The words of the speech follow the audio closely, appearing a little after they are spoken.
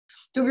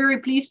So very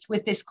pleased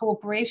with this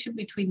cooperation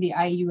between the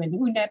IU and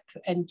UNEP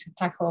and to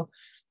tackle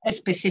a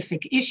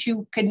specific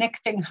issue,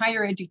 connecting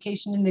higher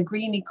education in the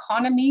green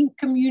economy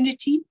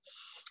community.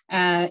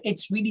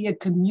 It's really a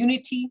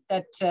community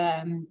that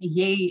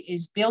YEI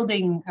is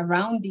building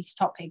around these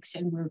topics,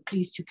 and we're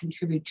pleased to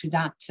contribute to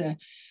that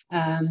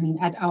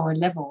at our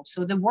level.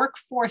 So the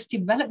workforce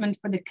development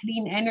for the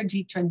clean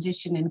energy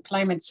transition and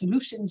climate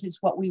solutions is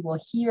what we will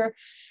hear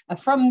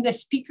from the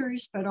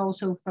speakers, but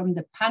also from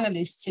the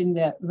panelists in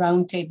the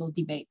roundtable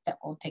debate that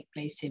will take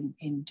place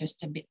in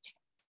just a bit.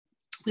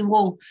 We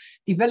will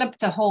develop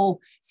the whole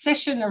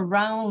session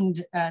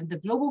around the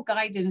global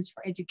guidance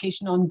for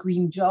education on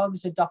green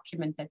jobs, a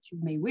document that you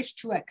may wish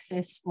to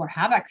access or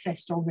have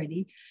accessed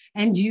already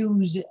and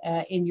use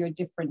in your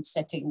different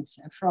settings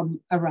from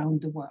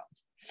around the world.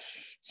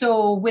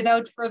 So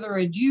without further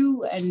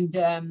ado, and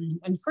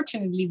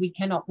unfortunately we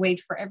cannot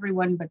wait for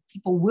everyone, but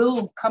people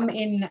will come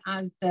in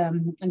as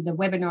the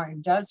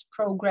webinar does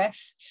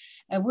progress.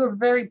 We're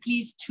very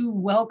pleased to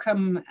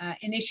welcome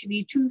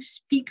initially two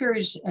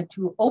speakers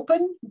to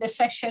open the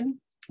session.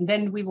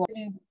 Then we will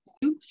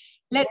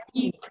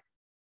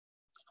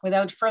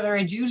without further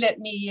ado, let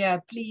me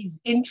please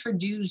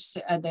introduce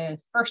the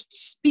first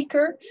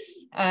speaker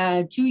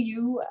to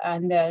you.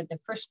 And the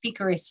first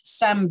speaker is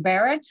Sam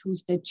Barrett,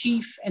 who's the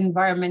Chief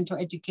Environmental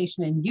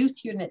Education and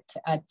Youth Unit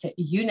at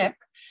UNEP.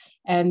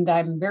 And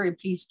I'm very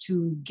pleased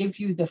to give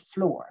you the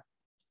floor.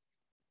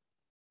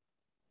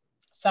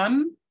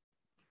 Sam?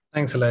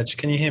 Thanks, Alej.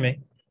 Can you hear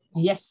me?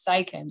 Yes,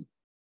 I can.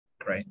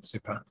 Great,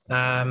 super.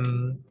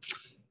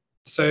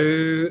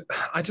 So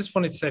I just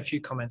wanted to say a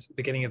few comments at the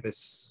beginning of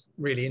this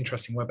really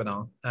interesting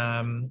webinar.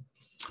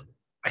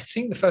 I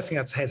think the first thing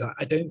I'd say is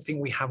I don't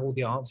think we have all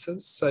the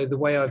answers. So the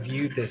way I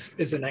viewed this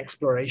is an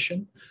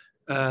exploration,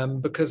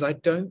 because I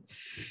don't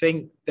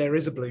think there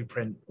is a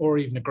blueprint or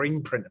even a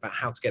green print about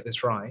how to get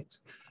this right.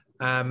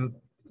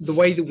 The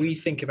way that we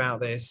think about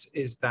this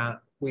is that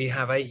we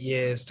have 8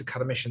 years to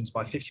cut emissions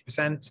by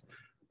 50%.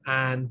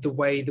 And the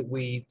way that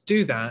we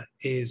do that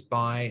is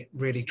by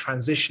really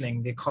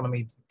transitioning the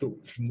economy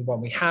from the one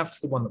we have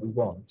to the one that we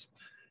want.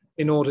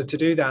 In order to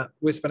do that,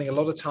 we're spending a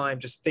lot of time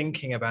just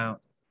thinking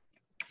about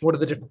what are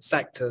the different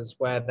sectors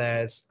where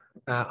there's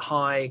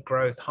high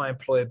growth, high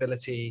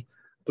employability,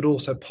 but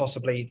also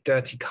possibly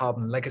dirty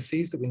carbon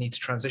legacies that we need to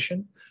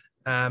transition.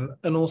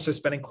 And also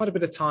spending quite a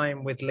bit of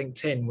time with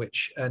LinkedIn,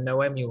 which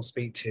Noemi will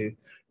speak to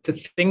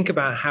think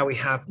about how we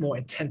have more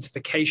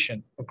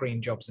intensification of green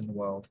jobs in the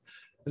world.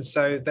 And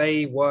so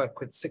they work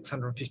with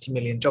 650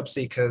 million job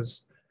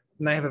seekers,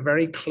 and they have a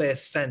very clear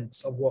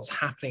sense of what's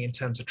happening in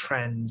terms of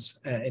trends,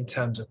 in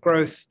terms of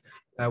growth,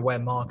 where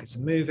markets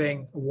are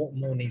moving, and what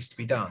more needs to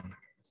be done.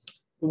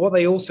 But what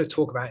they also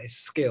talk about is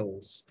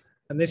skills.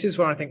 And this is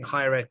where I think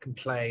higher ed can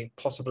play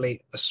possibly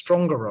a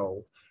stronger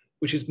role,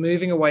 which is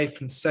moving away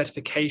from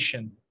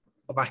certification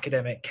of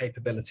academic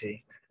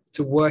capability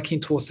to working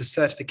towards the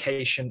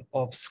certification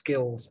of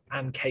skills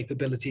and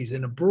capabilities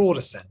in a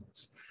broader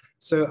sense.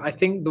 So I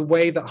think the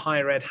way that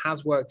higher ed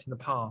has worked in the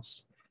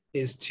past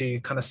is to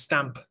kind of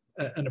stamp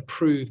and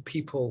approve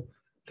people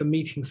for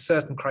meeting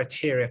certain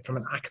criteria from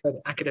an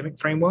academic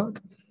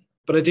framework.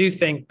 But I do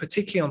think,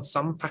 particularly on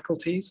some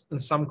faculties and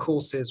some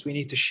courses, we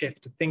need to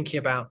shift to thinking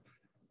about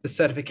the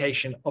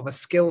certification of a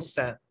skill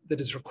set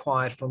that is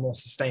required for a more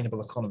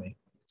sustainable economy.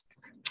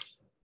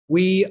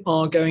 We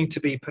are going to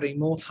be putting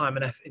more time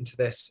and effort into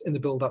this in the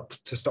build up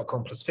to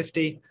Stockholm Plus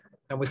 50.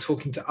 And we're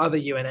talking to other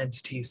UN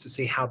entities to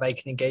see how they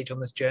can engage on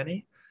this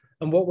journey.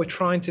 And what we're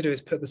trying to do is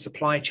put the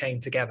supply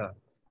chain together.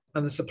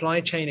 And the supply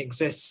chain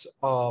exists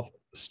of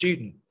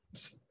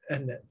students,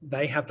 and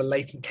they have the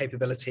latent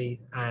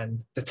capability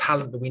and the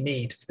talent that we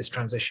need for this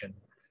transition.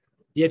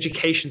 The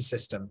education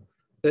system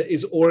that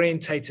is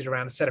orientated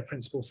around a set of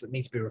principles that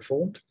need to be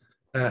reformed.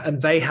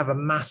 And they have a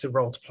massive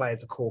role to play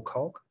as a core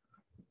cog.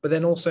 But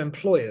then also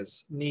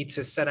employers need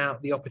to set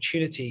out the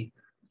opportunity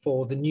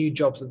for the new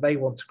jobs that they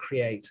want to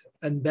create,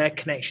 and their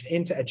connection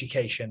into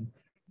education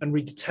and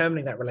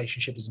redetermining that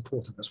relationship is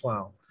important as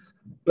well.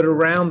 But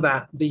around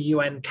that, the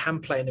UN can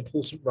play an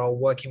important role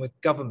working with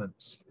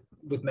governments,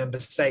 with member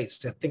states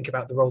to think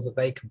about the role that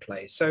they can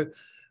play. So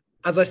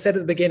as I said at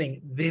the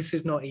beginning, this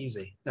is not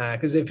easy,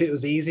 because if it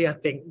was easy, I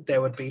think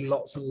there would be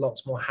lots and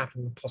lots more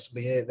happening than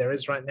possibly there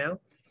is right now.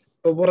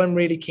 But what I'm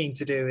really keen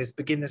to do is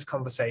begin this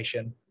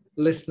conversation,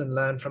 listen and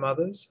learn from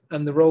others.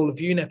 And the role of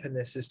UNEP in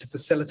this is to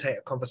facilitate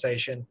a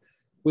conversation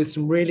with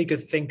some really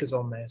good thinkers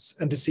on this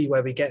and to see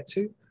where we get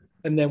to.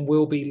 And then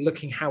we'll be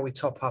looking how we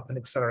top up and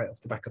accelerate off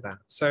the back of that.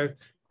 So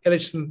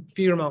just a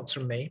few remarks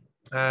from me.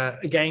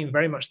 Again,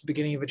 very much the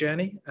beginning of a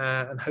journey,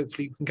 and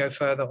hopefully we can go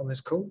further on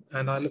this call.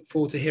 And I look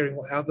forward to hearing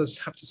what others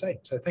have to say.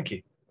 So thank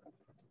you.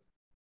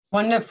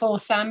 Wonderful,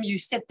 Sam. You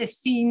set the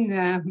scene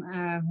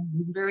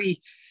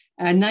very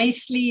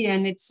nicely,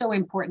 and it's so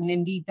important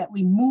indeed that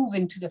we move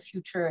into the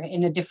future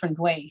in a different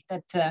way,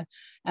 that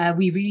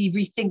we really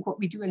rethink what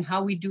we do and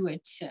how we do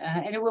it.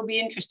 And it will be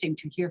interesting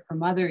to hear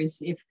from others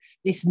if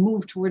this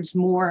move towards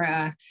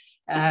more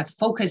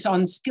focus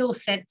on skill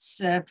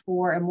sets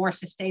for a more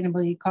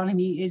sustainable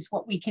economy is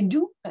what we can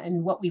do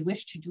and what we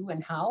wish to do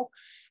and how.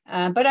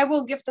 But I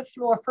will give the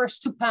floor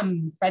first to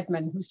Pam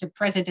Fredman, who's the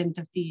president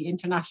of the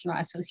International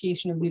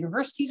Association of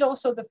Universities,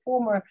 also the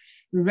former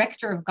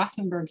rector of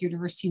Gothenburg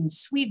University in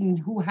Sweden,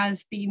 who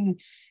has been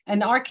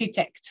an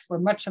architect for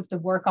much of the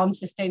work on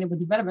sustainable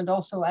development,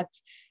 also at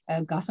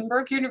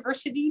Gothenburg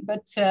University,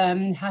 but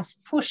has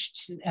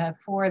pushed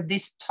for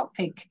this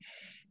topic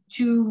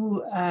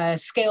to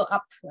scale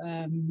up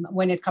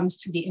when it comes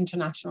to the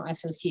International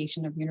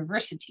Association of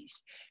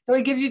Universities. So I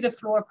give you the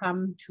floor,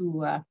 Pam,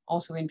 to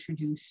also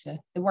introduce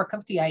the work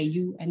of the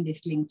IAU and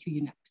this link to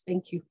UNEP.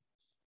 Thank you.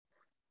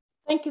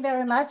 Thank you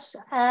very much.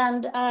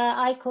 And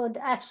I could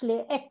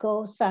actually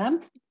echo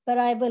Sam, but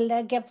I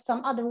will give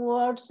some other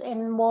words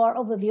in more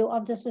overview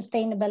of the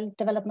Sustainable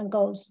Development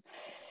Goals.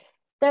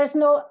 There's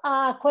no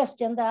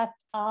question that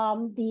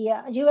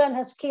the UN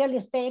has clearly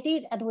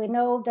stated, and we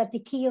know that the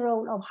key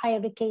role of higher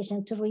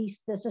education to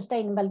reach the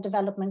Sustainable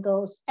Development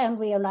Goals and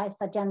realize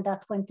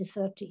Agenda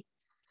 2030.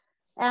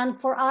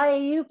 And for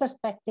IAU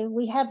perspective,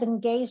 we have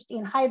engaged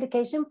in higher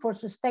education for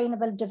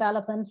sustainable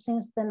development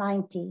since the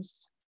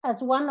 90s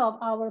as one of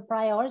our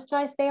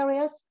prioritized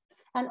areas.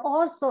 And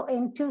also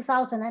in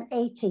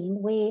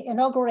 2018, we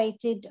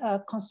inaugurated a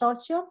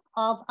consortium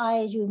of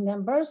IAU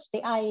members,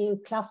 the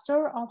IAU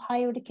cluster of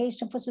higher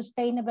education for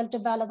sustainable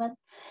development.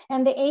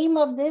 And the aim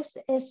of this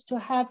is to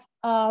have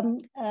a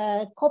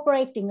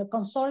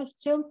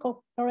consortium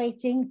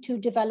cooperating to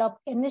develop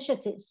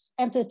initiatives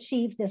and to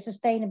achieve the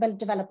Sustainable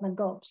Development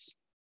Goals.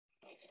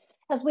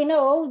 As we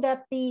know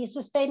that the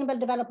Sustainable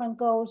Development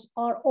Goals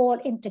are all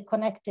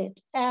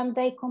interconnected, and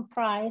they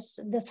comprise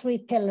the 3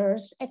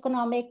 pillars: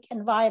 economic,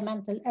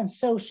 environmental, and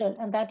social.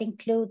 And that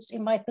includes,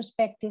 in my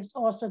perspectives,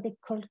 also the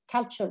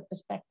cultural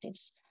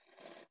perspectives.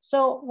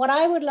 So what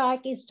I would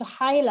like is to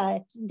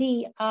highlight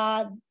the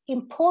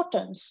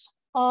importance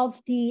of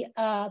the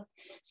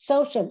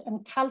social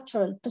and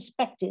cultural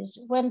perspectives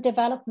when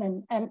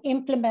developing and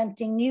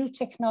implementing new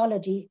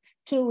technology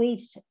to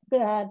reach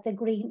the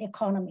green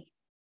economy.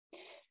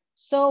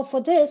 So for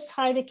this,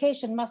 higher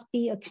education must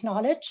be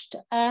acknowledged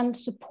and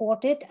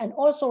supported, and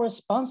also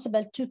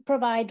responsible to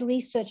provide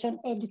research and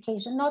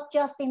education, not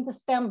just in the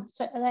STEM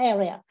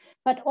area,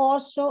 but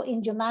also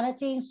in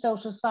humanities,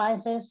 social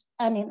sciences,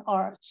 and in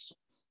arts.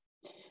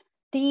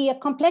 The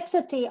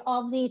complexity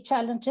of the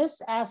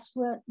challenges, as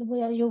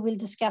you will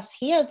discuss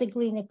here, the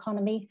green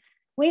economy,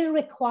 will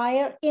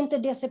require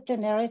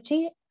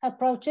interdisciplinarity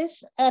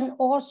approaches and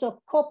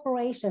also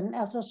cooperation,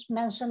 as was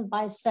mentioned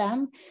by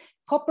Sam,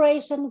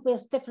 cooperation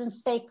with different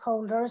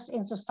stakeholders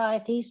in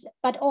societies,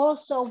 but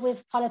also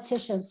with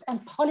politicians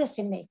and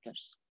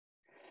policymakers.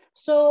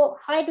 So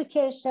higher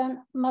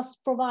education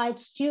must provide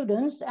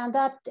students, and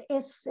that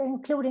is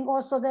including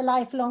also the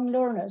lifelong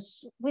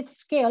learners, with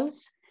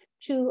skills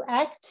to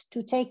act,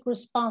 to take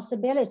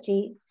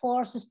responsibility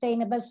for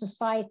sustainable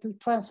societal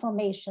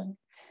transformation,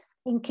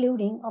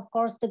 including, of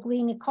course, the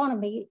green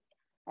economy.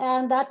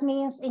 And that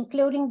means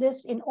including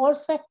this in all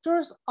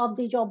sectors of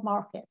the job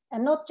market,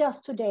 and not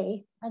just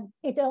today, and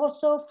it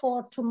also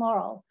for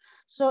tomorrow.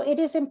 So it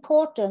is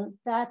important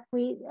that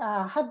we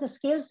have the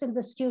skills in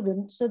the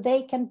students so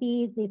they can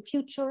be the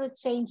future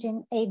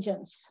changing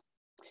agents.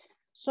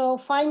 So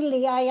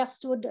finally, I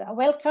just would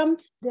welcome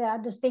the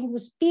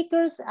distinguished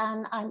speakers,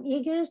 and I'm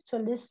eager to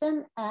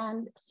listen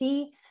and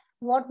see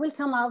what will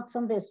come out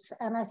from this.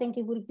 And I think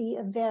it will be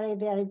a very,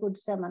 very good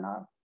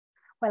seminar.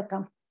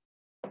 Welcome.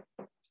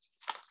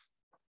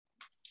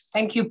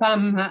 Thank you,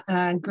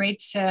 Pam.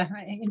 Great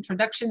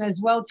introduction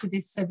as well to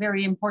this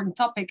very important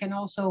topic, and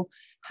also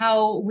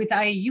how with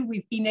IAU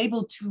we've been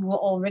able to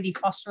already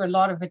foster a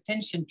lot of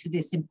attention to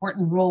this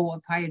important role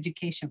of higher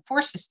education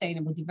for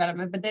sustainable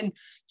development, but then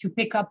to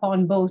pick up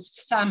on both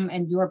Sam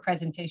and your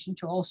presentation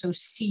to also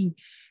see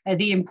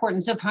the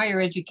importance of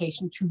higher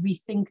education to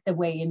rethink the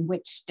way in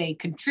which they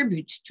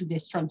contribute to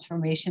this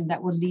transformation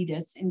that will lead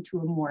us into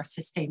a more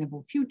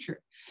sustainable future.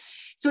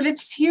 So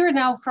let's hear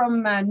now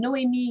from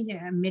Noémie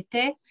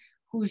Mété,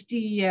 who's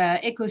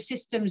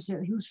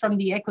who's from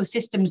the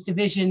Ecosystems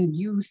Division,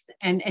 Youth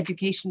and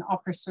Education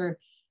Officer,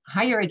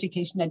 Higher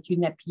Education at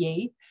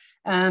UNEP,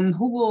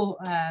 who will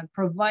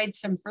provide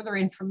some further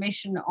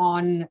information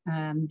on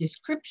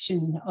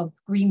description of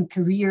green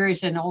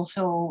careers and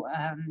also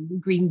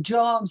green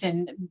jobs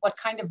and what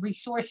kind of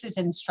resources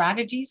and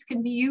strategies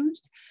can be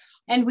used.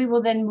 And we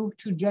will then move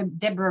to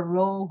Deborah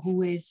Rowe,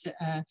 who is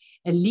a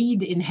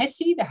lead in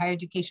HESI, the Higher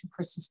Education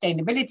for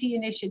Sustainability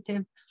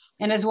Initiative,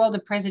 and as well the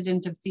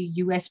president of the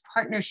US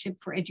Partnership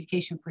for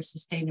Education for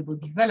Sustainable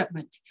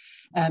Development.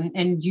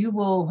 And you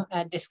will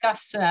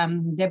discuss,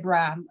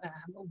 Deborah,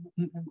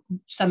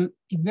 some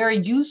very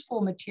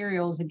useful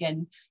materials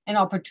again and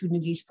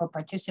opportunities for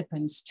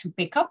participants to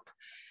pick up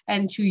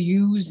and to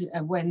use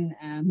when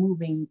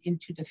moving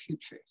into the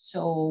future.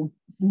 So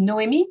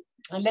Noémie,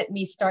 let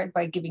me start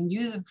by giving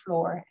you the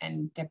floor,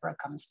 and Deborah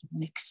comes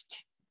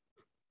next.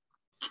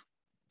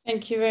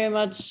 Thank you very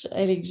much,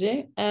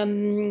 Eligje.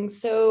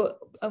 So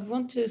I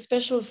want to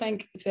special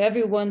thank to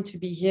everyone to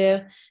be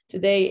here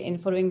today in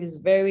following this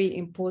very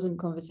important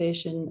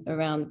conversation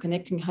around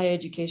connecting higher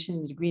education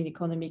and the green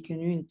economy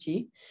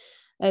community.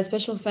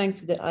 Special thanks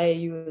to the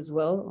IAU as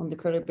well on the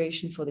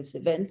collaboration for this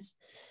event.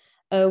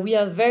 We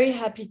are very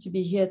happy to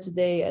be here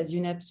today as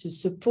UNEP to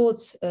support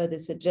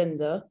this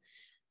agenda.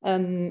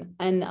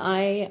 And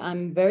I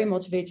am very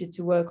motivated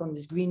to work on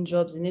this Green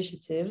Jobs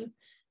initiative,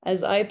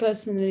 as I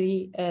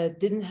personally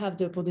didn't have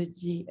the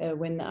opportunity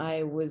when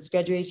I was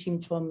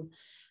graduating from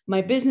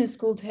my business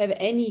school to have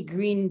any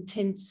green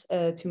tint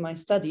to my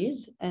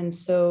studies. And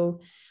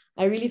so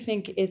I really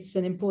think it's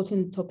an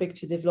important topic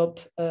to develop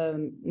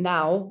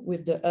now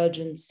with the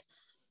urgent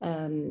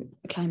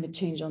climate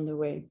change on the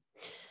way.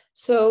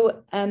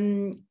 So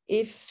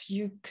if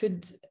you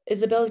could,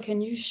 Isabel,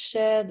 can you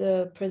share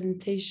the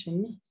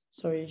presentation?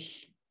 Sorry.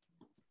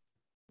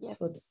 Yes.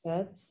 For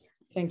that.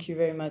 Thank you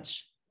very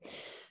much.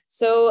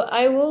 So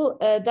I will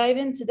dive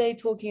in today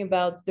talking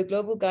about the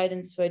Global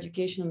Guidance for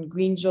Education on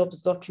Green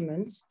Jobs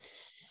documents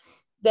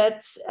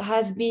that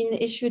has been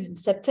issued in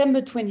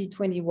September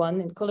 2021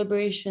 in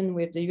collaboration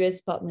with the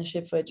US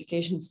Partnership for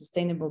Education and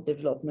Sustainable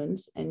Development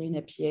and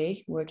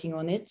UNEP working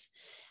on it.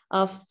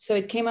 So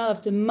it came out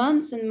after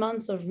months and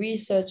months of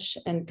research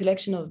and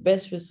collection of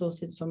best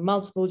resources from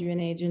multiple UN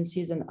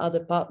agencies and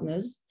other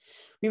partners.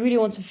 We really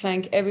want to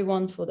thank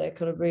everyone for their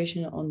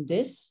collaboration on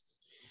this.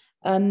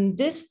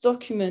 This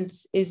document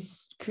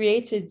is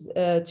created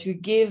to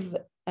give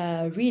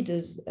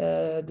readers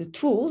the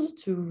tools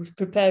to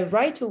prepare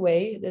right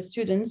away the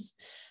students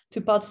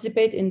to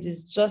participate in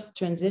this just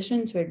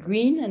transition to a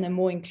green and a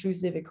more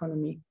inclusive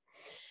economy,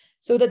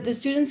 so that the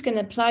students can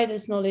apply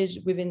this knowledge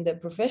within their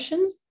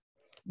professions,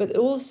 but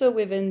also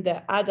within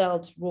their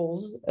adult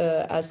roles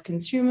as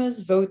consumers,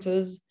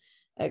 voters,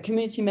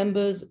 community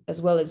members,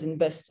 as well as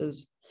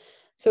investors.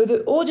 So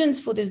the audience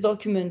for this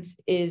document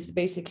is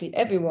basically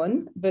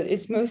everyone, but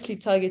it's mostly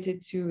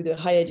targeted to the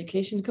higher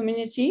education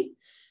community,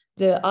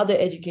 the other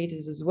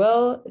educators as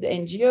well, the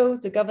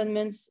NGOs, the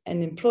governments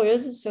and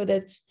employers, so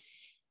that,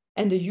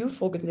 and the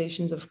youth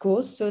organizations, of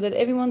course, so that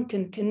everyone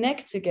can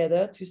connect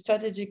together to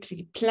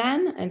strategically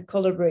plan and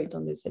collaborate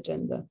on this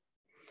agenda.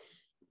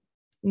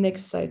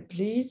 Next slide,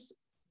 please.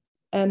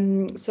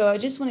 So I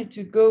just wanted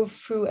to go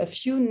through a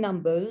few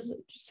numbers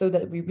so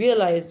that we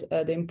realize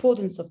the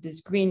importance of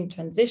this green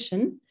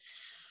transition.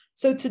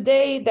 So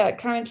today there are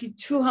currently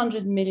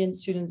 200 million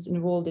students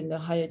enrolled in the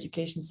higher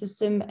education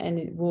system, and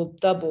it will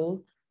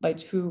double by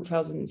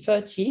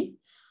 2030.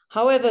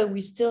 However, we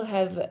still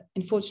have,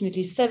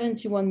 unfortunately,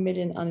 71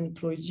 million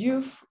unemployed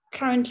youth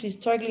currently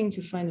struggling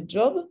to find a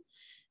job.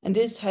 And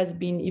this has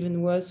been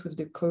even worse with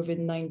the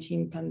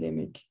COVID-19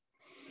 pandemic.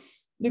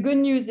 The good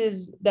news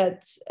is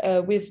that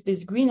with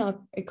this green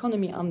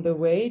economy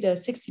underway, there are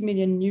 60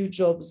 million new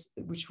jobs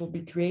which will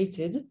be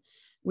created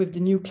with the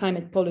new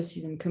climate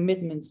policies and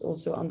commitments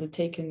also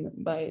undertaken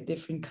by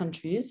different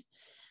countries.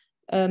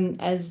 So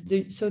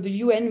the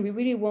UN, we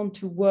really want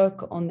to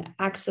work on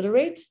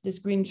accelerate this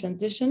green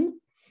transition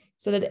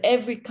so that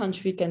every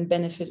country can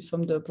benefit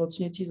from the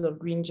opportunities of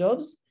green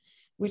jobs,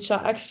 which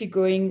are actually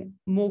growing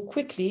more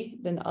quickly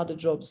than other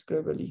jobs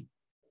globally.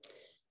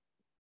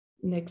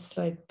 Next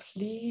slide,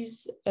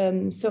 please.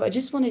 So I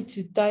just wanted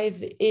to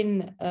dive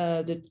in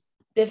the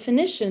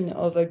definition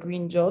of a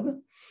green job.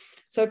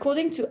 So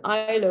according to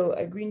ILO,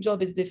 a green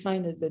job is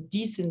defined as a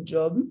decent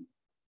job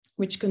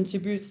which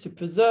contributes to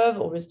preserve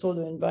or restore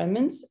the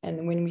environment.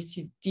 And when we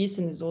see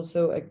decent is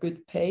also a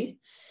good pay.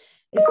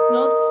 It's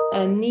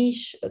not a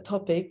niche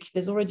topic.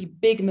 There's already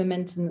big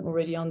momentum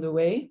already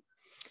underway.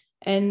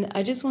 And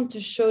I just want to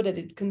show that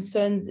it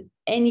concerns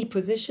any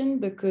position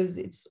because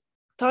it's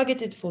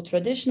targeted for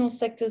traditional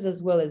sectors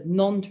as well as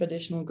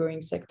non-traditional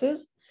growing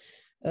sectors,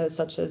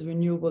 such as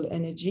renewable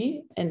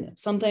energy, and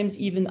sometimes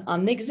even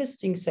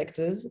unexisting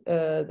sectors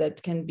that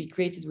can be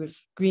created with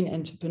green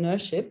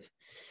entrepreneurship.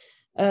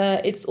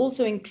 It's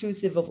also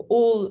inclusive of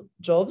all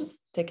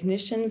jobs,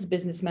 technicians,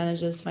 business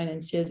managers,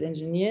 financiers,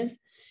 engineers,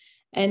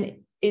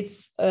 and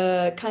it's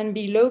can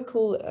be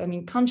local,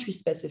 country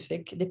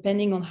specific,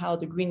 depending on how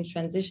the green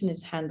transition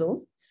is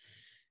handled.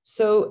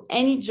 So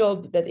any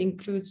job that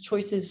includes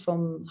choices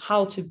from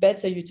how to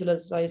better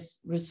utilize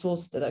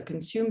resources that are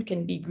consumed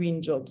can be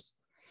green jobs.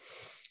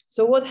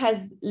 So what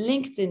has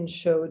LinkedIn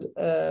showed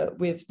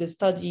with the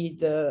study,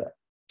 the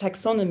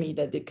taxonomy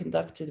that they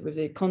conducted with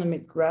the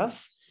economic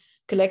graph,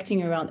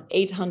 collecting around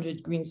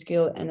 800 green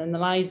skills and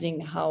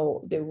analyzing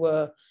how they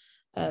were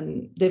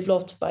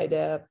developed by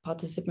their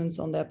participants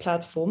on their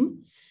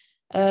platform,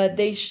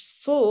 they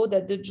saw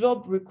that the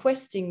job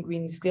requesting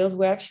green skills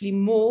were actually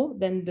more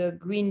than the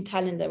green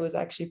talent that was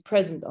actually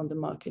present on the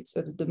market.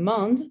 So the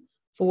demand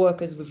for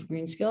workers with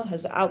green skill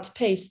has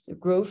outpaced the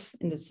growth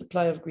in the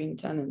supply of green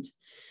talent.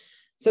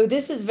 So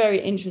this is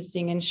very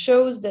interesting and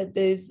shows that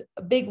there's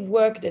a big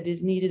work that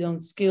is needed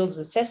on skills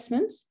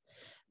assessment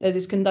that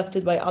is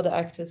conducted by other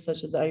actors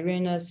such as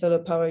IRENA, Solar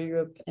Power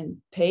Europe, and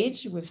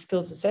PAGE with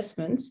skills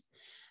assessments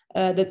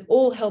that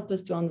all help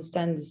us to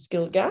understand the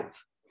skill gap.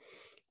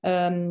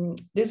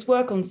 This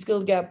work on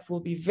skill gap will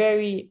be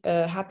very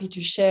happy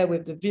to share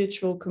with the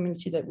virtual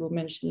community that we'll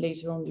mention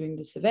later on during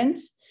this event.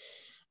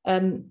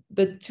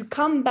 But to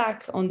come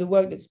back on the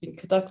work that's been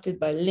conducted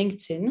by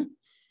LinkedIn,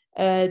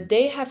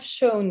 they have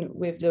shown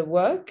with the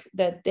work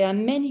that there are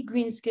many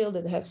green skills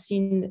that have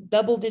seen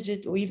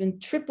double-digit or even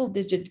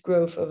triple-digit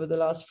growth over the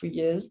last 3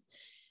 years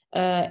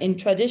in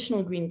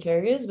traditional green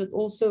careers, but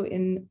also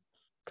in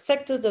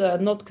sectors that are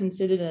not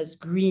considered as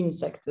green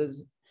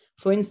sectors.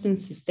 For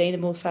instance,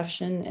 sustainable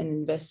fashion and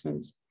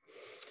investment.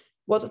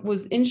 What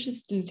was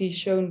interestingly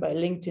shown by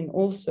LinkedIn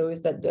also is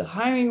that the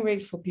hiring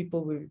rate for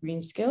people with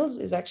green skills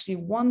is actually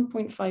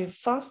 1.5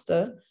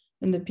 faster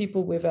than the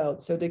people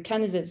without. So the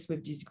candidates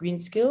with these green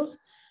skills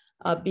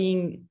are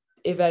being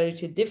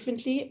evaluated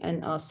differently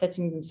and are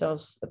setting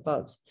themselves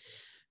apart.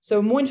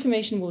 So more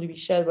information will be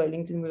shared by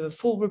LinkedIn with a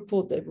full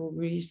report that will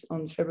release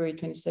on February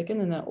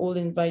 22nd, and I all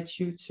invite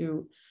you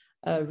to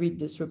read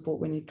this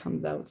report when it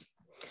comes out.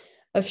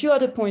 A few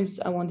other points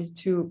I wanted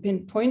to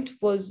pinpoint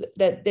was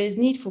that there's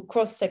need for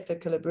cross-sector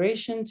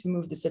collaboration to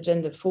move this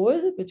agenda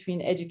forward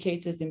between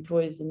educators,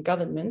 employers, and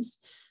governments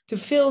to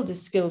fill the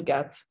skill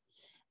gap.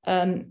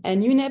 And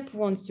UNEP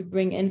wants to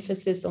bring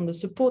emphasis on the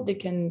support they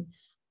can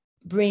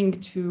bring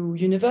to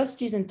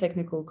universities and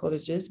technical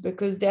colleges,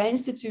 because they are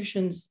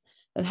institutions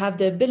that have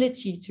the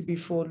ability to be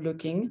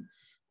forward-looking,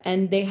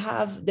 and they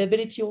have the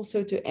ability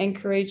also to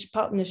encourage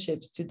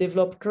partnerships, to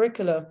develop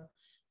curricula,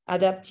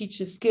 adapt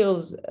teacher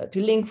skills,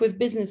 to link with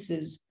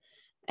businesses.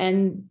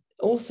 And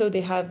also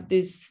they have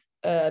this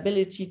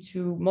ability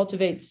to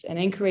motivate and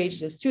encourage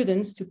the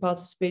students to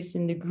participate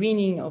in the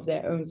greening of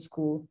their own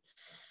school.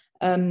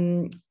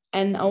 And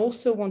I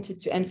also wanted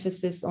to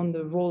emphasize on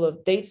the role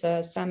of data.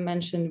 As Sam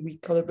mentioned, we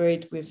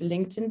collaborate with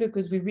LinkedIn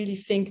because we really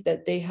think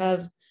that they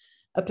have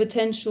a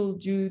potential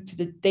due to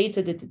the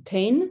data they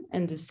attain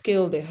and the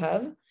skill they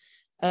have.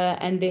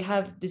 And they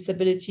have this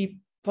ability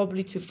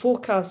probably to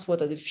forecast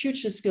what are the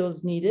future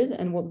skills needed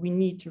and what we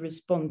need to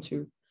respond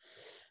to.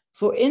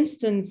 For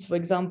instance, for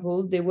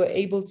example, they were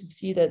able to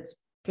see that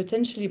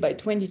potentially by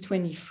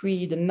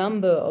 2023, the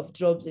number of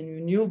jobs in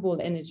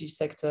renewable energy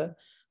sector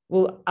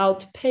will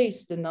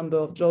outpace the number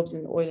of jobs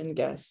in oil and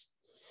gas.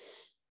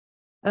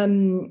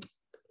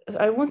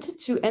 I wanted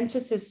to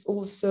emphasize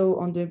also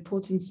on the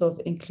importance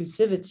of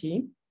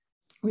inclusivity.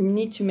 We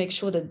need to make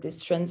sure that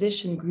this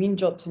transition, green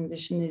job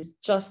transition, is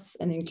just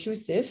and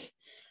inclusive.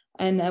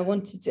 And I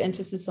wanted to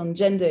emphasize on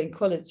gender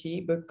equality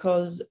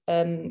because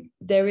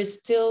there is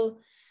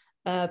still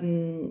a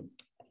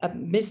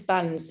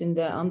misbalance in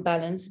the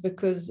unbalance,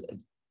 because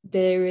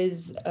there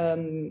is,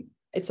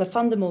 it's a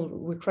fundamental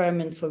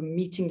requirement for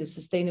meeting the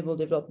Sustainable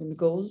Development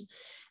Goals.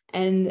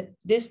 And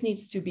this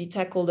needs to be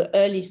tackled at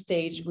early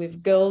stage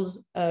with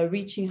girls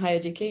reaching higher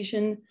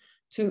education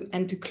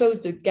and to close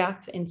the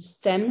gap in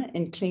STEM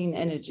and clean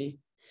energy,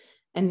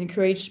 and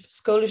encourage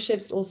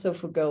scholarships also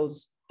for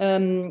girls.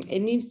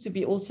 It needs to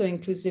be also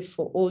inclusive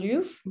for all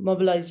youth,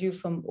 mobilize youth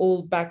from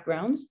all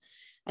backgrounds.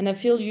 And I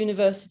feel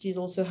universities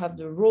also have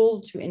the role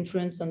to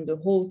influence on the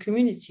whole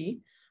community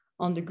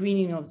on the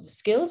greening of the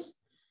skills.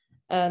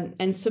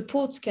 And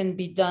support can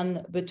be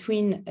done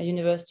between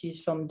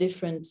universities from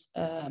different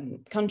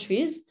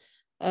countries,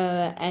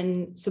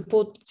 and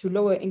support to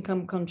lower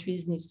income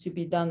countries needs to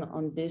be done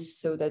on this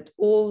so that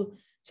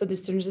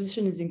this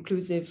transition is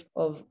inclusive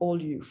of all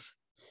youth.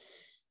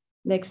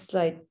 Next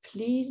slide,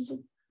 please.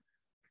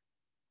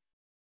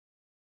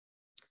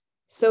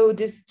 So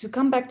to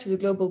come back to the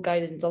global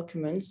guidance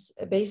documents,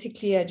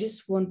 basically, I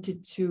just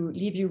wanted to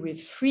leave you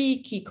with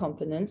 3 key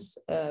components,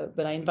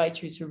 but I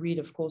invite you to read,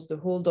 of course, the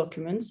whole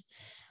documents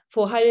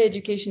for higher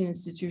education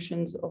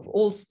institutions of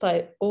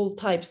all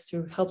types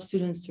to help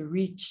students to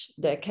reach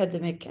their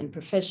academic and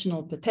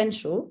professional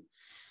potential.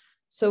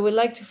 So we'd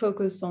like to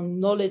focus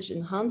on knowledge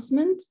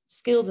enhancement,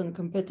 skills and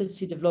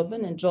competency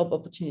development, and job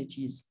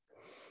opportunities.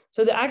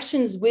 So the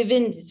actions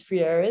within these 3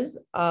 areas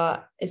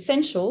are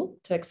essential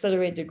to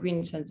accelerate the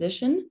green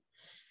transition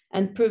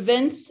and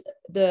prevent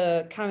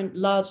the current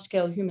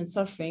large-scale human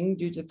suffering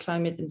due to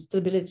climate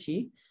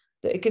instability,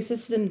 the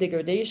ecosystem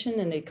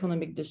degradation, and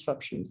economic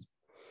disruptions.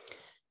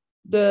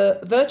 The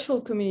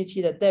virtual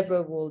community that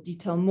Deborah will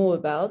detail more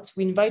about,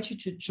 we invite you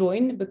to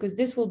join, because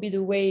this will be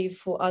the way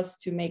for us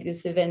to make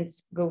this event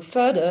go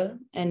further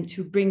and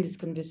to bring this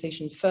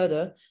conversation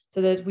further so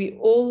that we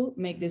all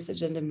make this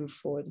agenda move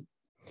forward.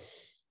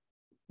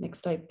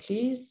 Next slide,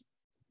 please.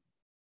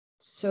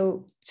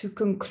 So to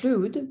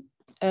conclude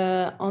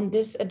on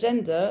this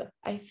agenda,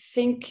 I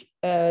think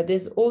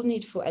there's all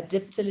need for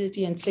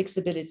adaptability and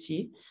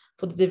flexibility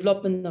for the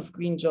development of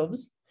green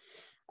jobs.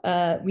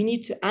 We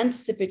need to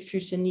anticipate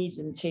future needs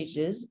and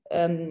changes.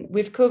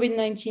 With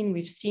COVID-19,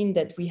 we've seen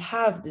that we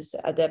have this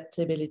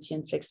adaptability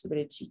and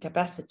flexibility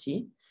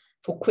capacity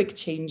for quick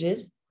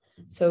changes.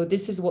 So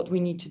this is what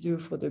we need to do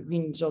for the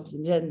green jobs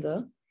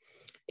agenda.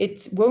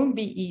 It won't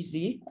be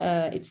easy.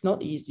 It's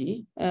not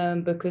easy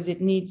because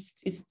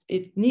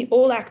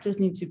all actors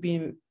need to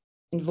be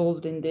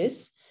involved in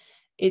this.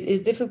 It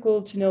is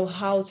difficult to know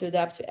how to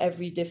adapt to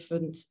every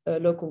different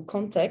local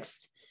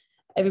context.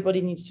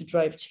 everybody needs to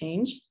drive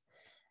change.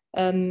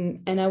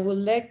 And I would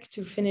like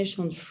to finish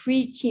on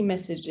 3 key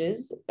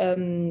messages.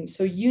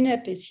 So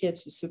UNEP is here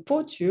to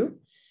support you.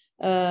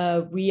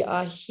 We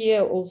are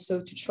here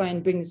also to try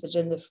and bring this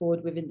agenda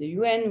forward within the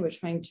UN. We're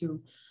trying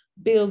to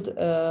build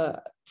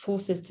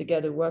forces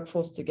together,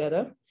 workforce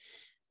together.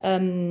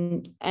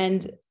 And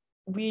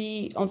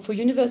for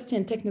university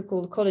and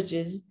technical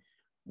colleges,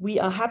 we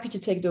are happy to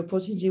take the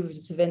opportunity with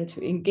this event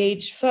to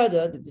engage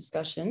further the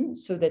discussion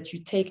so that you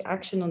take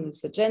action on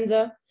this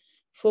agenda.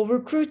 For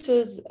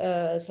recruiters,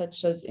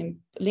 such as in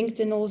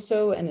LinkedIn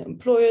also, and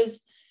employers,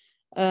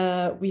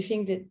 we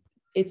think that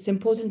it's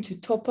important to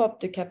top up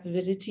the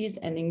capabilities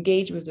and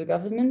engage with the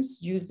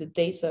governments, use the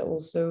data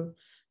also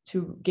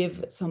to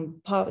give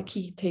some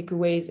key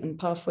takeaways and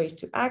pathways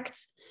to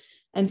act.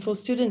 And for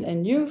students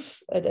and youth,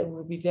 that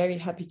we'll be very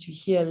happy to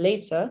hear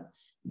later,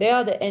 they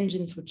are the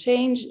engine for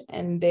change,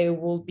 and they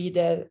will be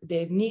there,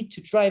 they need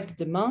to drive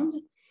the demand.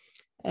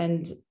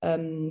 And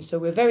so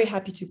we're very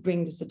happy to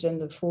bring this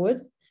agenda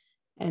forward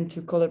and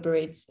to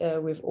collaborate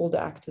with all the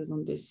actors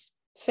on this.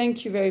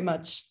 Thank you very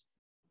much.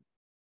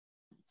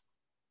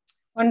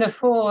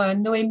 Wonderful,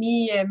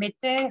 Noémie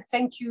Mété,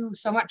 thank you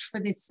so much for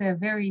this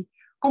very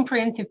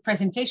comprehensive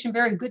presentation.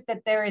 Very good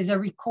that there is a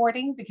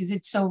recording, because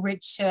it's so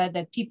rich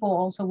that people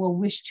also will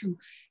wish to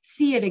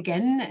see it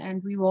again.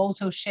 And we will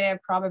also share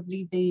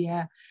probably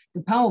the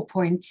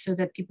PowerPoint so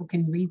that people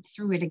can read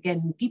through it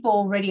again. People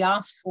already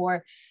asked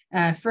for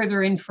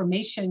further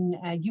information.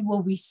 You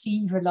will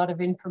receive a lot of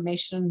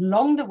information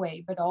along the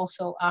way, but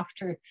also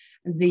after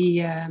the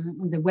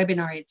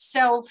webinar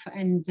itself.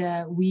 And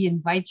we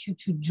invite you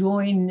to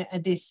join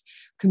this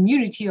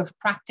community of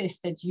practice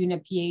that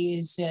UNEP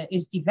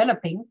is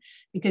developing,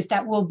 because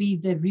that will be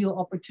the real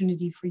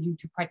opportunity for you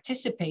to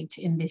participate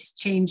in this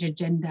change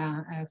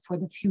agenda for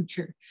the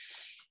future.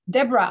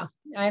 Deborah,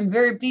 I'm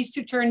very pleased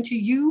to turn to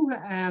you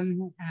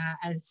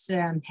as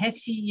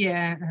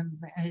HESI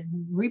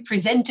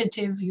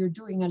representative. You're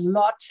doing a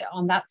lot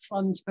on that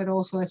front, but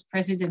also as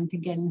president,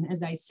 again,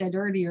 as I said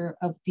earlier,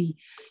 of the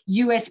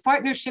US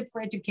Partnership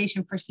for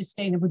Education for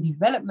Sustainable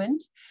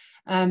Development.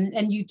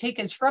 And you take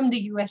us from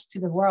the US to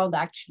the world,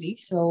 actually.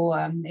 So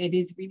it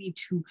is really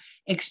to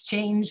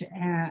exchange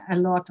a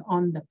lot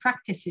on the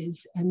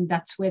practices, and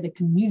that's where the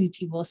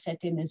community will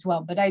set in as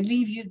well. But I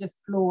leave you the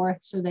floor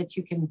so that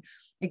you can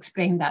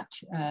explain that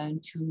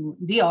to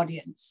the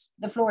audience.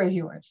 The floor is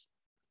yours.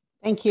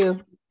 Thank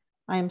you.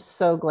 I am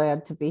so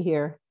glad to be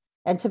here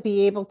and to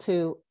be able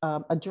to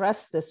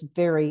address this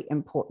very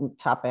important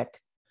topic.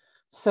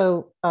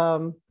 So,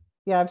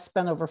 yeah, I've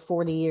spent over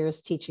 40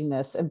 years teaching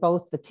this in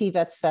both the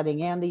TVET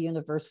setting and the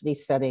university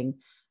setting.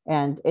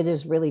 And it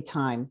is really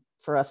time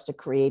for us to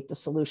create the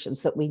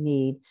solutions that we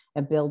need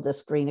and build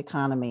this green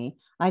economy.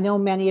 I know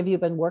many of you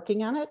have been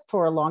working on it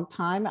for a long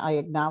time. I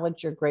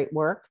acknowledge your great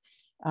work.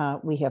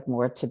 We have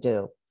more to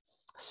do.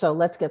 So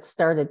let's get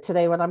started.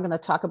 Today, what I'm going to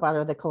talk about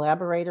are the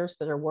collaborators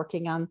that are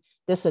working on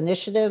this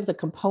initiative, the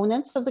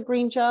components of the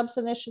Green Jobs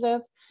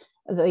Initiative.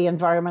 The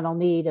environmental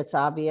need, it's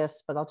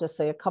obvious, but I'll just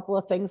say a couple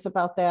of things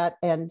about that,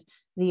 and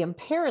the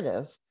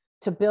imperative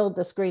to build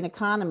this green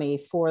economy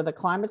for the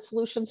climate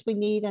solutions we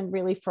need, and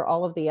really for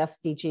all of the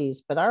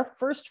SDGs. But our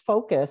first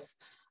focus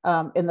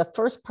in the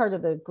first part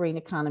of the green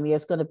economy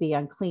is going to be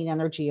on clean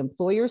energy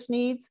employers'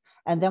 needs,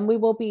 and then we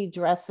will be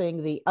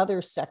addressing the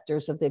other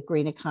sectors of the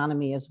green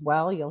economy as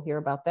well. You'll hear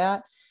about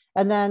that.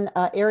 And then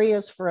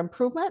areas for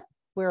improvement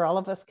where all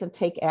of us can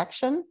take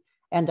action,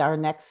 and our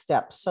next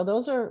steps. So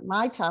those are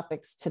my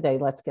topics today.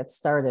 Let's get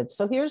started.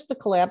 So here's the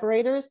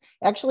collaborators.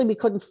 Actually, we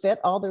couldn't fit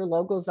all their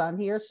logos on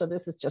here, so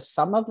this is just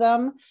some of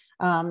them.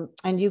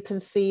 And you can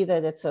see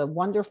that it's a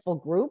wonderful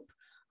group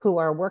who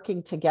are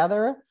working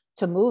together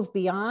to move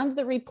beyond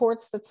the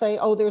reports that say,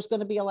 oh, there's going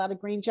to be a lot of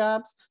green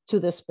jobs, to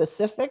the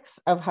specifics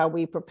of how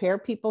we prepare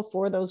people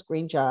for those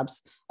green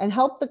jobs and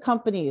help the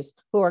companies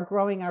who are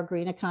growing our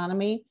green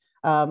economy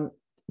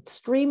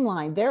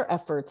streamline their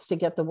efforts to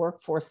get the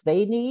workforce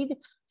they need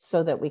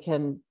so that we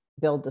can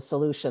build the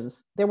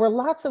solutions. There were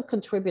lots of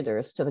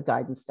contributors to the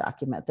guidance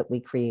document that we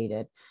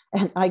created.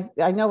 And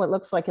I know it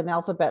looks like an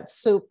alphabet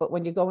soup, but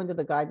when you go into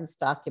the guidance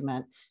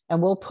document,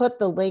 and we'll put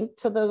the link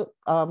to the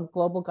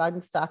global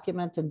guidance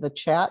document in the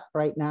chat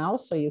right now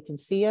so you can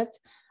see it,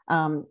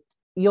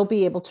 you'll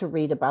be able to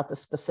read about the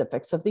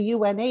specifics of the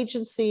UN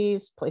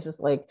agencies, places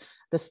like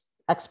the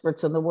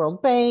experts in the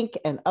World Bank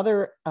and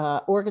other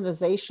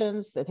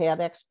organizations that had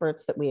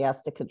experts that we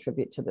asked to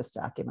contribute to this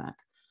document.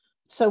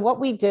 So what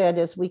we did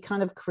is we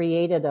kind of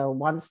created a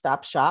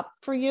one-stop shop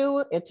for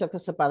you. It took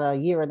us about a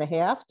year and a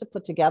half to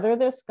put together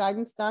this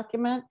guidance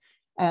document.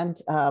 And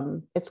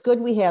it's good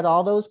we had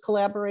all those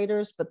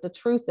collaborators, but the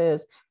truth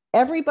is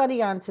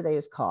everybody on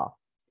today's call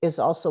is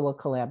also a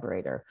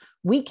collaborator.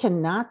 We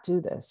cannot do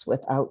this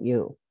without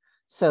you.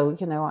 So,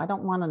 you know, I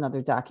don't want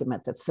another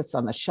document that sits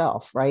on the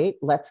shelf, right?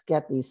 Let's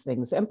get these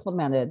things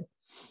implemented.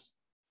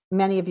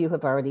 Many of you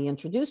have already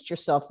introduced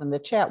yourself in the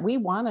chat. We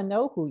want to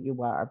know who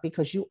you are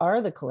because you are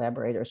the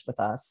collaborators with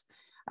us.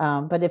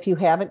 But if you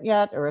haven't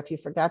yet, or if you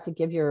forgot to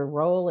give your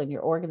role in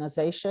your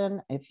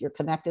organization, if you're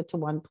connected to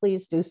one,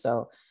 please do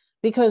so.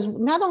 Because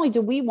not only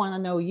do we want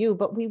to know you,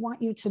 but we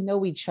want you to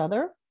know each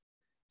other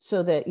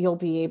so that you'll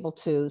be able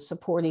to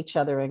support each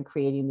other in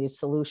creating these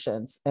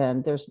solutions.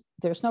 And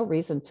there's no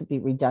reason to be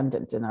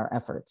redundant in our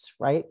efforts,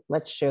 right?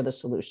 Let's share the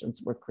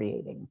solutions we're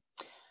creating.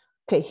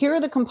 Okay, here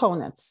are the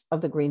components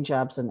of the Green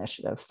Jobs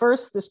Initiative.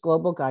 First, this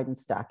global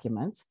guidance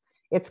document.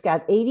 It's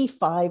got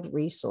 85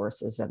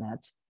 resources in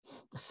it.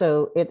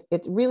 So it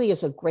really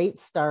is a great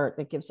start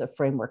that gives a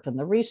framework and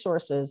the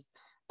resources.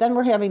 Then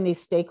we're having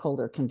these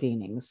stakeholder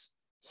convenings.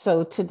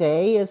 So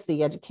today is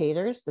the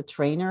educators, the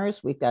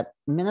trainers, we've got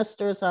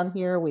ministers on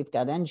here, we've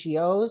got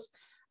NGOs.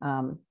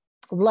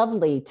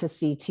 Lovely to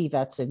see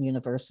TVETs and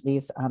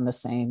universities on the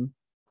same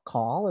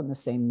call in the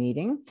same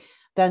meeting.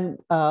 Then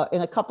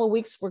in a couple of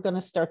weeks, we're going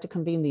to start to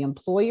convene the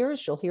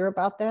employers. You'll hear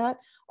about that.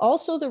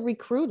 Also the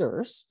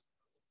recruiters.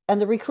 And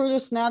the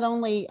recruiters not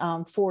only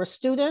for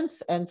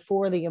students and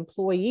for the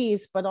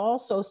employees, but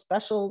also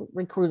special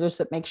recruiters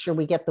that make sure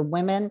we get the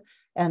women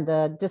and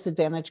the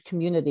disadvantaged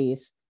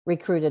communities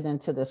recruited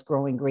into this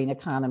growing green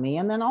economy.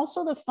 And then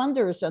also the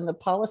funders and the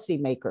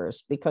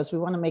policymakers, because we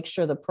want to make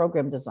sure the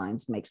program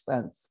designs make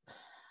sense.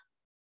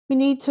 We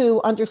need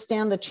to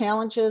understand the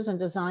challenges and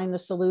design the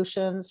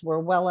solutions. We're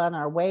well on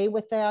our way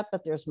with that,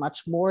 but there's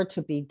much more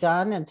to be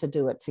done and to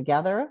do it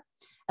together.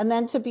 And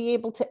then to be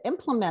able to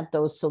implement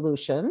those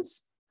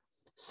solutions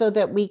so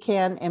that we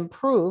can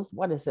improve.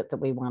 What is it that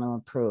we want to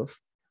improve?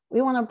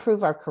 We want to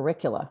improve our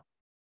curricula.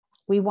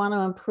 We want to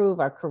improve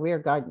our career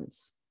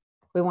guidance.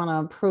 We want to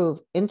improve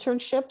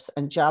internships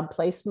and job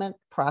placement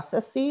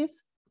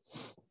processes.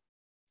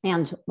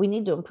 And we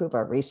need to improve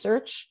our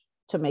research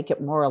to make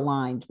it more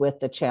aligned with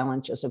the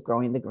challenges of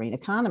growing the green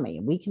economy.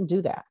 And we can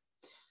do that.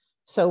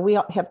 So we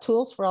have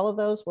tools for all of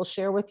those we'll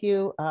share with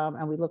you.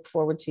 And we look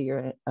forward to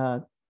your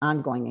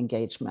ongoing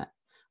engagement.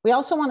 We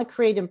also want to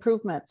create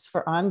improvements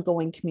for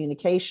ongoing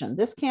communication.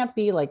 This can't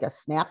be like a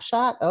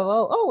snapshot.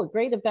 Oh, a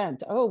great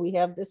event. Oh, we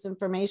have this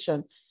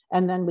information.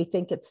 And then we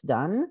think it's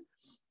done.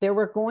 There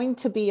were going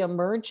to be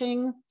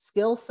emerging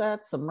skill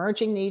sets,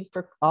 emerging need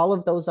for all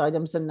of those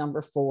items in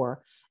number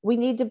 4. We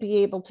need to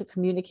be able to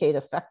communicate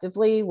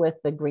effectively with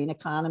the green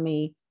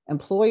economy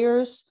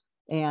employers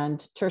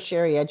and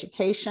tertiary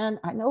education.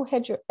 I know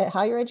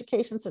higher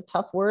education is a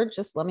tough word.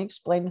 Just let me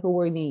explain who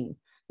we mean.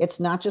 It's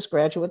not just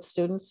graduate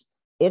students.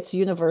 It's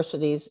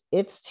universities,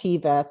 it's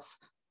TVETs,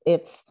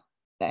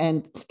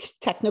 and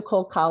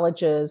technical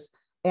colleges.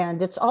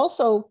 And it's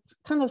also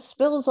kind of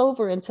spills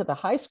over into the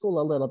high school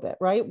a little bit,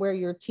 right? Where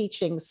you're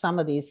teaching some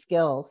of these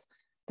skills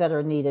that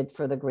are needed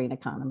for the green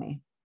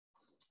economy.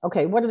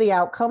 Okay, what are the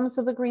outcomes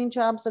of the Green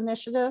Jobs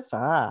Initiative?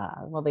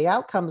 Well, the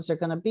outcomes are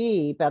going to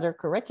be better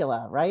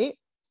curricula, right?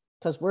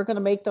 Because we're going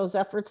to make those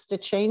efforts to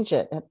change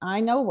it. And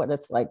I know what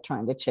it's like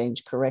trying to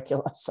change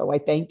curricula. So I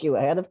thank you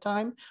ahead of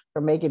time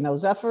for making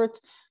those efforts.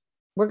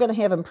 We're going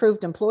to have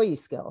improved employee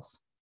skills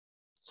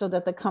so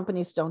that the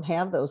companies don't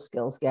have those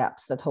skills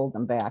gaps that hold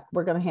them back.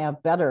 We're going to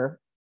have better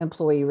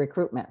employee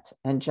recruitment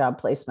and job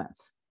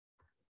placements.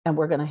 And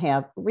we're going to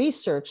have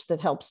research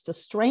that helps to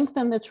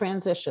strengthen the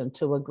transition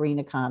to a green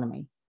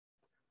economy.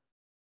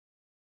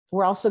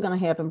 We're also going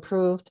to have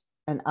improved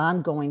and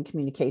ongoing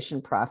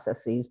communication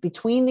processes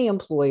between the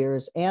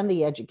employers and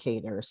the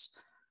educators,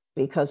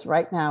 because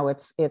right now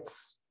it's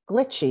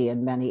glitchy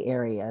in many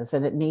areas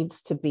and it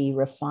needs to be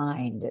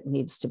refined. It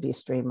needs to be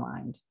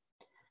streamlined.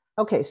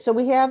 Okay, so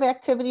we have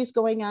activities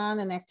going on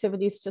and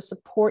activities to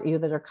support you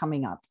that are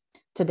coming up.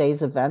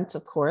 Today's event,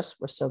 of course,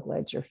 we're so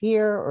glad you're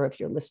here, or if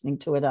you're listening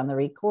to it on the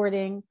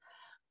recording.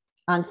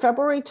 On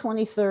February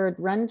 23rd,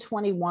 REN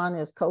 21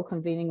 is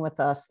co-convening with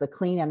us the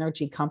clean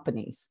energy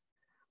companies.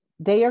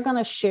 They are going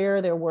to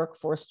share their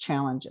workforce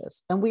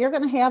challenges. And we are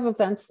going to have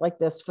events like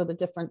this for the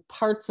different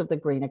parts of the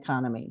green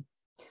economy.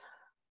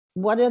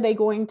 What are they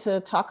going to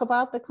talk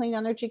about, the clean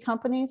energy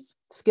companies?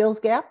 Skills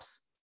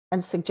gaps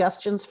and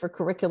suggestions for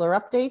curricular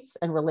updates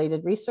and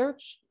related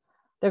research.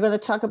 They're going to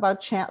talk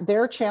about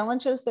their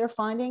challenges they're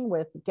finding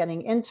with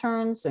getting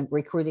interns and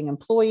recruiting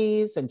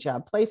employees and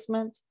job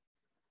placement.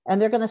 And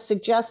they're going to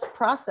suggest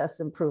process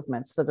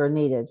improvements that are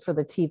needed for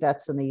the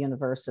TVETs and the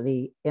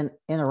university in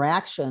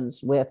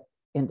interactions with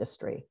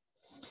industry.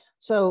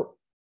 So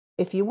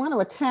if you want to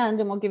attend,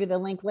 and we'll give you the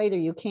link later,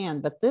 you can,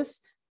 but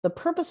the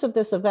purpose of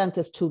this event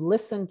is to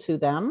listen to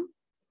them.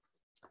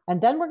 And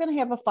then we're going to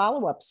have a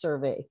follow-up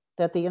survey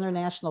that the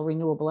International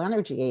Renewable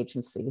Energy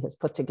Agency has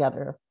put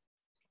together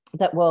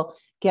that will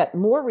get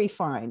more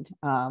refined,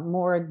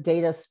 more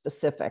data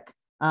specific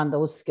on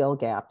those skill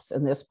gaps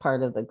in this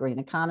part of the green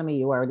economy.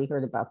 You already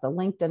heard about the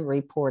LinkedIn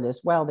report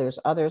as well. There's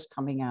others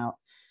coming out,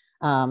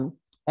 and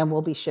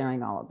we'll be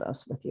sharing all of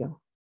those with you.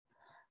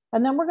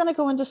 And then we're going to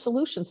go into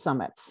solution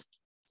summits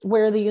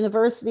where the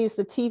universities,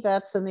 the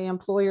TVETs, and the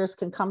employers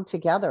can come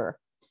together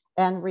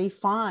and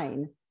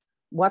refine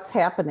what's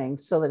happening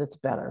so that it's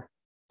better.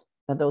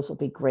 And those will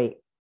be great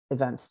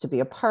events to be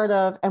a part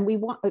of. And we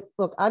want,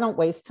 look, I don't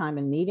waste time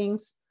in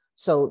meetings,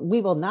 so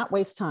we will not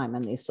waste time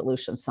in these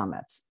solution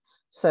summits.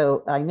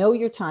 So I know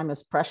your time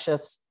is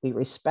precious. We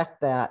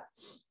respect that,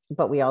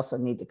 but we also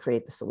need to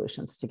create the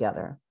solutions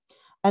together.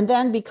 And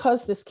then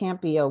because this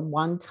can't be a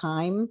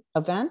one-time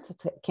event,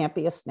 it can't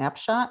be a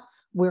snapshot,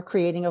 we're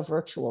creating a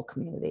virtual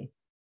community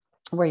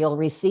where you'll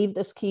receive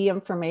this key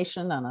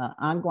information on an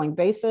ongoing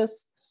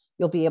basis.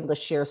 You'll be able to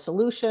share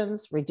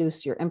solutions,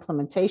 reduce your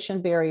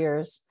implementation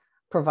barriers,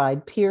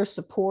 provide peer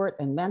support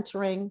and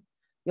mentoring.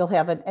 You'll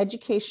have an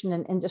education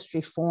and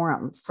industry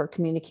forum for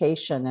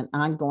communication and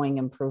ongoing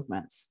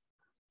improvements.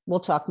 We'll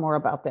talk more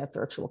about that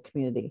virtual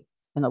community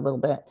in a little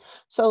bit.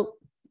 So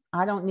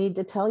I don't need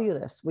to tell you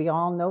this. We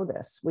all know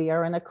this. We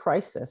are in a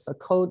crisis, a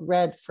code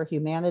red for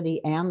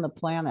humanity and the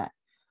planet.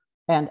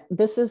 And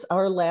this is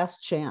our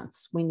last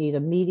chance. We need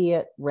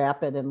immediate,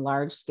 rapid, and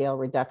large-scale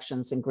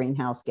reductions in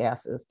greenhouse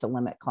gases to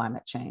limit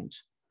climate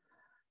change.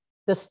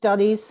 The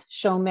studies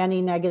show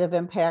many negative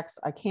impacts.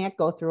 I can't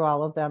go through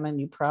all of them,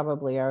 and you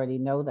probably already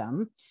know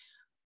them.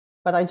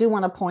 But I do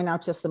want to point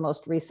out just the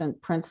most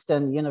recent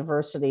Princeton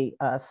University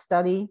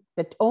study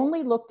that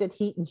only looked at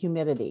heat and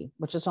humidity,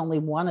 which is only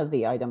one of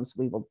the items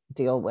we will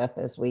deal with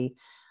as we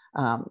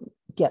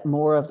get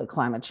more of the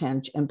climate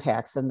change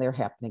impacts, and they're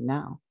happening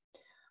now.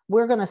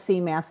 We're going to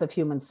see massive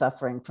human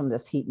suffering from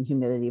this heat and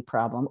humidity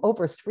problem.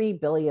 Over 3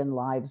 billion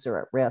lives are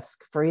at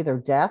risk for either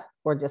death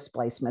or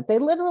displacement. They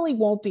literally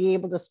won't be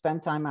able to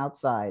spend time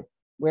outside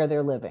where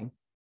they're living.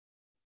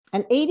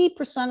 And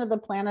 80% of the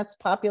planet's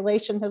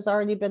population has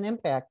already been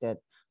impacted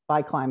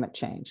by climate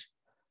change.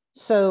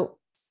 So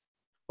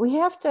we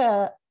have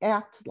to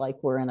act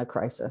like we're in a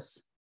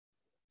crisis,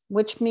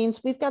 which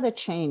means we've got to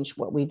change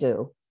what we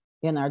do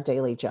in our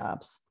daily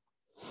jobs.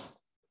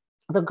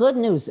 The good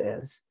news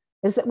is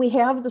that we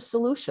have the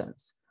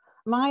solutions.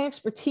 My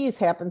expertise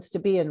happens to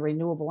be in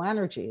renewable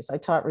energies. I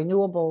taught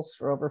renewables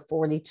for over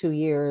 42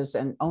 years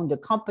and owned a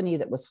company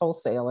that was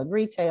wholesale and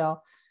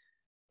retail.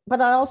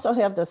 But I also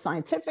have the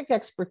scientific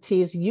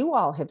expertise. You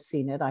all have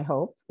seen it, I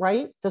hope,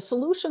 right? The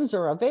solutions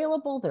are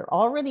available. They're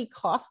already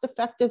cost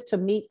effective to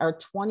meet our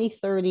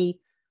 2030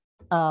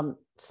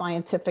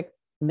 scientific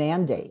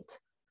mandate.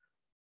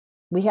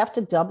 We have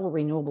to double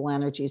renewable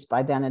energies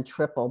by then and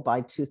triple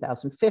by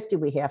 2050.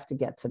 We have to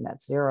get to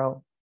net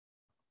zero.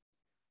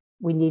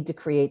 We need to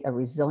create a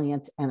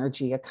resilient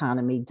energy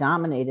economy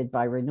dominated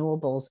by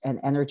renewables and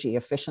energy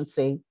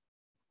efficiency.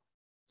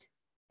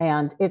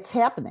 And it's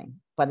happening,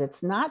 but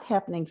it's not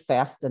happening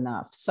fast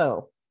enough.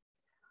 So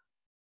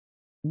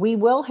we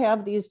will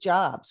have these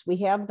jobs. We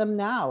have them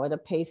now at a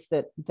pace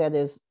that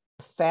is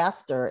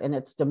faster in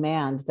its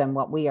demand than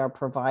what we are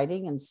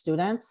providing in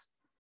students,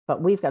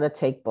 but we've got to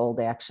take bold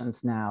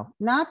actions now,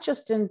 not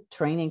just in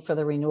training for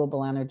the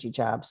renewable energy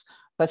jobs,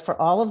 but for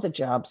all of the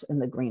jobs in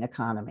the green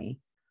economy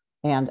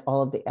and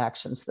all of the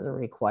actions that are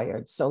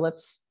required. So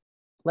let's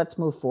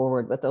move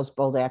forward with those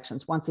bold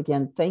actions. Once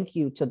again, thank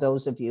you to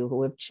those of you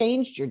who have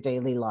changed your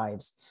daily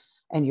lives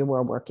and you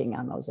are working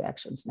on those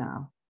actions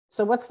now.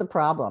 So what's the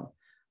problem?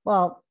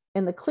 Well,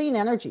 in the clean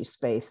energy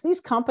space,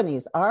 these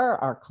companies are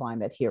our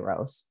climate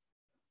heroes,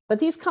 but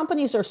these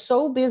companies are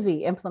so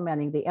busy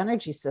implementing the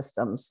energy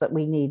systems that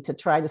we need to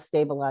try to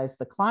stabilize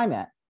the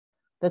climate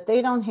that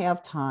they don't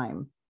have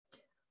time.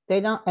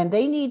 And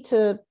they need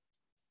to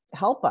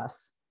help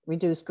us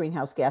reduce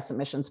greenhouse gas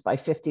emissions by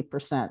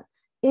 50%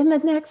 in the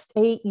next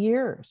 8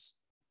 years.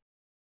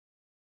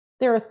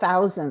 There are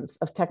thousands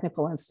of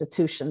technical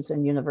institutions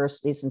and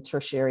universities and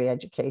tertiary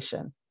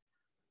education.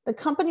 The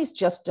companies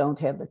just don't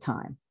have the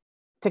time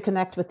to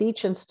connect with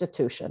each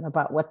institution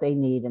about what they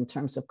need in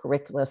terms of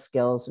curricula,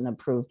 skills, and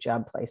improved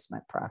job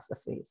placement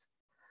processes.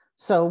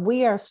 So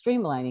we are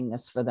streamlining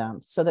this for them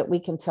so that we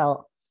can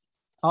tell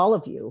all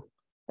of you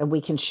and we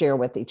can share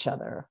with each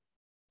other.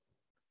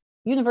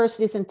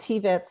 Universities and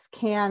TVETs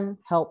can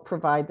help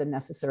provide the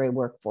necessary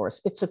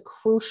workforce. It's a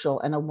crucial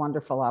and a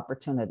wonderful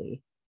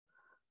opportunity.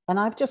 And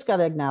I've just got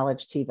to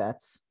acknowledge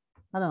TVETs.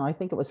 I don't know, I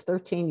think it was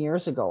 13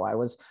 years ago, I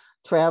was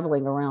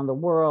traveling around the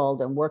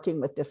world and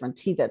working with different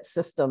TVET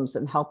systems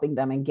and helping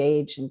them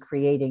engage in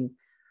creating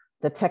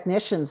the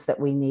technicians that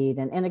we need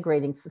and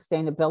integrating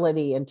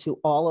sustainability into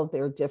all of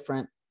their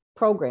different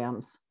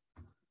programs.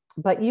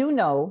 But you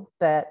know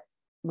that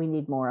we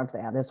need more of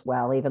that as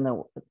well, even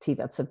though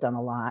TVETs have done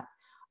a lot.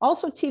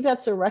 Also,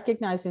 TVETs are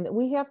recognizing that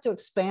we have to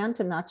expand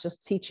to not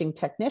just teaching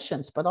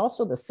technicians, but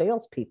also the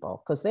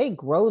salespeople, because they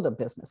grow the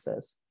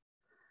businesses.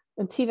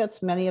 And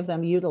TVETs, many of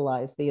them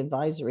utilize the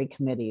advisory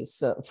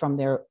committees from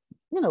their,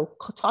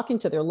 talking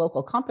to their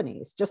local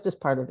companies just as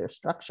part of their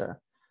structure.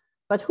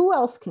 But who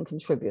else can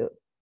contribute?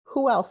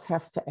 Who else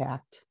has to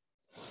act?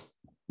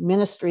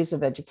 Ministries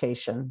of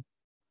education.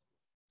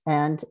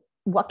 And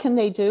what can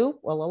they do?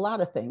 Well, a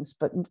lot of things,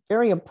 but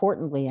very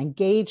importantly,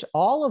 engage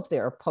all of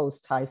their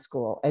post-high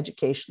school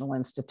educational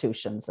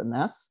institutions in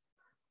this.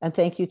 And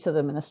thank you to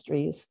the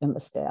ministries and the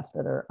staff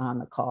that are on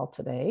the call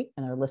today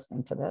and are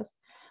listening to this.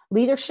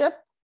 Leadership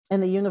in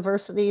the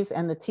universities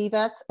and the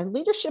TVETs, and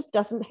leadership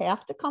doesn't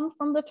have to come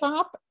from the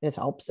top. It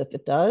helps if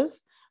it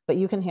does, but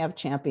you can have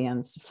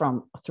champions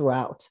from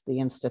throughout the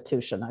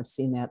institution. I've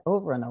seen that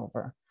over and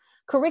over.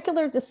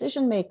 Curricular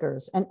decision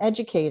makers and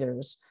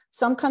educators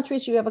Some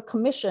countries you have a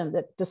commission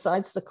that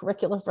decides the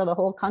curricula for the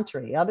whole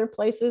country. Other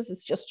places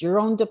it's just your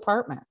own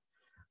department.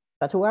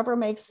 But whoever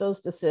makes those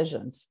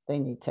decisions, they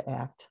need to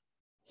act.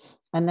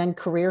 And then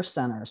career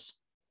centers,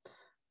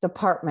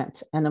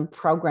 department and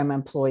program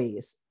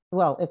employees.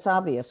 Well, it's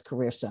obvious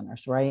career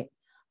centers, right?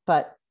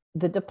 But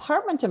the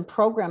department and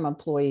program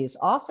employees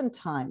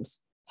oftentimes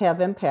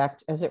have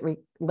impact as it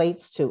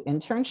relates to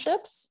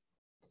internships,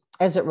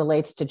 as it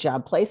relates to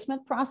job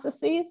placement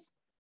processes,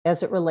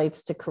 as it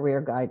relates to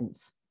career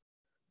guidance.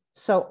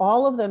 So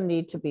all of them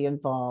need to be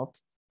involved,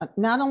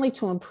 not only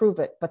to improve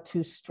it, but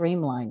to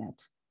streamline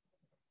it.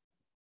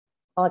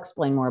 I'll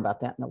explain more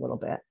about that in a little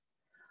bit.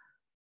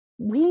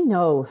 We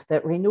know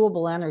that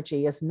renewable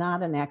energy is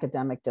not an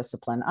academic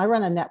discipline. I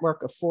run a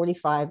network of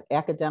 45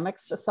 academic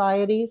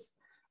societies,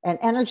 and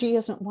energy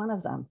isn't one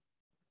of them.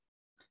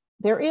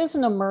 There is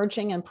an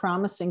emerging and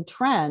promising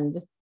trend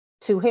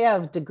to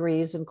have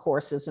degrees and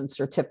courses and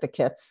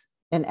certificates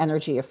in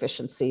energy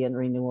efficiency and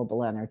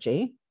renewable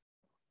energy.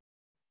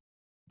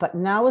 But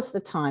now is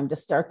the time to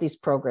start these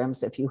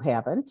programs if you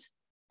haven't,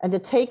 and to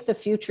take the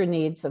future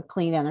needs of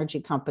clean energy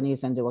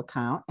companies into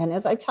account. And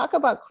as I talk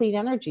about clean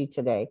energy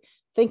today,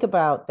 think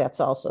about that's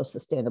also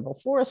sustainable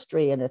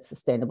forestry and it's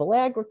sustainable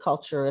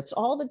agriculture. It's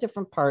all the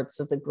different parts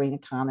of the green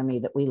economy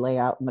that we lay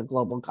out in the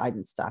global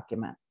guidance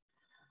document.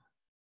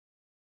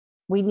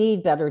 We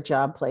need better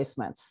job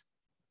placements.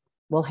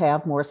 We'll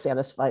have more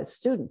satisfied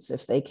students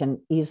if they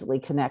can easily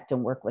connect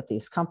and work with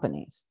these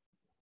companies.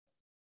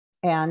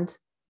 And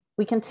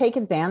we can take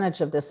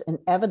advantage of this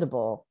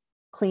inevitable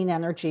clean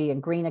energy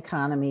and green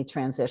economy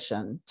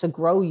transition to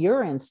grow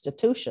your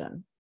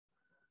institution.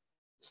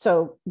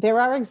 So there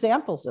are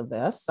examples of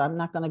this. I'm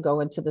not going to go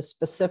into the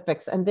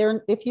specifics. And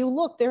if you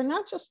look, they're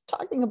not just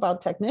talking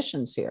about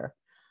technicians here,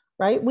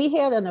 right? We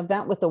had an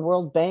event with the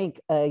World Bank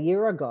a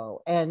year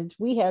ago, and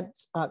we had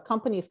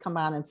companies come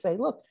on and say,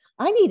 look,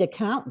 I need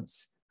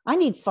accountants. I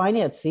need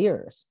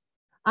financiers.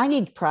 I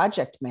need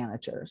project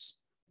managers.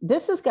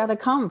 This has got to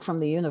come from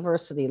the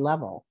university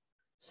level.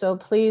 So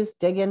please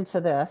dig into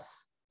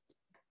this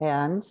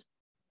and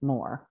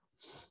more.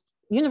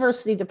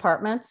 University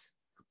departments,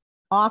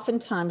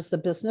 oftentimes the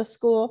business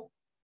school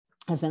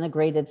has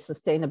integrated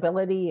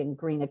sustainability and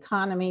green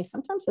economy.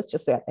 Sometimes it's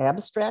just that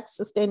abstract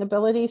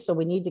sustainability. So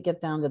we need to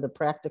get down to the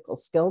practical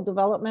skill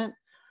development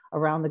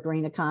around the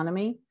green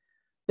economy.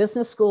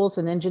 Business schools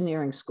and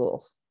engineering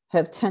schools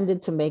have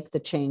tended to make the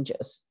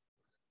changes,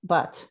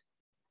 but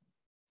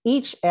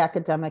each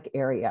academic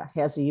area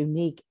has a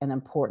unique and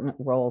important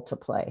role to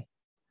play.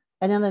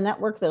 And in the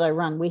network that I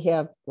run, we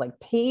have like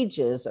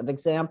pages of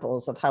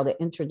examples of how to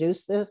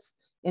introduce this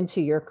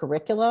into your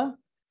curricula,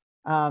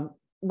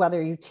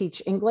 whether you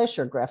teach English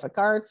or graphic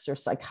arts or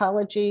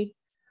psychology.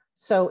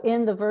 So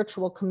in the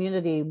virtual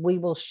community, we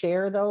will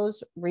share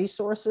those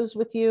resources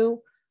with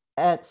you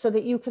so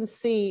that you can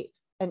see.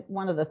 And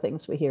one of the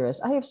things we hear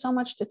is, I have so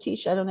much to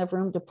teach, I don't have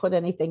room to put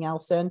anything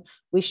else in.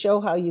 We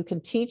show how you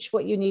can teach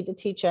what you need to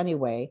teach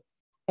anyway,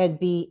 and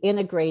be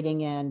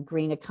integrating in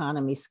green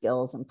economy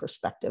skills and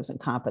perspectives and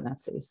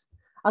competencies.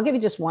 I'll give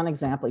you just one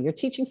example. You're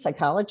teaching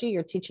psychology,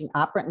 you're teaching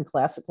operant and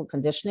classical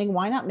conditioning.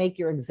 Why not make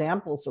your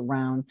examples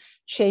around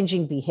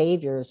changing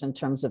behaviors in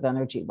terms of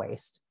energy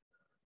waste?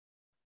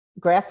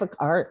 Graphic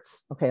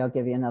arts. Okay, I'll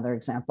give you another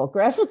example.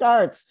 Graphic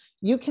arts,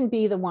 you can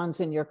be the ones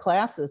in your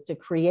classes to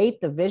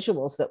create the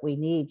visuals that we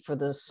need for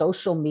the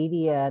social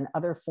media and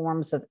other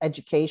forms of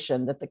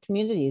education that the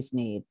communities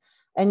need.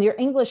 And your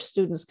English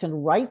students can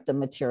write the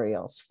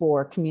materials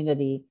for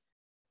community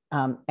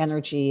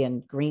energy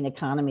and green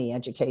economy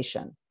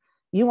education.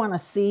 You want to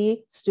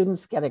see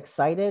students get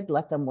excited,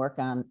 let them work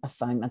on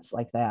assignments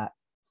like that.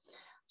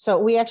 So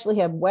we actually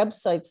have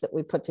websites that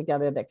we put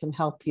together that can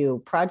help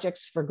you,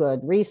 projects for good,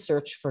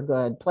 research for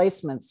good,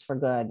 placements for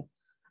good,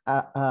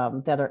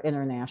 that are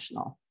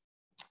international.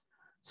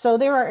 So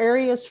there are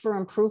areas for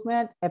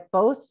improvement at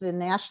both the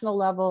national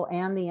level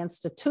and the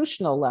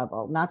institutional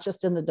level, not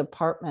just in the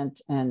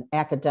department and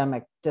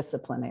academic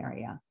discipline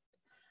area.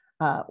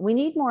 We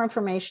need more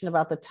information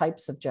about the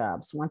types of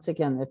jobs. Once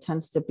again, there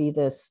tends to be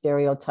this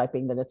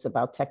stereotyping that it's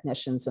about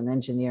technicians and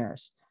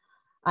engineers.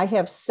 I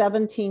have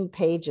 17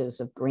 pages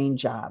of green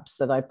jobs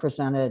that I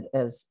presented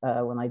as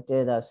when I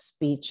did a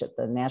speech at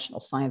the National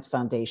Science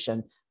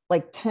Foundation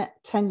like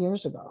 10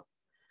 years ago.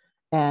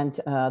 And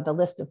the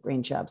list of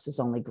green jobs has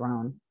only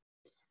grown.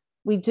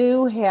 We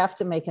do have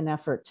to make an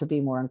effort to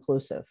be more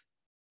inclusive.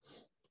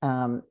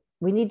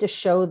 We need to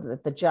show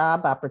that the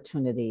job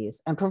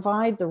opportunities and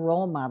provide the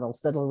role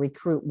models that will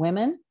recruit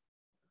women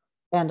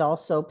and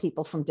also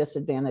people from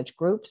disadvantaged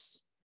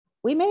groups.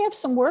 We may have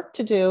some work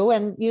to do,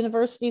 and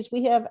universities,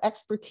 we have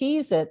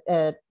expertise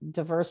at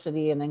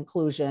diversity and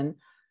inclusion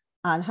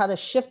on how to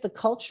shift the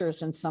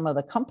cultures in some of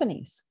the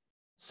companies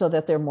so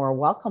that they're more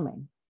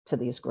welcoming to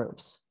these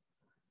groups.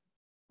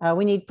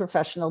 We need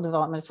professional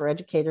development for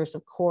educators,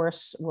 of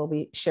course. We'll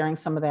be sharing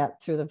some of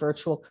that through the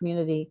virtual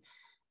community.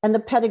 And the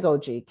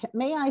pedagogy.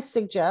 May I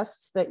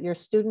suggest that your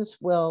students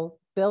will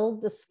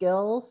build the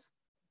skills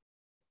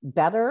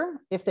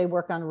better if they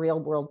work on real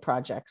world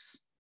projects?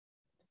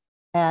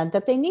 and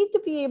that they need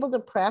to be able to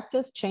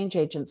practice change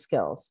agent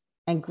skills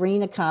and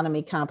green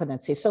economy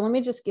competency. So let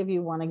me just give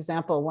you one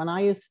example.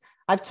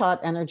 I've taught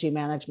energy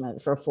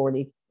management for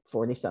 40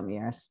 some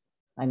years.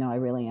 I know I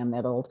really am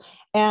that old.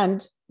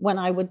 And when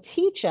I would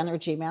teach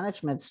energy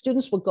management,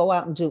 students would go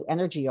out and do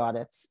energy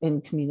audits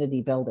in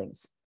community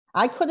buildings.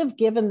 I could have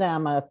given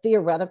them a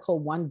theoretical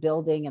one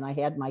building and I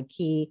had my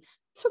key.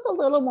 It took a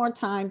little more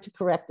time to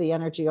correct the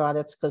energy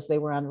audits because they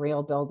were on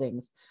real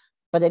buildings,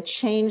 but it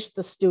changed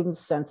the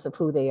students' sense of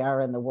who they are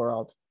in the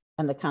world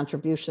and the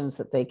contributions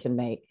that they can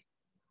make.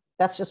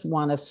 That's just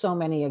one of so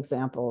many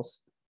examples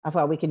of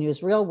how we can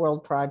use real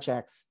world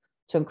projects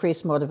to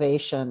increase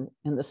motivation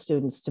in the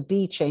students to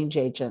be change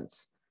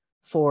agents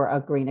for a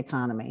green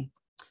economy.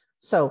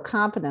 So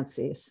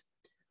competencies.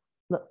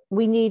 Look,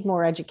 we need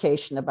more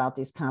education about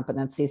these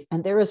competencies,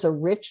 and there is a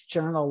rich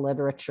journal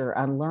literature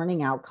on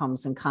learning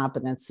outcomes and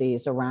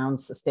competencies around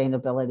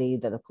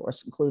sustainability that of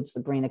course includes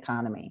the green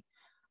economy,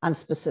 on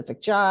specific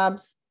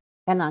jobs,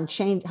 and on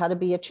how to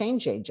be a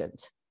change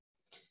agent.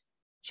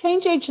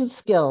 Change agent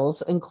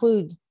skills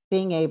include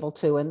being able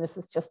to, and this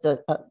is just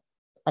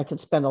I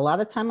could spend a lot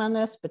of time on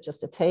this, but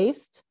just a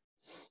taste.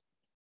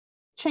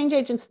 Change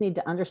agents need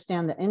to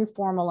understand the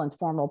informal and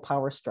formal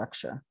power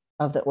structure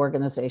of the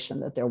organization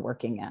that they're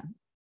working in.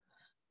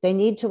 They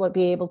need to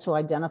be able to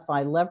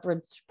identify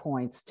leverage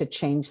points to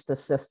change the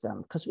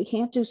system, because we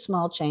can't do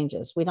small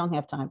changes. We don't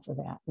have time for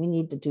that. We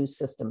need to do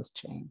systems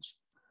change.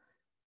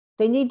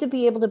 They need to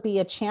be able to be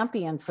a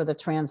champion for the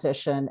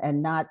transition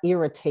and not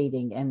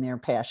irritating in their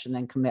passion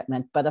and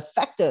commitment, but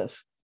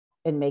effective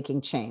in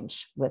making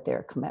change with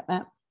their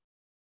commitment.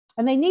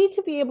 And they need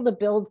to be able to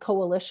build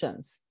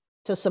coalitions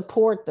to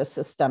support the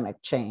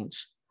systemic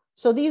change.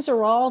 So these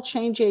are all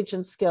change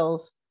agent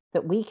skills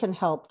that we can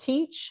help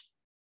teach.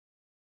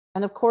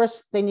 And of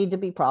course, they need to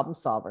be problem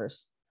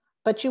solvers.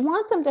 But you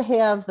want them to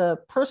have the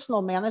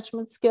personal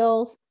management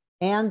skills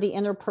and the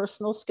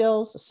interpersonal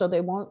skills so they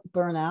won't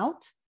burn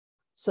out,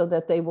 so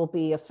that they will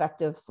be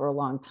effective for a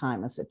long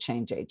time as a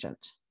change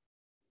agent.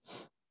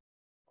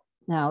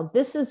 Now,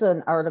 this is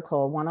an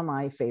article, one of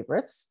my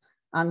favorites,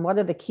 on what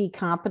are the key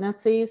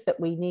competencies that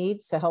we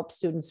need to help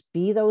students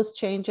be those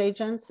change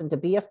agents and to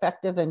be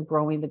effective in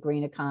growing the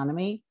green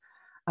economy.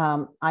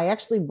 I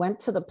actually went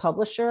to the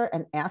publisher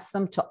and asked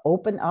them to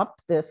open up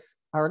this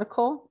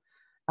article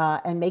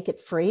and make it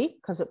free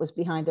because it was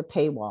behind a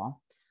paywall.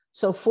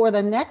 So for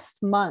the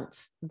next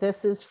month,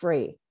 this is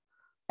free.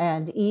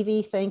 And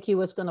Evie, thank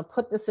you, is going to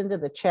put this into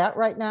the chat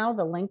right now,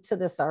 the link to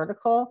this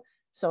article.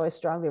 So I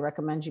strongly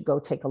recommend you go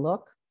take a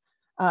look.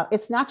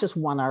 It's not just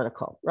one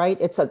article, right?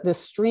 It's this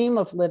stream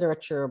of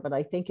literature, but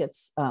I think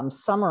it's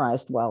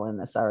summarized well in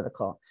this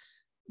article,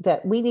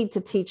 that we need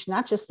to teach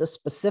not just the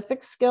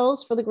specific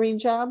skills for the green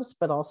jobs,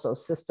 but also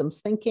systems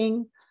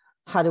thinking,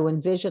 how to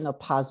envision a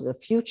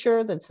positive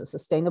future that's a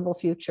sustainable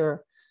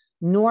future,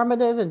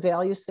 normative and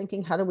values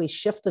thinking, how do we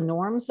shift the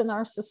norms in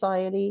our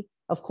society,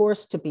 of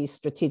course, to be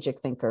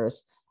strategic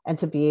thinkers and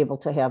to be able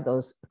to have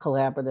those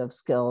collaborative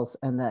skills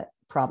and the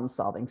problem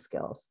solving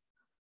skills.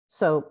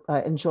 So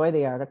enjoy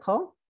the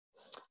article,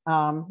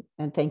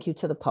 and thank you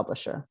to the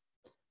publisher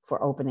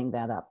for opening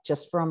that up,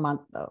 just for a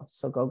month though,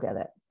 so go get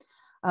it.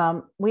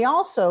 We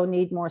also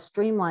need more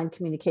streamlined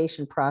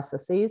communication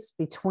processes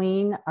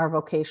between our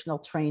vocational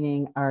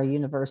training, our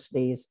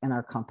universities, and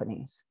our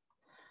companies.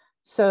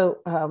 So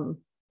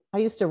I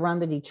used to run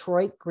the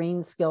Detroit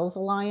Green Skills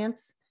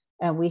Alliance,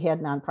 and we had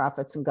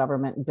nonprofits and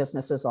government and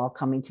businesses all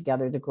coming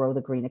together to grow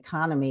the green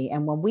economy.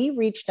 And when we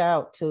reached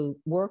out to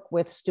work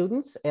with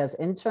students as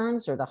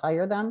interns or to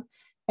hire them,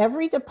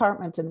 every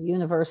department in the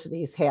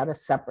universities had a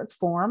separate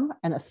form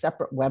and a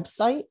separate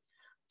website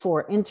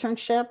for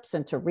internships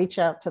and to reach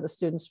out to the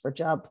students for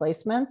job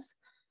placements.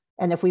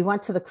 And if we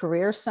went to the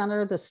Career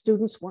Center, the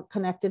students weren't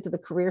connected to the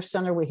Career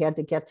Center. We had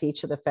to get to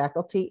each of the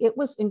faculty. It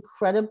was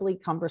incredibly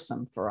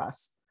cumbersome for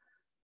us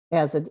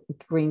as a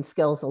Green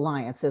Skills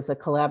Alliance, as a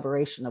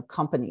collaboration of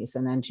companies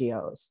and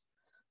NGOs.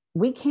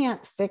 We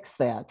can't fix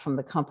that from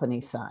the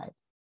company side.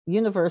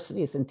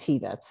 Universities and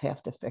TVETs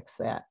have to fix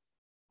that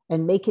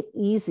and make it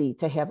easy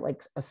to have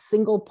like a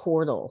single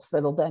portals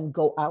that'll then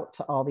go out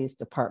to all these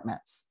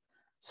departments.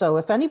 So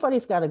if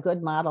anybody's got a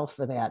good model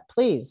for that,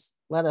 please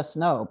let us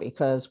know,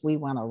 because we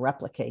want to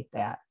replicate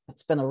that.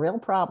 It's been a real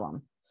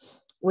problem.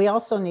 We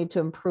also need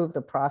to improve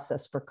the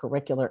process for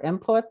curricular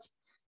input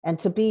and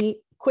to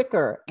be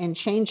quicker in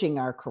changing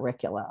our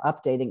curricula,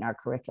 updating our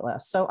curricula.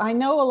 So I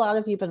know a lot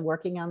of you have been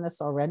working on this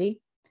already.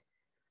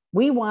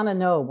 We want to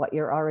know what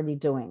you're already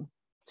doing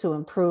to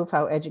improve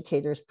how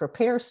educators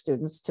prepare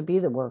students to be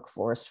the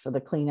workforce for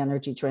the clean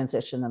energy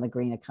transition and the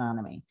green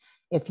economy.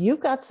 If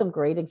you've got some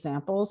great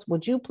examples,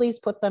 would you please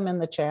put them in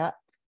the chat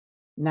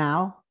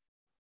now?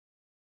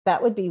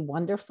 That would be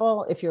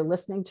wonderful. If you're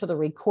listening to the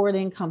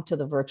recording, come to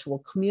the virtual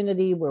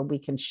community where we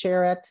can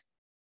share it.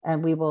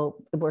 And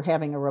we're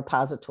having a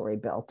repository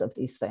built of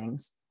these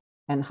things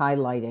and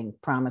highlighting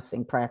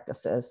promising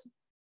practices.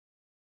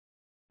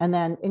 And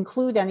then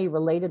include any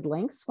related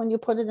links when you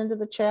put it into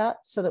the chat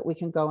so that we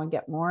can go and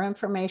get more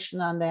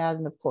information on that.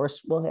 And of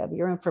course, we'll have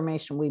your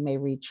information. We may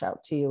reach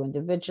out to you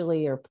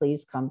individually, or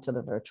please come to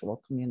the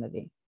virtual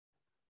community.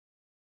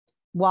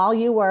 While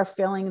you are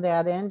filling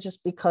that in,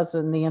 just because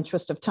in the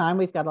interest of time,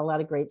 we've got a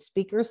lot of great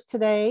speakers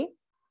today,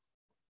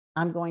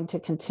 I'm going to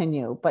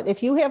continue. But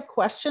if you have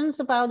questions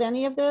about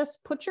any of this,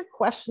 put your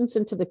questions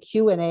into the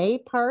Q&A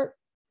part.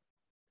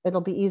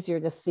 It'll be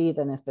easier to see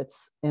than if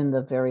it's in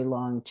the very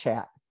long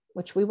chat,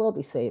 which we will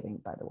be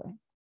saving, by the way.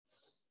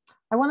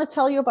 I want to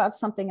tell you about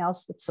something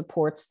else that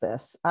supports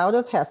this. Out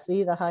of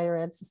HESI, the Higher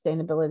Ed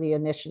Sustainability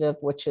Initiative,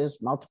 which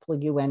is multiple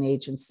UN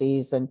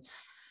agencies and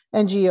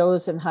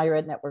NGOs and higher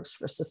ed networks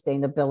for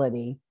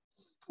sustainability.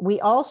 We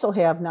also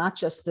have not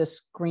just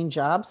this Green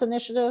Jobs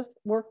Initiative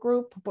work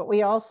group, but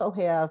we also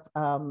have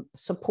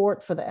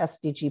support for the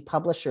SDG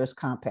Publishers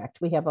Compact.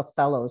 We have a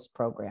fellows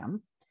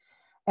program.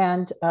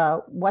 And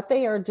what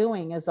they are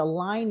doing is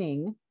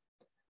aligning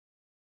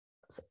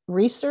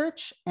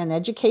research and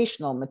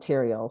educational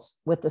materials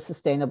with the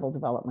Sustainable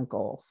Development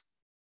Goals.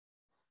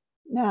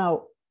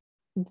 Now,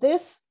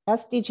 this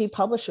SDG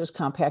Publishers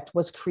Compact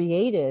was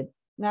created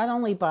not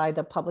only by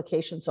the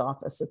Publications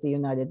Office at the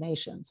United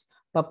Nations,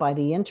 but by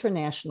the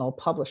International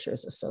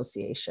Publishers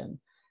Association.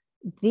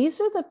 These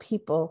are the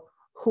people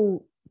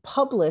who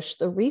publish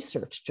the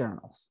research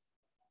journals.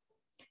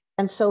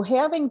 And so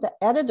having the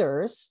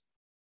editors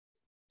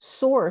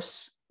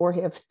source or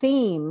have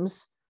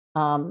themes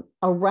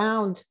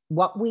around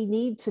what we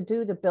need to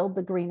do to build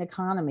the green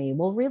economy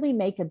will really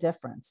make a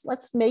difference.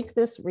 Let's make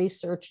this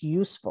research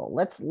useful.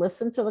 Let's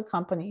listen to the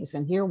companies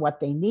and hear what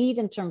they need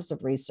in terms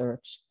of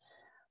research.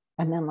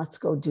 And then let's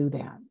go do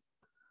that.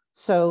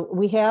 So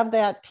we have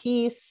that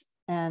piece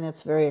and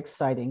it's very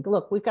exciting.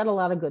 Look, we've got a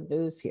lot of good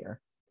news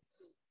here.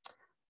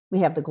 We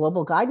have the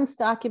global guidance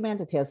document.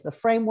 It has the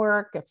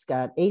framework. It's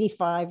got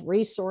 85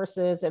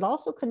 resources. It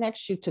also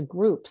connects you to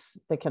groups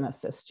that can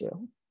assist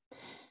you.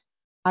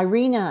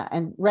 IRENA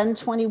and REN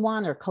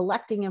 21 are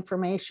collecting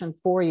information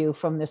for you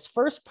from this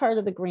first part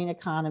of the green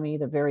economy,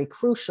 the very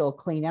crucial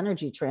clean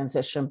energy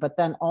transition, but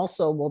then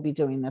also we'll be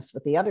doing this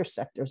with the other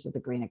sectors of the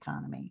green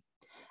economy.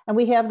 And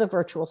we have the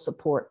virtual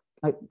support,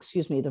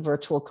 the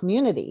virtual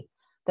community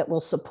that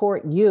will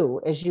support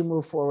you as you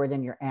move forward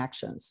in your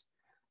actions.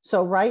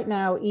 So right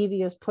now,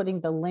 Evie is putting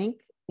the link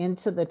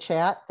into the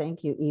chat.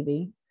 Thank you,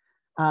 Evie.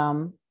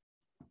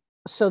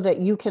 So that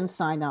you can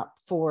sign up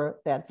for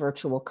that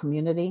virtual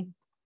community.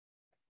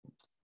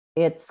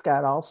 It's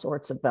got all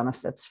sorts of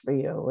benefits for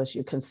you, as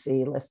you can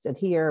see listed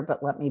here,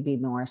 but let me be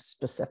more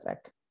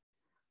specific.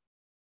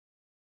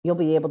 You'll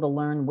be able to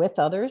learn with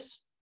others.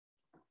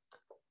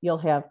 You'll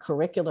have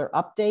curricular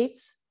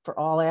updates for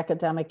all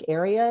academic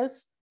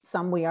areas.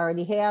 Some we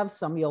already have,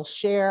 some you'll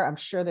share. I'm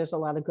sure there's a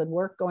lot of good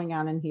work going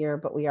on in here,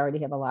 but we already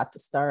have a lot to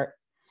start.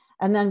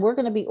 And then we're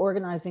going to be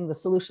organizing the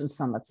solution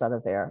summits out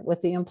of there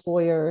with the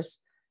employers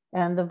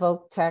and the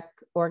Voc Tech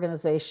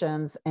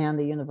organizations and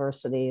the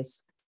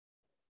universities.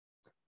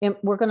 And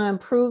we're going to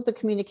improve the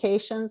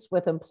communications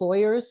with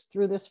employers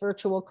through this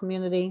virtual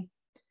community.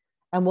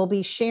 And we'll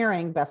be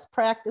sharing best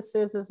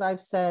practices, as I've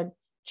said,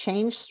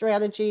 change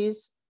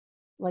strategies.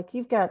 Like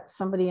you've got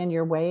somebody in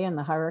your way in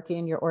the hierarchy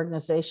in your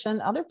organization.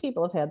 Other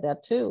people have had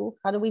that too.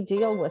 How do we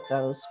deal with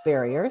those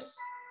barriers?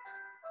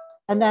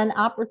 And then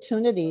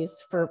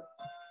opportunities for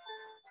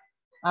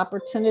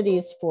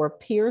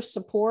peer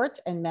support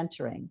and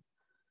mentoring.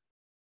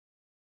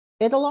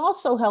 It'll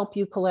also help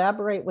you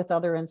collaborate with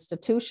other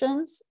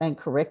institutions and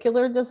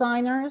curricular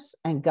designers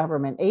and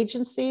government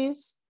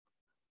agencies.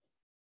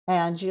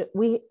 And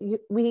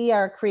we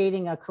are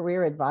creating a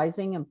career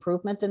advising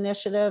improvement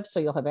initiative, so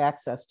you'll have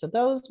access to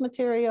those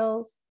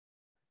materials.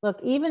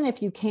 Look, even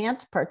if you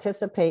can't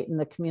participate in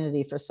the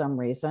community for some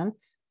reason,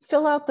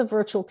 fill out the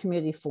virtual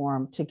community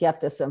form to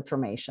get this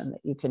information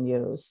that you can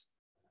use.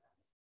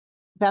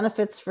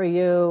 Benefits for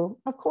you,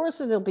 of course,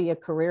 it'll be a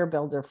career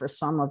builder for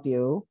some of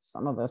you.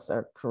 Some of us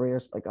are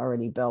careers like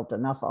already built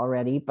enough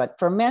already, but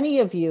for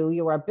many of you,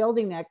 you are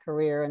building that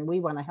career and we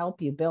want to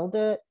help you build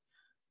it.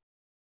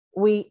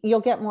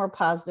 You'll get more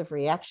positive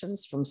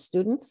reactions from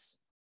students.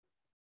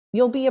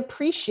 You'll be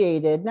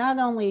appreciated not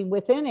only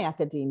within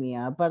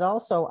academia, but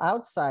also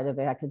outside of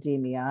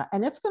academia.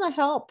 And it's going to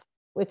help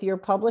with your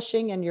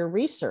publishing and your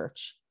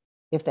research,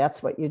 if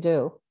that's what you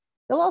do.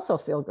 You'll also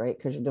feel great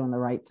because you're doing the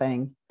right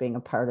thing, being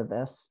a part of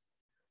this.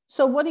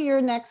 So what are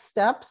your next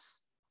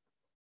steps?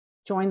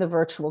 Join the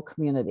virtual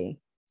community.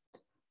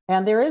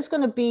 And there is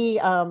going to be,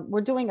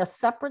 we're doing a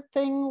separate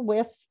thing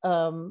with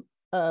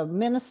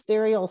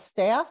ministerial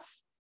staff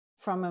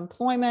from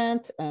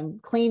employment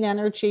and clean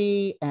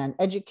energy and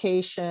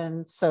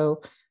education.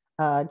 So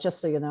just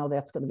so you know,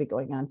 that's going to be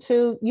going on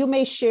too. You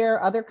may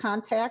share other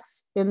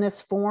contacts in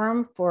this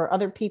forum for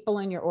other people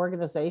in your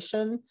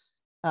organization.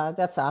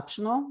 That's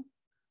optional.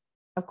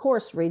 Of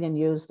course, read and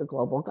use the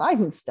global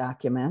guidance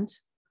document.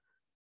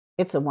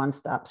 It's a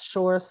one-stop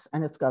source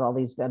and it's got all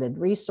these vetted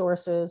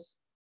resources.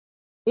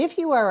 If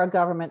you are a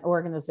government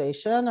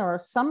organization or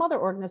some other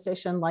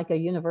organization like a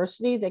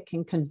university that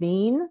can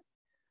convene,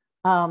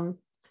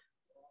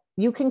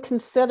 you can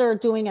consider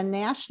doing a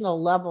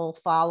national level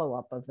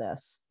follow-up of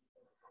this.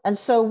 And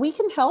so we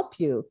can help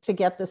you to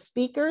get the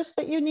speakers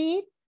that you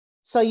need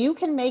so you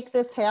can make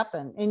this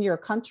happen in your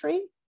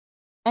country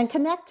and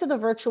connect to the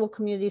virtual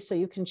community so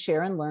you can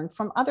share and learn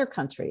from other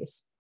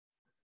countries.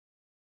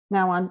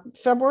 Now on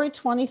February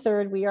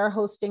 23rd, we are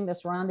hosting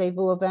this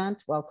rendezvous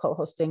event while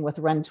co-hosting with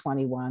Ren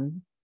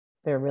 21.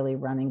 They're really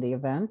running the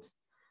event.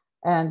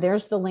 And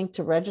there's the link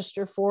to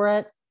register for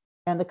it.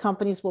 And the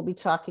companies will be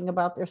talking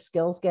about their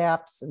skills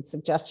gaps and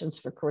suggestions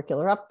for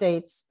curricular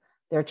updates,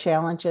 their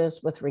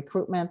challenges with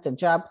recruitment and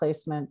job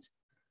placement,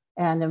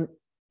 and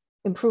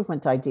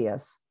improvement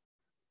ideas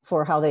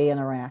for how they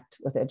interact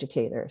with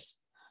educators.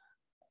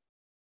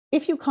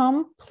 If you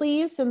come,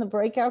 please, in the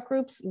breakout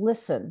groups,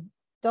 listen.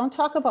 Don't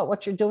talk about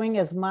what you're doing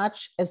as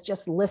much as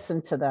just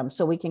listen to them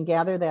so we can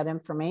gather that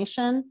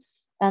information.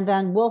 And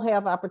then we'll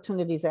have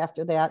opportunities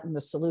after that in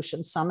the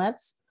solution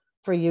summits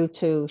for you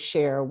to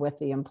share with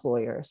the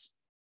employers.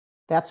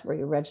 That's where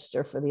you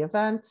register for the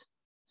event.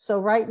 So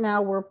right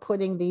now we're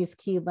putting these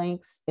key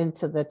links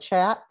into the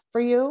chat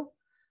for you.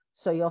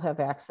 So you'll have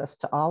access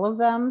to all of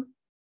them.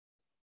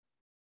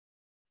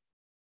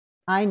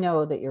 I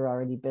know that you're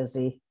already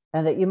busy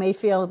and that you may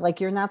feel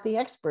like you're not the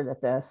expert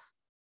at this,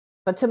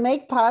 but to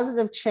make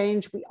positive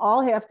change, we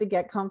all have to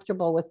get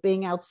comfortable with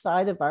being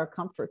outside of our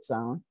comfort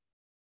zone.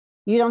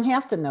 You don't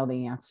have to know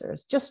the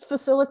answers, just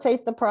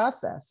facilitate the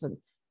process and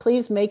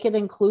please make it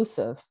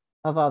inclusive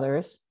of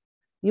others.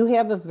 You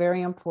have a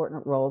very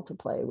important role to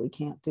play. We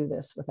can't do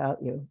this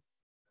without you.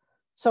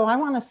 So I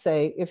want to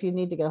say, if you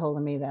need to get a hold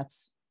of me,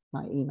 that's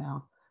my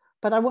email.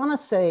 But I want to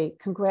say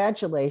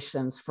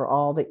congratulations for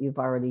all that you've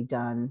already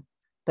done,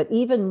 but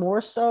even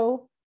more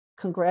so,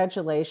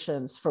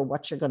 congratulations for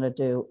what you're going to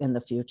do in the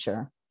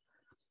future.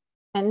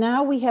 And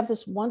now we have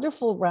this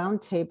wonderful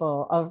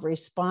roundtable of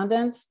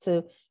respondents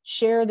to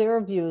share their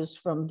views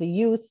from the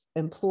youth,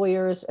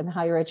 employers, and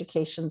higher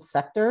education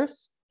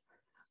sectors.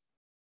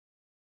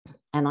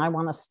 And I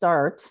want to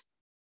start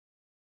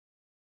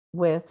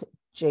with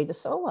Jada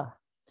Sola.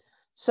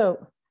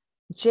 So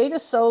Jada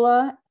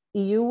Sola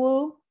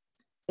Iwu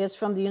is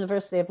from the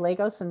University of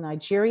Lagos in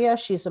Nigeria.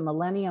 She's a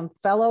Millennium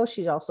Fellow.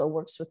 She also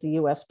works with the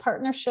U.S.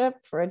 Partnership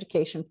for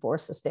Education for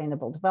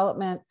Sustainable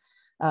Development.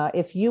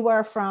 If you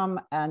are from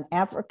an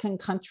African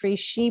country,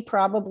 she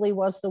probably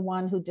was the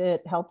one who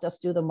helped us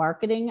do the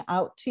marketing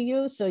out to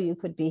you, so you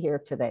could be here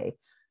today.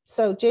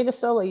 So Jada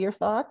Sola, your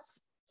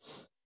thoughts?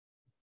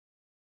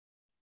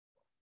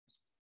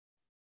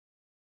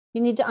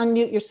 You need to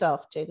unmute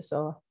yourself, Jada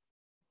Sola.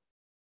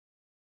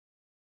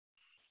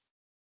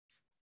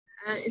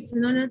 It's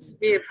an honor to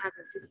be a part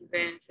of this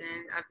event,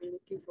 and I've been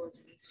looking forward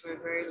to this for a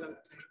very long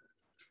time.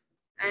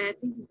 I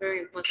think it's very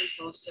important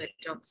for us to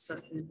adopt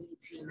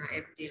sustainability in our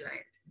everyday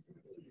lives.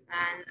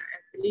 And I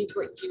believe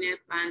what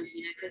UNEP and the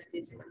United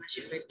States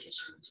Partnership for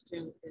Education is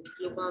doing with the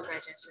Global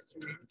Guidance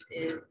Document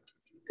is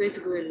going to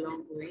go a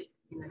long way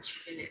in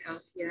achieving a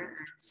healthier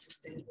and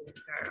sustainable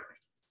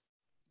environment.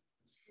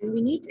 And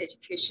we need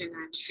education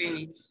and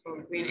trainings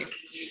for green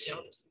economy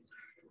jobs.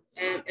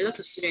 A lot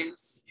of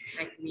students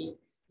like me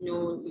know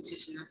little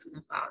to nothing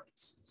about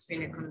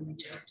green economy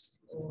jobs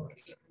or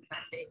even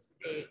that there's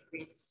a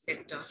green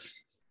sector.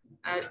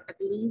 I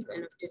believe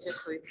an updated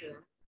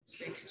curriculum is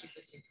going to keep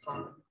us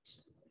informed,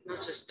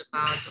 not just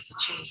about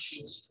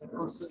opportunities, but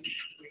also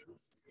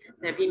improvements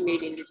that are being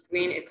made in the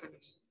green economy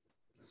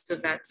so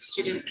that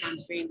students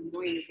can bring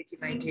more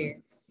innovative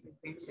ideas in the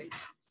green sector.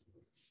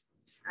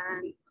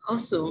 And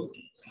also,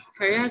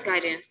 career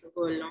guidance will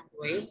go a long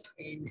way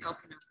in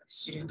helping us as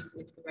students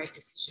make the right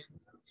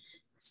decisions.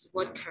 So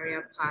what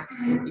career path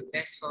will be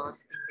best for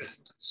us in the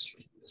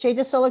industry?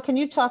 Jada Sola, can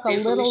you talk a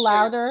little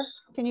louder?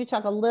 Can you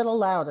talk a little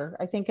louder?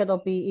 I think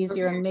it'll be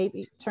easier, and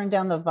maybe turn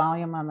down the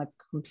volume on the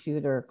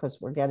computer because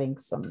we're getting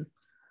some.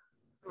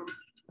 Oh,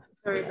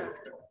 sorry about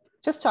that.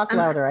 Just talk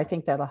louder. I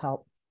think that'll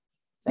help.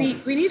 We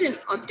need an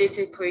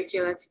updated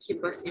curricula to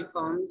keep us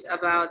informed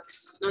about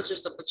not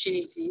just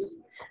opportunities,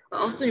 but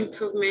also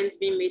improvements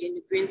being made in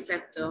the green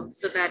sector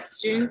so that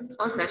students,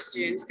 us as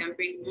students, can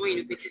bring more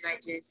innovative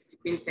ideas to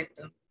the green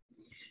sector.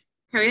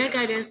 Career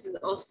guidance is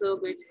also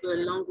going to go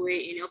a long way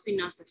in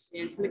helping us as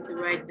students make the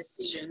right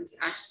decisions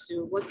as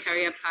to what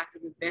career path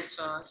will be best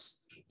for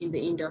us in the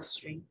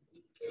industry.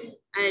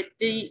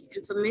 The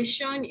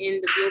information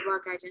in the global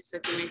guidance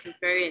document is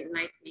very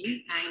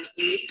enlightening and it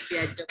needs to be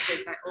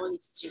adopted by all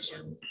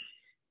institutions.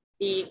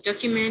 The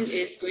document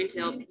is going to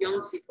help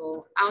young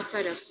people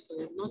outside of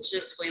school, not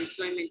just for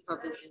employment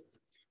purposes,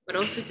 but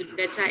also to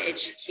better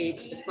educate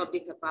the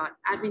public about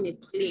having a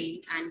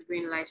clean and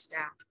green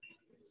lifestyle.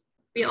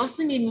 We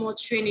also need more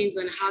trainings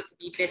on how to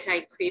be better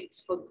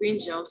equipped for green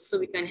jobs so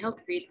we can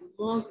help create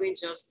more green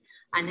jobs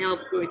and help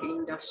grow the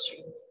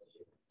industry.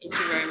 Thank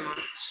you very much.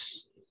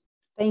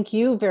 Thank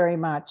you very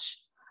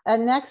much.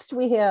 And next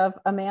we have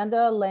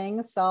Amanda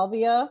Lang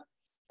Salvia.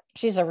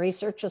 She's a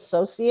research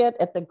associate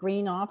at the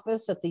Green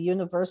Office at the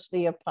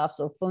University of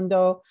Paso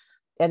Fundo.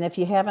 And if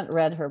you haven't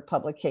read her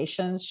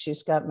publications,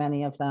 she's got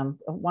many of them.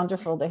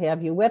 Wonderful to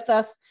have you with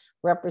us,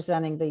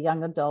 representing the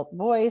young adult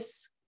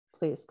voice.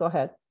 please go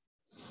ahead.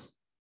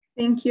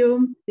 Thank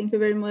you. Thank you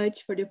very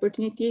much for the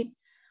opportunity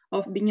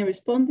of being a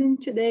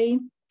respondent today.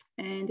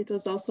 And it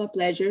was also a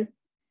pleasure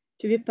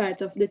to be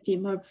part of the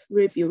team of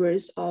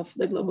reviewers of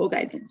the Global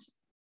Guidance.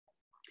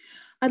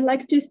 I'd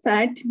like to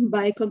start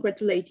by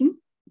congratulating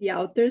the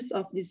authors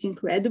of this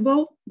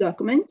incredible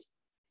document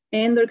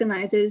and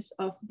organizers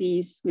of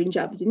this Green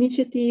Jobs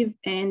initiative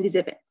and this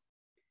event.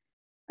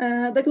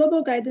 The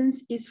Global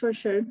Guidance is for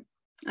sure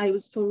a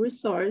useful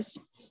resource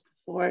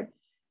for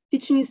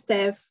teaching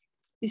staff,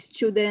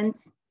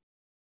 students,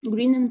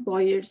 green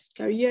employers,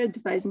 career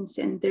advising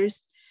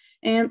centers,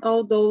 and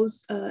all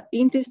those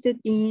interested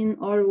in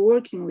or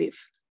working with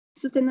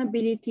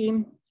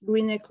sustainability,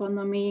 green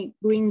economy,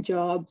 green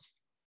jobs,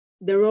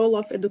 the role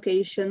of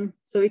education.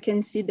 So we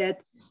can see that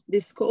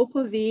the scope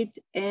of it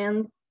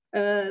and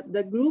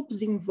the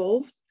groups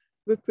involved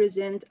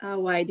represent a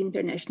wide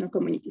international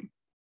community.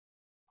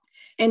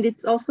 And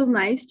it's also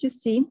nice to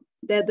see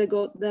that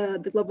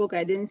the Global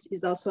Guidance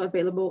is also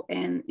available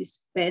in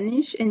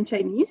Spanish and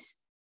Chinese.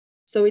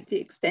 So it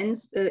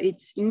extends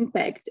its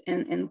impact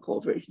and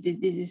coverage.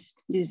 This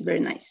is very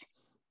nice.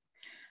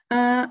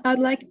 I'd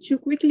like to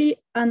quickly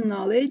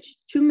acknowledge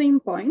two main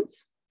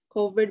points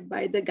covered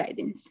by the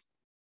guidance.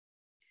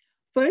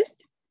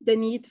 First, the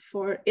need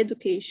for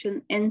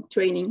education and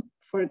training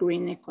for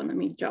green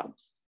economy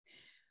jobs.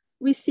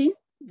 We see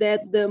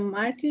that the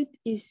market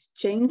is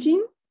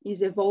changing,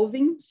 is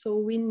evolving, so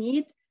we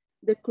need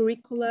the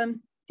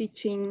curriculum,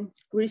 teaching,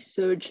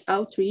 research,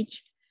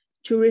 outreach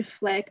to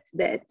reflect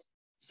that,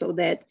 so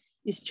that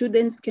the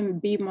students can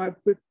be more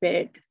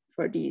prepared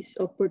for these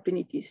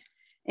opportunities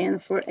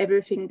and for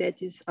everything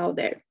that is out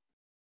there.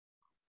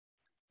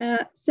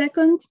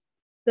 Second,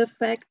 the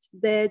fact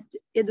that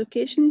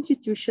education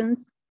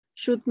institutions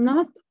should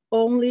not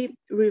only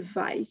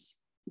revise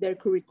their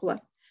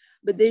curricula,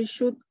 but they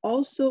should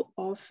also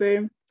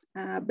offer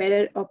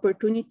better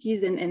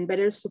opportunities and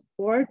better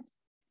support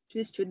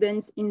to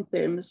students in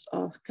terms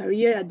of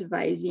career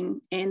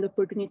advising and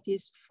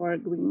opportunities for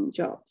green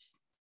jobs.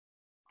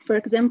 For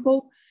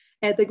example,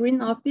 at the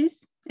Green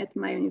Office at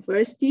my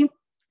university,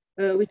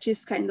 which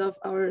is kind of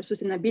our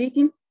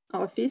sustainability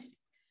office,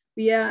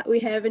 we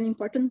have an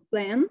important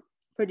plan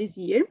for this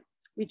year,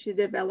 which is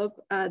develop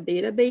a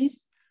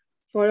database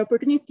for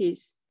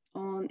opportunities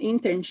on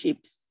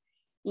internships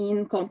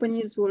in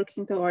companies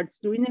working towards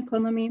green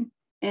economy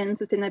and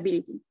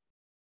sustainability.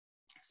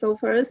 So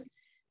for us,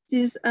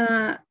 this is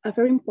a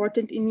very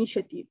important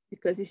initiative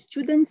because the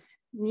students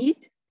need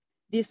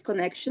this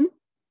connection.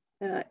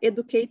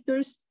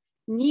 Educators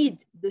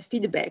need the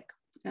feedback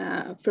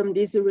from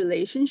this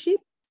relationship,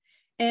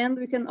 and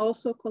we can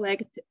also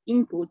collect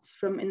inputs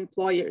from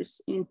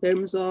employers in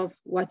terms of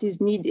what is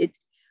needed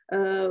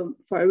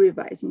for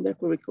revising their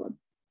curriculum.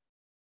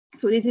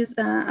 So this is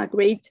a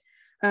great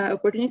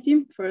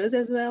opportunity for us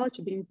as well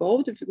to be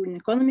involved with green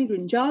economy,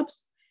 green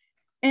jobs,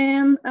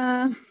 and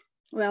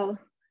well,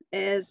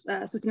 as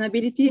a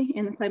sustainability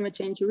and climate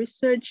change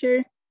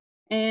researcher,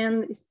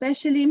 and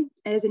especially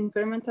as an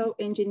environmental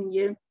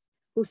engineer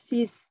who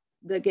sees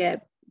the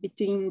gap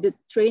between the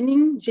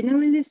training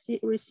generally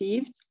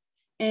received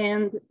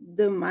and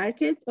the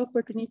market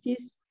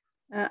opportunities,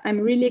 I'm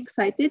really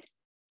excited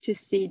to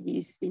see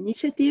this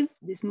initiative,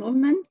 this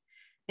movement,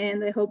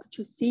 and I hope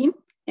to see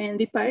and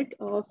be part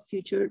of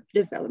future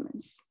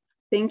developments.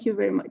 Thank you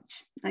very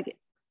much again.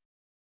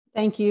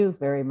 Thank you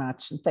very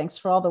much. And thanks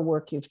for all the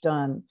work you've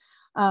done.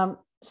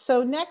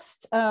 So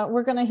next,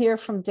 we're going to hear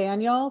from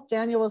Daniel.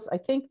 Daniel was, I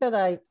think that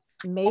I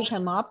made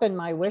him up in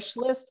my wish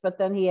list, but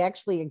then he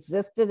actually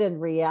existed in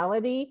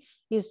reality.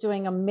 He's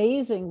doing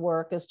amazing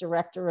work as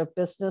Director of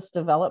Business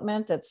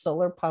Development at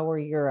Solar Power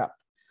Europe.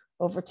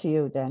 Over to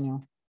you,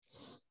 Daniel.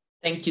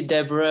 Thank you,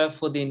 Deborah,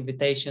 for the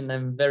invitation.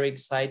 I'm very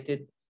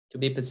excited to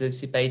be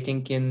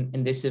participating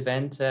in this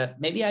event.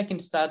 Maybe I can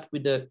start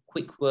with a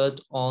quick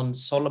word on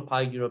Solar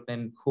Power Europe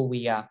and who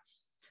we are.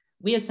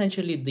 We are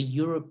essentially the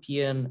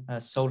European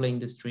Solar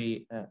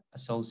Industry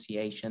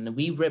Association.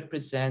 We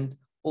represent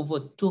over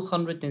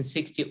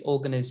 260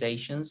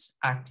 organizations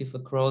active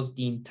across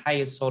the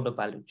entire solar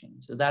value chain.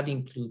 So that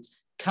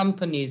includes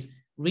companies,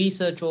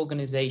 research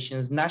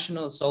organizations,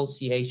 national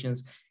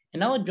associations,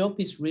 and our job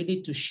is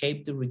really to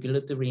shape the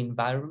regulatory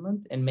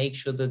environment and make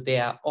sure that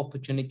there are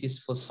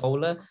opportunities for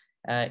solar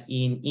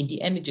in the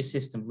energy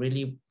system.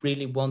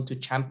 Really want to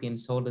champion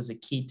solar as a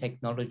key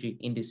technology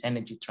in this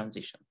energy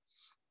transition.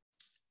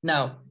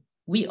 Now,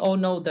 we all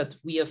know that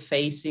we are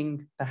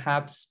facing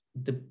perhaps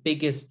the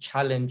biggest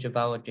challenge of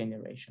our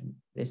generation.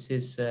 This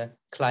is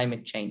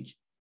climate change.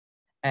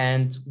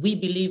 And we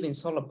believe in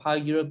Solar Power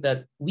Europe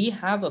that we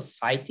have a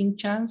fighting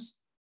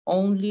chance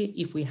only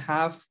if we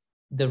have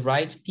the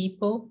right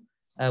people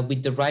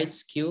with the right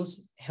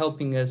skills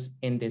helping us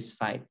in this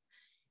fight.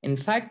 In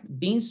fact,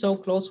 being so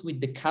close with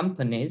the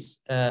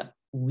companies,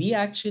 we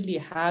actually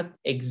had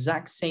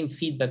exact same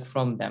feedback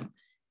from them.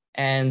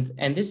 And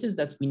this is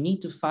that we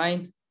need to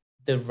find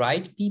the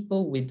right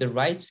people with the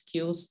right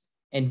skills,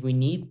 and we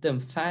need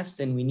them fast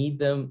and we need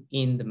them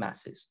in the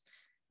masses.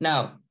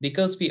 Now,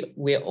 because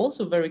we're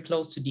also very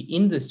close to the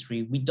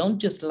industry, we don't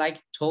just like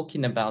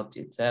talking about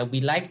it. We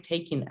like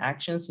taking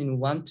actions and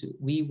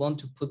we want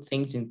to put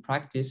things in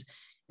practice.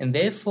 And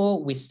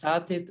therefore, we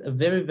started a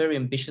very, very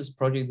ambitious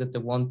project that I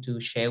want to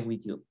share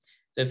with you.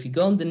 So if you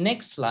go on the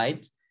next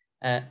slide,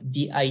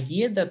 the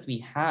idea that we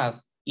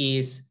have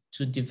is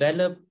to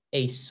develop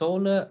a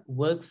solar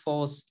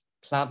workforce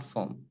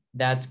platform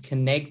that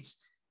connects,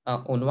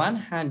 on one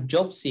hand,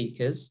 job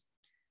seekers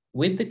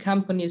with the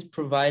companies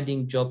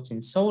providing jobs in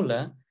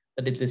solar,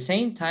 but at the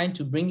same time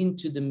to bring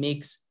into the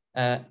mix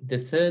the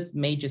third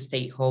major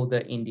stakeholder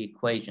in the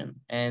equation.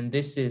 And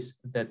this is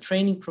the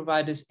training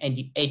providers and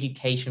the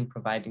education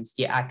providers,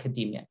 the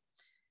academia.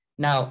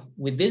 Now,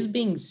 with this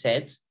being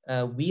said,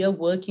 we are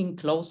working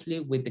closely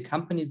with the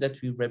companies that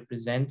we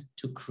represent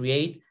to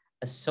create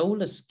a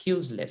solar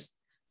skills list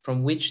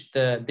from which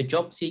the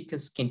job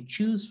seekers can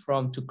choose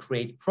from to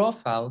create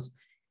profiles.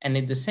 And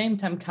at the same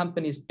time,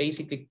 companies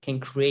basically can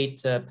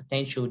create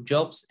potential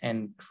jobs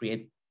and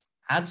create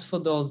ads for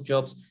those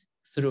jobs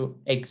through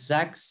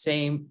exact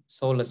same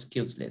solar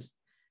skills list.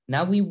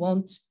 Now we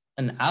want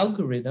an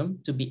algorithm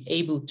to be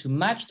able to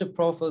match the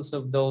profiles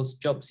of those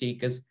job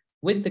seekers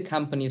with the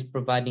companies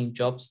providing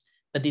jobs,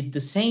 but at the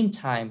same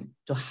time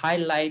to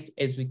highlight,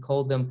 as we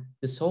call them,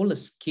 the solar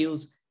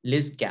skills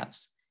list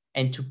gaps,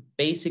 and to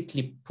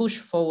basically push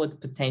forward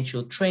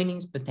potential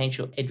trainings,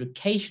 potential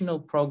educational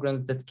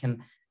programs that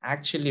can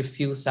actually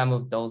fill some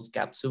of those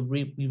gaps. So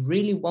we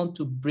really want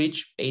to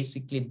bridge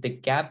basically the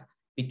gap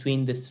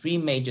between the three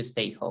major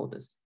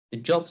stakeholders: the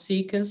job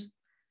seekers,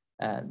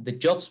 the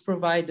jobs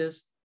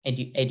providers, and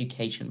the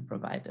education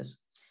providers.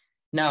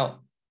 Now,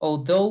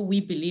 although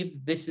we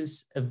believe this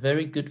is a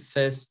very good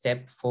first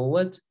step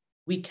forward,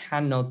 we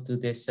cannot do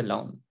this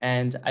alone.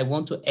 And I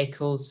want to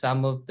echo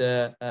some of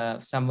the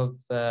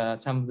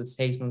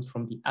statements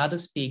from the other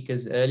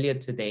speakers earlier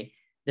today,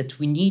 that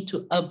we need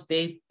to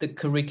update the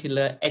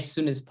curricula as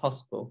soon as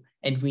possible.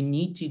 And we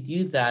need to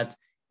do that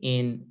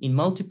in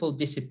multiple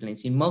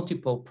disciplines, in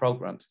multiple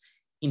programs.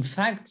 In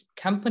fact,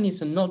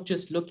 companies are not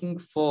just looking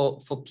for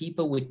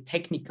people with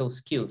technical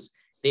skills.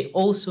 They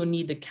also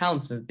need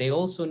accountants. They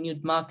also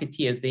need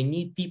marketeers. They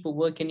need people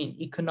working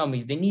in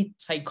economics. They need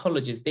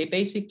psychologists. They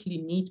basically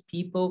need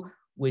people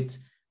with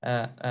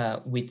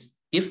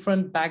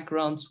different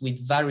backgrounds,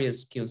 with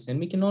various skills.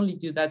 And we can only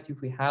do that if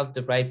we have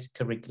the right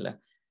curricula.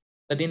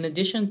 But in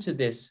addition to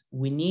this,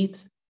 we need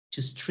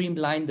to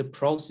streamline the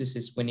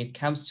processes when it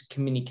comes to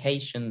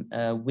communication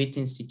with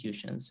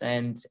institutions.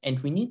 And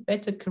we need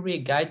better career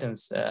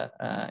guidance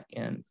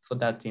for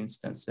that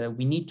instance.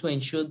 We need to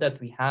ensure that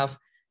we have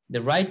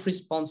the right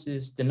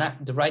responses,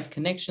 the right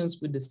connections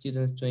with the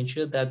students to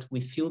ensure that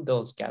we fill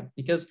those gaps.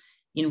 Because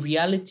in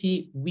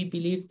reality, we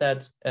believe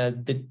that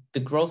the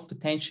growth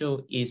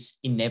potential is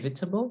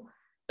inevitable.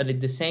 But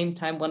at the same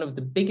time, one of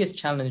the biggest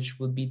challenges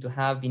would be to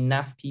have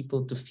enough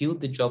people to fill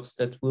the jobs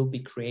that will be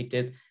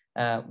created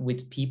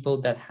with people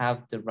that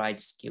have the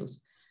right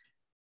skills.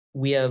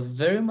 We are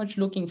very much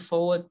looking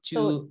forward to...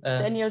 So,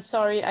 Daniel,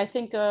 sorry, I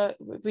think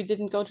we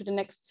didn't go to the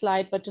next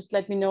slide, but just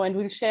let me know and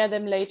we'll share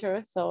them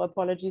later. So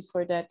apologies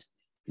for that.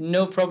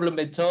 No problem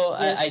at all.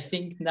 Yes. I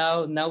think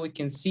now we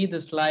can see the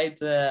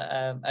slide.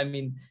 I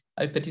mean,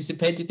 I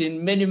participated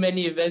in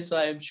many events, so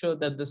I'm sure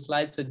that the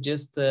slides are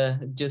just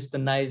a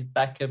nice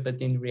backup.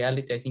 But in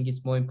reality, I think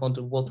it's more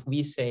important what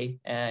we say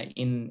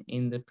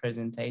in the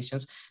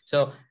presentations.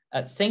 So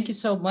thank you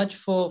so much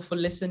for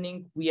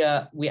listening.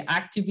 We're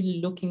actively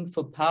looking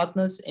for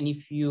partners, and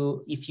if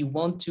you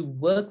want to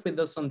work with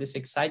us on this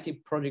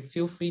exciting project,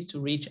 feel free to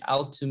reach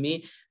out to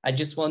me. I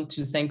just want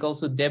to thank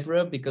also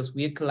Deborah, because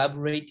we are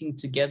collaborating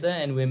together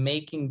and we're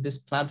making this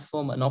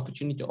platform an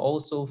opportunity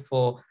also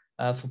for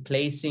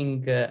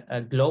placing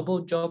global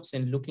jobs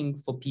and looking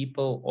for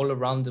people all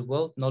around the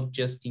world, not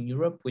just in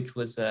Europe, which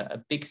was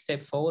a big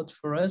step forward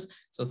for us.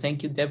 So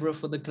thank you, Deborah,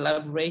 for the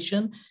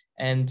collaboration.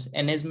 And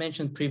as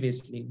mentioned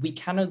previously, we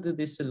cannot do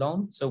this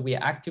alone. So we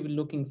are actively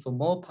looking for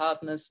more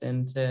partners,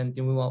 and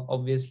we want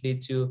obviously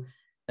to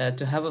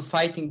have a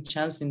fighting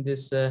chance in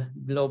this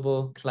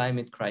global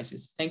climate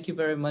crisis. Thank you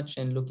very much,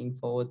 and looking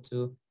forward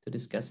to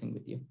discussing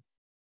with you.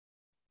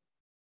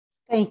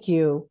 Thank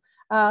you.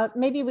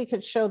 Maybe we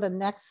could show the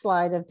next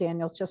slide of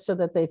Daniel's, just so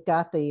that they've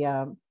got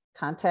the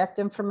contact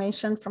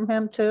information from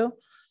him too.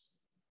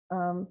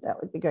 That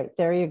would be great.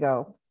 There you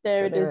go.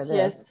 There it is.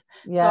 Yes.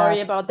 Yeah, sorry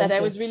about that.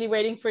 I was really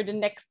waiting for the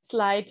next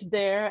slide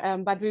there,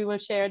 but we will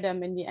share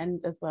them in the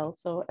end as well,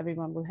 so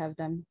everyone will have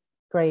them.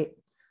 Great.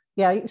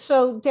 Yeah.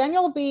 So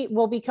Daniel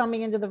will be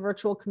coming into the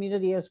virtual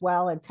community as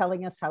well and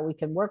telling us how we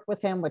can work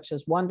with him, which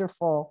is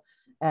wonderful.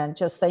 And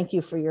just thank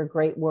you for your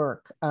great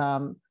work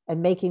and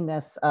making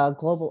this a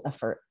global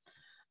effort.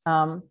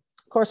 Of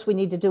course, we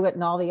need to do it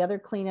in all the other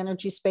clean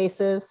energy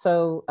spaces.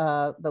 So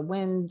the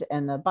wind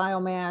and the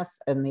biomass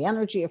and the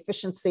energy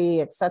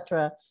efficiency, et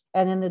cetera,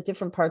 and in the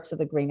different parts of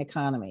the green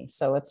economy.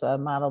 So it's a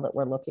model that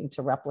we're looking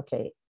to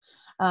replicate.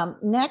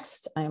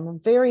 Next, I'm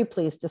very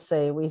pleased to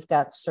say we've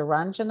got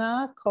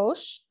Saranjana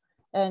Kosh,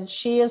 and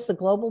she is the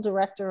Global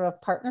Director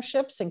of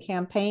Partnerships and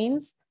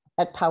Campaigns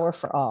at Power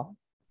for All.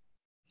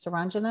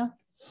 Saranjana?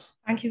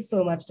 Thank you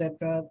so much,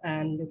 Deborah.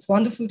 And it's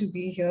wonderful to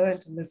be here and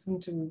to listen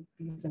to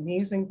these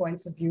amazing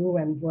points of view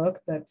and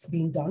work that's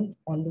being done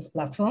on this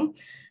platform.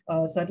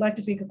 So I'd like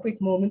to take a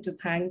quick moment to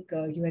thank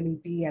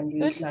UNEP and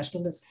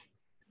the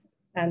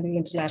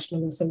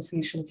International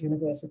Association of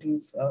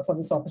Universities for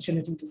this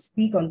opportunity to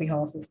speak on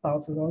behalf of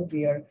Power for All.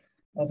 We are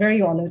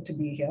very honored to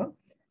be here.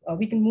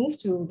 We can move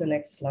to the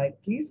next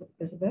slide, please,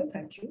 Isabel.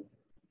 Thank you.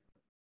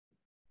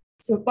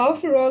 So Power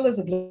for All is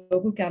a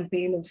global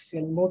campaign of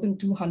more than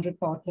 200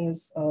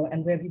 partners,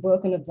 and where we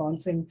work on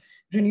advancing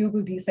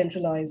renewable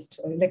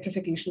decentralized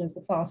electrification as the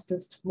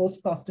fastest,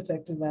 most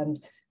cost-effective and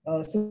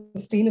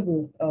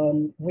sustainable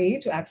way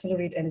to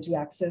accelerate energy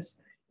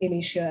access in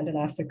Asia and in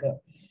Africa.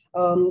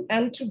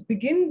 And to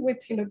begin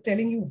with,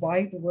 telling you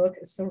why the work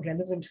is so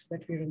relevant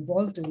that we're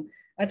involved in,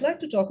 I'd like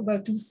to talk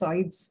about two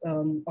sides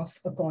of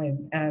a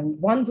coin. And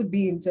one would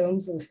be in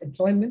terms of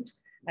employment,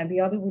 and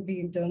the other would be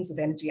in terms of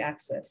energy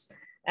access.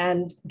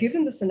 And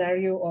given the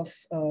scenario of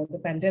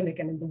the pandemic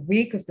and in the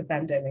wake of the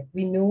pandemic,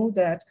 we know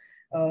that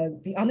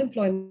the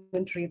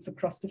unemployment rates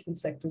across different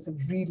sectors have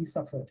really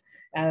suffered.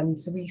 And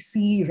so we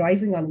see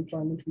rising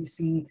unemployment,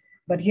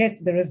 but yet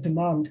there is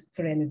demand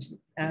for energy.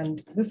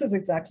 And this is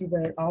exactly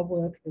where our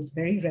work is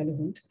very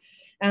relevant.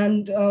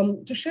 And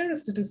to share a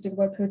statistic,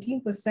 about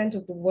 13%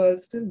 of the world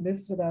still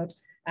lives without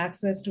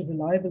access to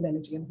reliable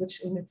energy, and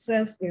which in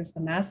itself is a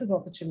massive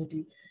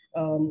opportunity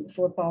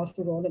for Power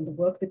for All and the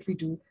work that we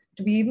do,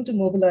 to be able to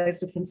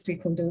mobilize different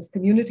stakeholders,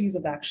 communities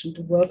of action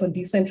to work on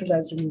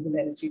decentralized renewable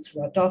energy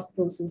through our task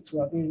forces, through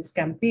our various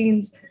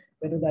campaigns,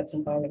 whether that's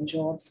empowering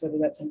jobs, whether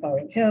that's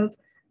empowering health,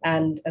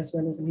 and as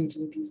well as in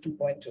Utilities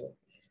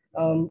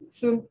 2.0.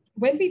 So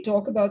when we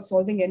talk about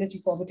solving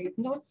energy poverty,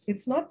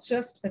 it's not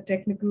just a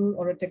technical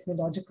or a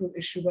technological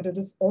issue, but it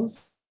is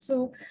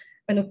also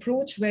an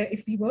approach where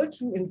if we were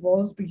to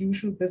involve the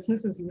usual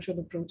business as usual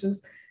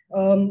approaches,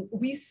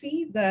 we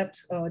see that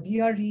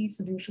DRE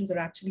solutions are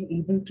actually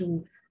able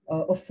to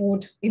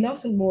afford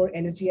enough and more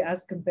energy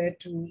as compared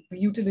to the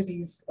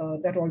utilities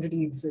that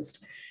already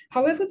exist.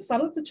 However, some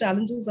of the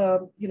challenges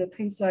are,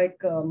 things like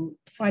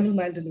final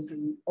mile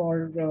delivery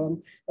or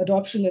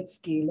adoption at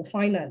scale or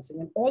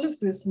financing, and all of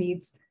this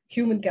needs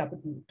human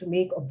capital to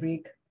make or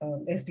break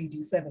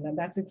SDG 7. And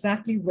that's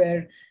exactly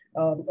where,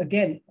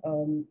 again,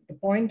 the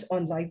point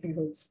on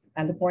livelihoods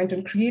and the point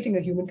on creating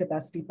a human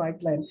capacity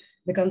pipeline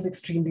becomes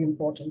extremely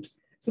important.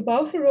 So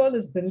Power for All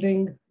is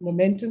building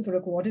momentum for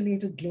a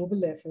coordinated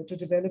global effort to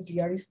develop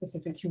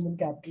DRE-specific human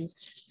capital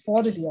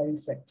for the DRE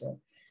sector.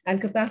 And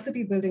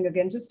capacity building,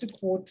 again, just to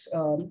quote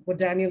what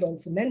Daniel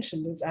also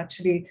mentioned, is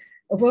actually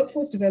a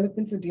workforce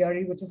development for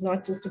DRE, which is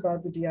not just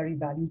about the DRE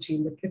value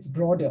chain, but it's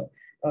broader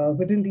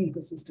within the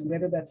ecosystem,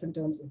 whether that's in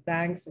terms of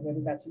banks, or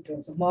whether that's in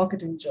terms of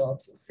marketing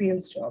jobs, or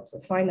sales jobs, or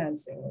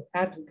financing, or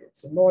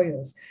advocates, or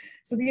lawyers.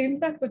 So the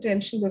impact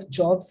potential of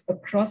jobs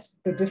across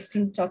the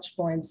different touch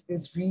points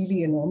is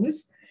really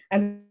enormous.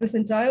 And this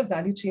entire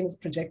value chain is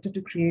projected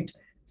to create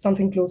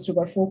something close to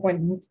about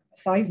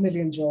 4.5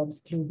 million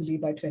jobs globally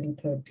by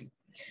 2030.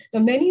 Now,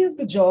 many of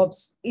the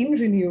jobs in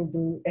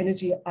renewable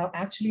energy are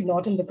actually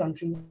not in the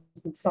countries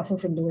that suffer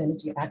from low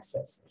energy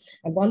access.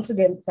 And once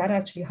again, that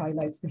actually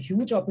highlights the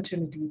huge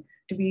opportunity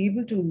to be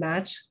able to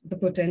match the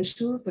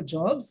potential for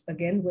jobs,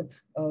 again, with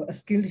a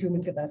skilled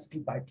human capacity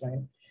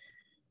pipeline.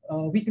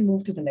 We can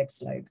move to the next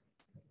slide.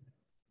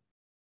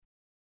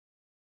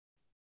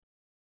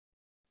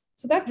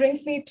 So that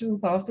brings me to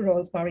Power for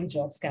All's Powering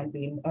Jobs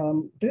campaign.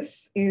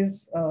 This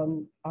is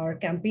our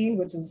campaign,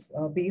 which is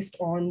based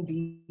on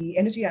the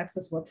Energy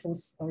Access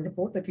Workforce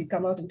report that we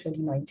come out in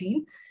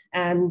 2019.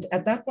 And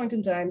at that point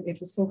in time, it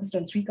was focused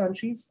on 3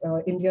 countries,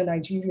 India,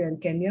 Nigeria, and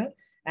Kenya.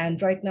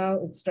 And right now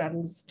it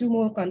straddles 2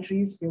 more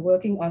countries. We're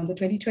working on the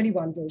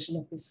 2021 version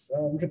of this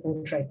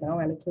report right now,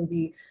 and it will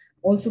be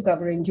also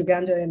covering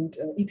Uganda and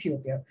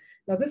Ethiopia.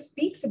 Now, this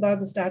speaks about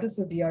the status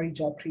of DRE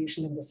job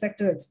creation in the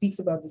sector. It speaks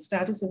about the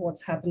status of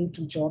what's happened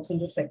to jobs in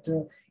the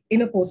sector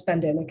in a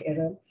post-pandemic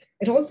era.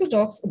 It also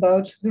talks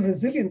about the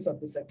resilience of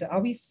the sector.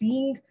 Are we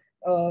seeing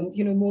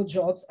more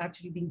jobs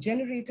actually being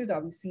generated?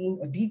 Are we seeing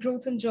a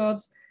degrowth in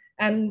jobs?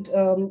 And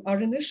our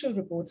initial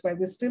reports, while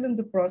we're still in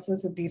the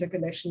process of data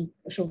collection,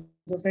 shows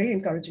us very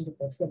encouraging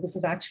reports that this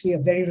is actually a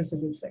very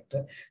resilient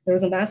sector. There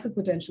is a massive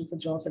potential for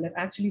jobs, and it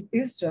actually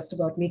is just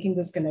about making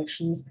those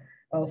connections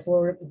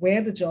for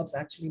where the jobs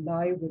actually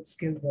lie with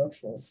skilled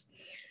workforce.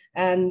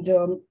 And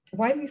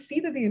while we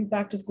see that the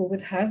impact of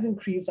COVID has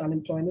increased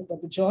unemployment,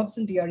 but the jobs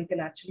in DRE can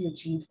actually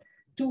achieve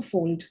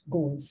 2-fold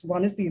goals.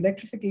 One is the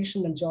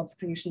electrification and jobs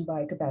creation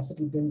by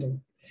capacity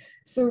building.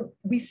 So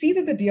we see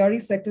that the DRE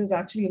sector is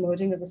actually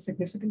emerging as a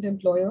significant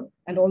employer,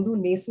 and although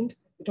nascent,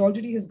 it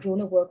already has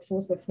grown a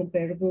workforce that's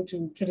comparable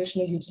to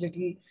traditional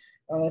utility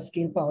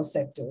scale power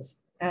sectors.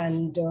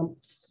 And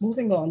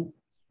moving on,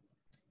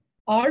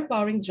 our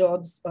Powering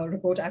Jobs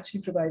report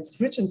actually provides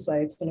rich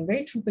insights and a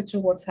very true picture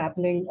of what's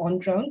happening on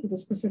ground with a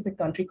specific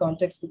country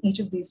context for each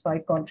of these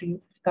 5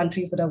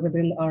 countries that are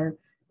within our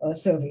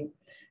survey.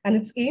 And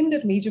it's aimed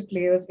at major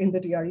players in the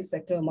DRE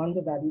sector among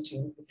the value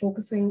chain,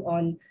 focusing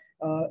on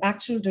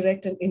actual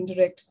direct and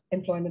indirect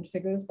employment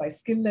figures by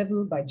skill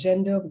level, by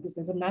gender, because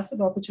there's a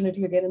massive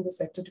opportunity again in the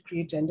sector to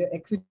create gender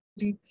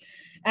equity.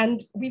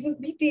 And we will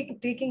be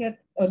taking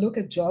a look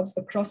at jobs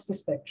across the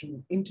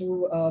spectrum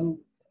into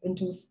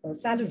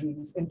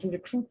salaries, into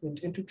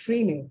recruitment, into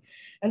training.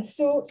 And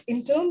so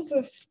in terms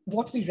of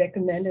what we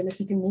recommend, and if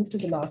you can move to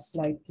the last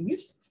slide,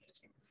 please.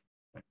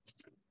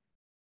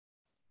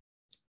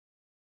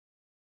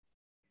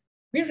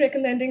 We're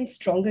recommending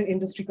stronger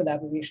industry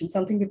collaboration,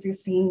 something that we're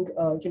seeing,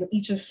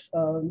 each of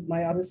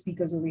my other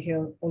speakers over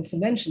here also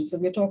mentioned. So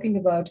we're talking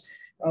about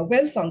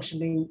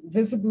well-functioning,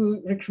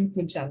 visible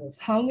recruitment channels.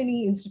 How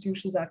many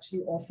institutions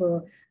actually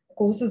offer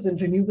courses in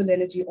renewable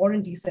energy or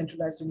in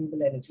decentralized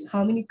renewable energy?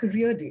 How many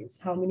career days?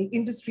 How many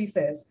industry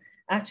fairs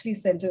actually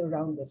center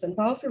around this? And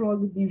Power for All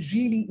would be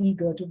really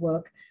eager to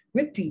work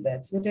with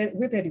TVETs,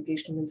 with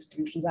educational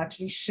institutions,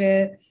 actually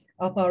share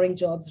our Powering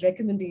Jobs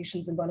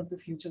recommendations in one of the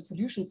Future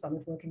Solutions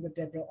Summit, working with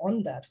Deborah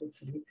on that,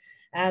 hopefully.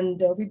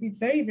 And we'd be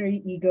very,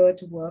 very eager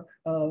to work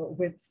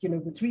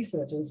with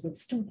researchers, with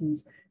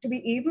students, to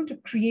be able to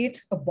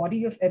create a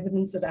body of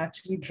evidence that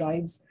actually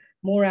drives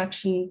more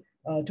action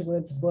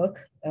towards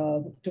work,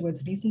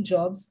 towards decent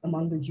jobs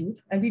among the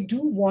youth. And we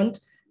do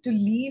want to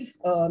leave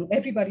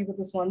everybody with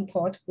this one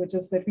thought, which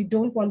is that we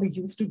don't want the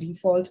youth to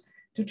default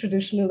to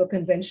traditional or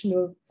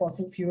conventional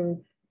fossil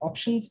fuel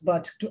options,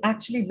 but to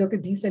actually look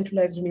at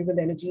decentralized renewable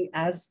energy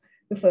as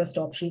the first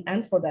option.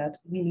 And for that,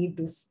 we need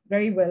this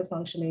very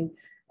well-functioning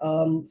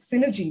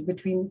synergy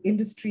between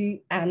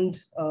industry and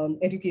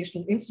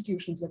educational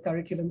institutions, where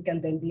curriculum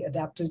can then be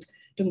adapted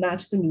to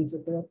match the needs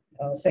of the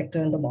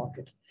sector and the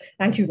market.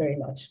 Thank you very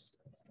much.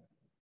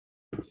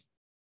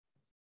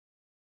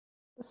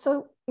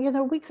 So,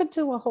 we could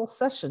do a whole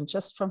session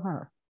just from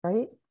her,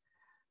 right?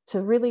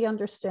 To really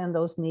understand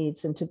those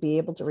needs and to be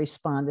able to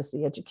respond as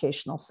the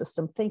educational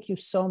system. Thank you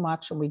so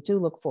much. And we do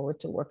look forward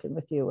to working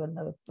with you in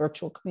the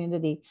virtual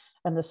community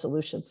and the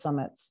solution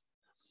summits.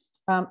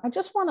 I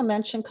just want to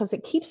mention, because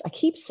I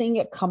keep seeing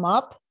it come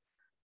up.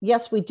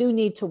 Yes, we do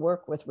need to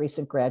work with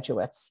recent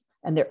graduates,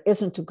 and there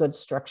isn't a good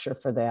structure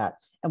for that.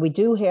 And we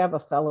do have a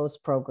fellows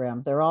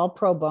program. They're all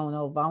pro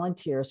bono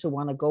volunteers who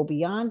want to go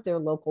beyond their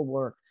local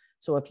work.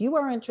 So if you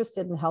are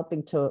interested in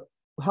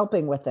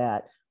helping with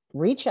that,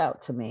 reach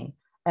out to me.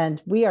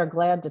 And we are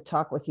glad to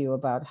talk with you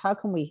about how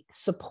can we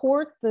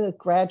support the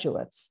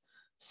graduates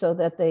so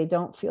that they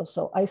don't feel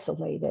so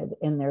isolated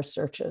in their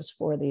searches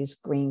for these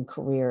green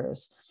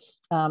careers.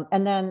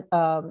 And then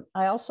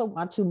I also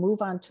want to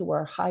move on to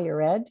our higher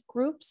ed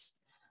groups.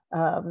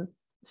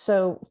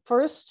 So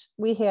first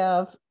we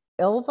have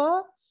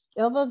Ilva.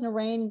 Ilva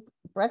Narain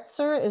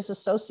Bretzer is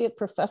Associate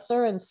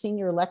Professor and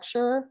Senior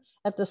Lecturer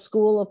at the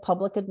School of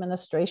Public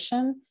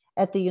Administration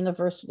at the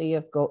University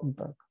of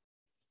Gothenburg.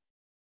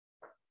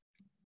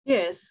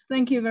 Yes,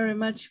 thank you very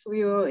much for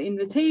your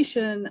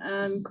invitation,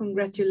 and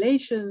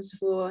congratulations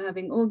for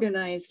having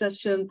organized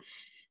such an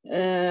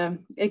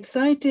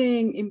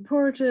exciting,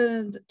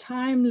 important,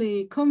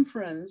 timely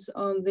conference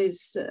on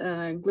this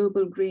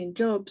global green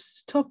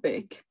jobs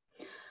topic.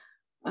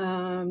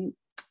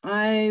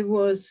 I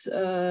was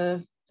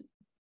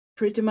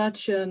pretty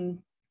much a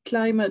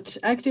climate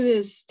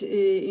activist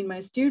in my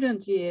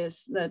student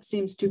years. That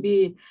seems to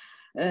be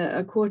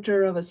a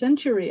quarter of a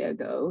century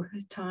ago.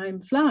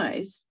 Time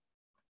flies.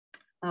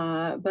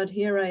 But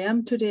here I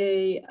am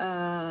today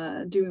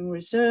doing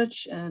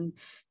research and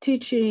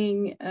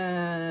teaching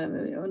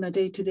on a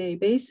day-to-day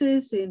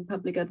basis in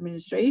public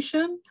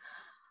administration.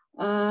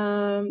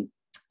 And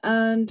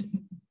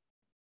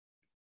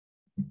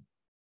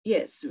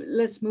yes,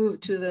 let's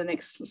move to the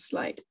next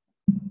slide.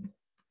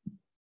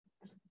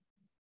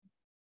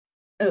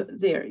 Oh,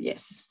 there,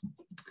 yes.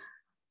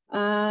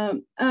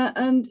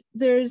 And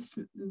there's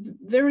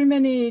very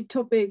many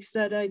topics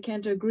that I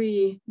can't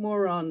agree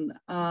more on,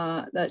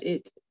 that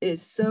it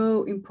is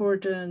so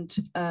important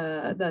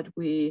that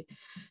we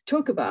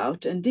talk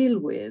about and deal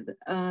with.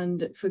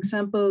 And for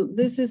example,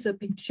 this is a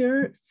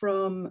picture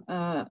from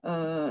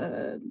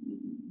a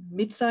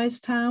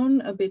mid-sized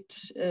town a bit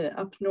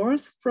up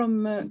north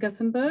from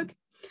Gothenburg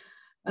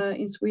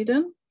in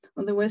Sweden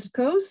on the west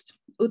coast,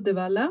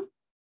 Uddevalla.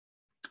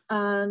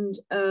 And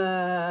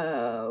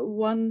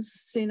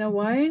once in a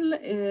while,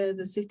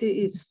 the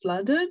city is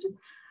flooded.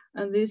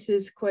 And this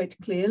is quite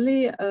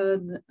clearly a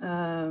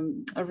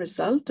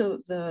result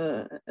of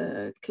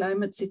the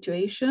climate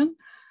situation.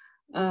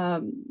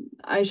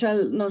 I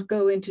shall not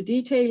go into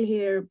detail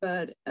here,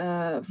 but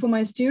for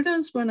my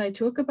students, when I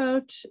talk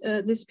about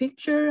this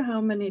picture,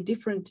 how many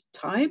different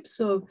types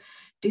of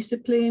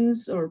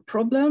disciplines or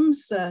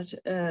problems that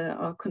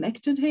are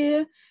connected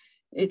here,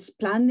 it's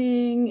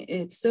planning,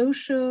 it's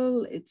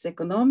social, it's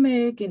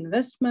economic,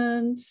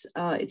 investments,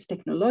 it's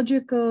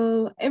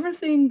technological,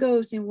 everything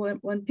goes in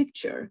one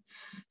picture.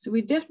 So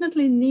we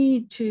definitely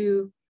need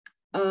to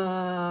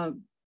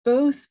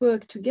both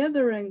work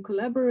together and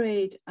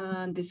collaborate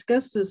and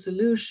discuss the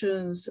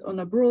solutions on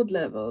a broad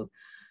level.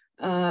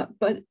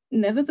 But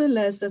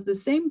nevertheless, at the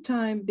same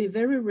time, be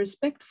very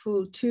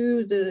respectful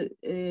to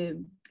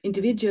the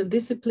individual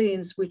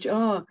disciplines which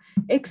are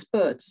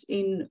experts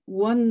in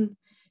one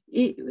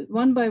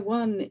by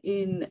one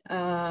in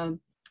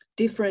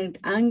different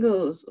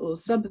angles or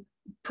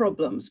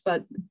sub-problems,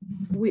 but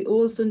we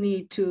also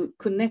need to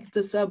connect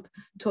the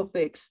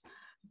subtopics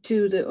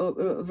to the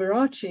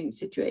overarching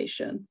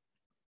situation.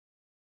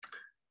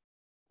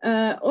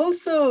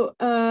 Also,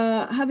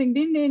 having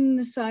been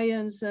in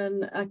science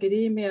and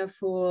academia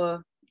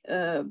for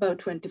about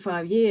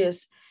 25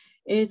 years,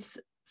 it's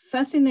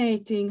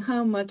fascinating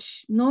how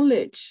much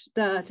knowledge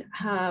that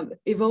have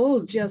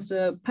evolved just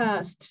the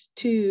past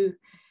 2-3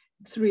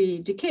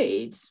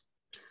 decades.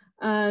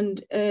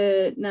 And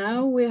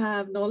now we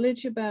have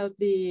knowledge about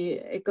the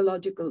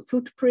ecological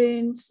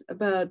footprints,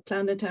 about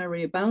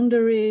planetary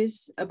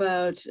boundaries,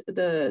 about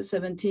the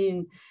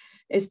 17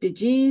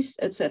 SDGs,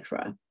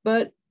 etc.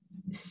 But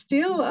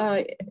still,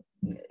 I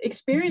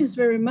experience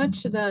very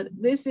much that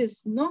this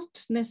is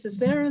not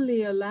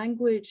necessarily a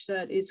language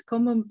that is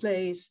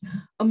commonplace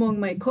among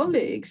my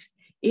colleagues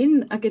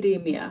in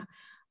academia.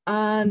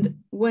 And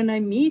when I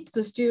meet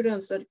the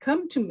students that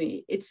come to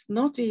me, it's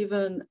not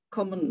even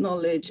common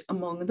knowledge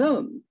among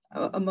them,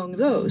 among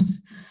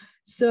those.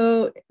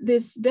 So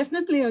there's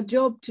definitely a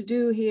job to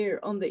do here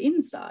on the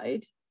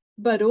inside,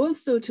 but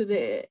also to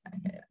the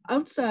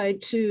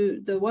outside,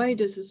 to the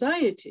wider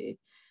society.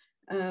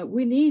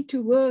 We need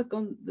to work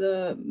on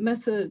the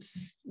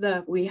methods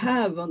that we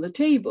have on the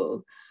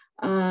table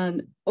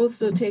and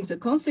also take the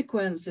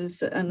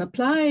consequences and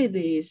apply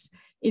these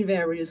in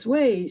various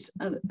ways.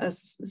 And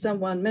as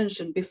someone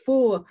mentioned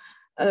before,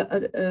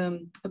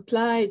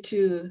 apply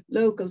to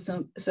local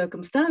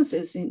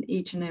circumstances in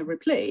each and every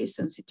place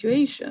and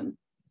situation.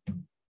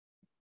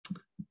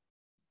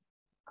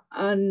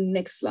 And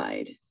next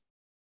slide.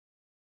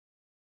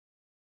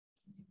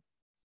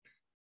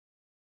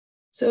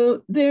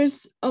 So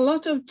there's a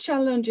lot of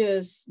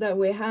challenges that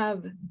we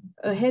have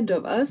ahead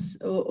of us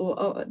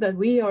or that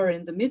we are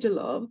in the middle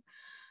of.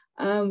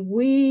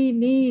 We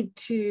need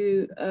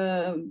to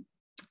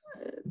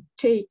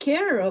take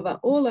care of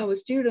all our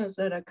students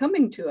that are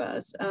coming to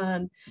us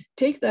and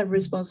take that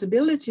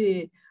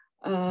responsibility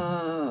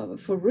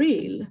for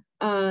real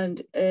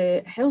and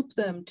help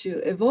them to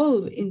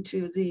evolve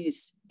into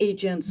these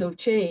agents of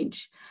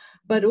change,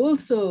 but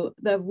also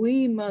that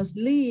we must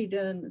lead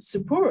and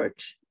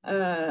support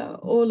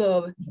all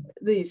of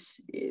these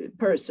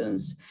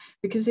persons,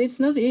 because it's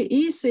not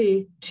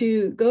easy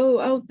to go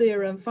out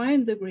there and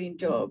find the green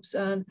jobs.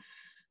 And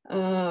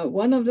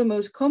one of the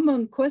most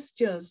common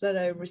questions that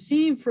I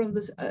receive from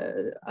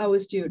our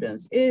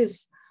students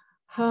is,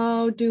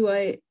 how do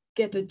I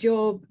get a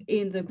job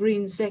in the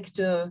green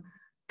sector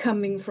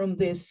coming from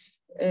this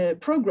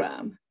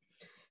program?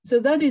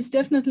 So that is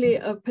definitely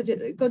a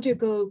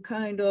pedagogical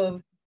kind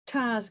of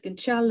task and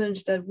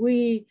challenge that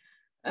we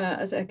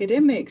as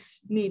academics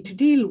need to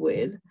deal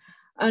with.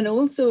 And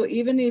also,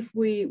 even if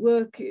we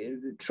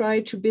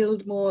try to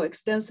build more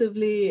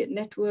extensively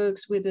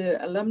networks with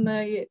the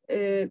alumni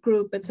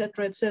group,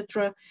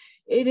 etc.,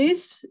 it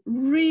is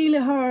really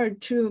hard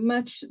to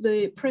match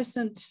the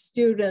present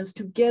students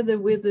together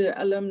with the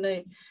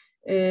alumni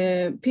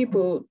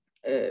people.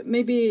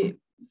 Maybe,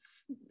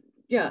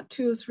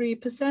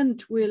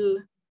 2-3% will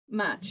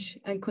match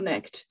and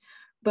connect.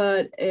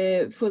 But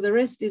for the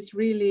rest, it's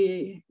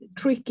really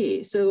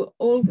tricky. So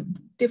all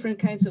different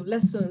kinds of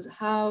lessons,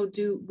 how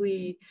do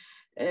we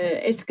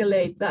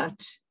escalate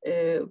that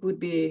would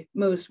be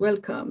most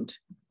welcomed.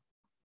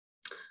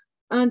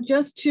 And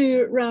just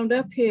to round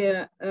up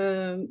here,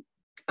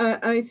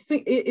 I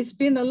think it's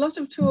been a lot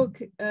of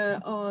talk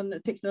on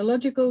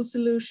technological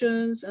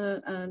solutions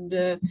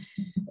and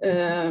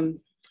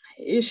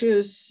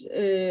issues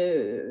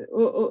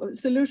or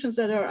solutions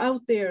that are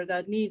out there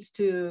that needs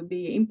to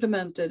be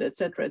implemented,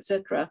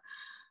 etc.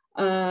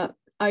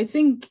 I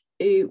think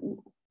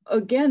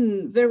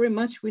again, very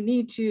much we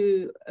need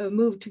to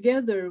move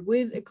together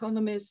with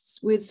economists,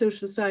 with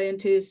social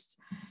scientists,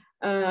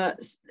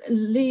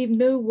 leave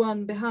no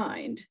one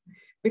behind,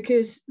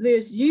 because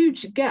there's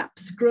huge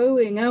gaps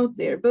growing out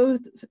there,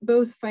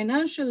 both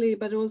financially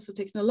but also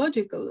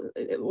technological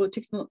or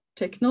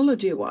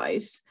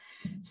technology-wise.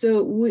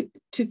 So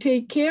to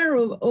take care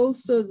of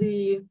also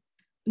the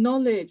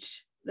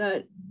knowledge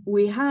that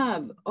we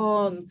have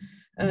on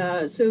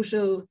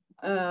social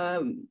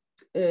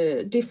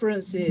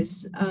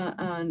differences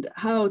and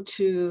how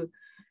to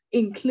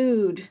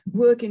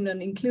work in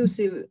an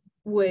inclusive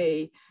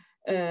way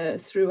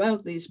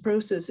throughout these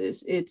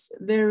processes, it's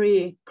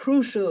very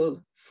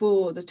crucial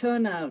for the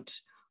turnout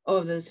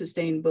of the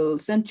sustainable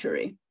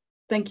century.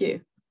 Thank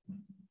you.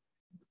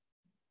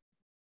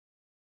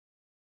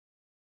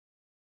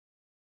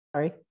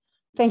 Sorry,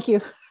 thank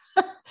you.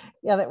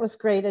 Yeah, that was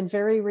great and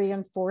very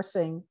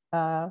reinforcing.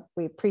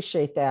 We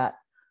appreciate that.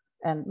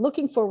 And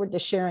looking forward to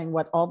sharing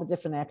what all the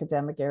different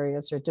academic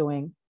areas are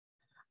doing.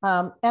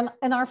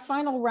 And our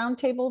final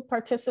roundtable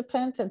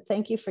participant, and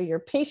thank you for your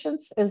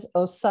patience, is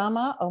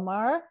Osama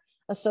Omar,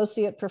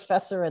 Associate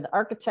Professor in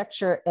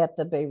Architecture at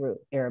the Beirut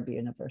Arab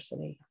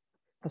University.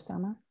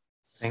 Osama.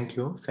 Thank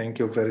you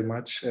very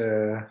much.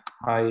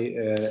 Hi,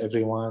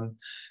 everyone.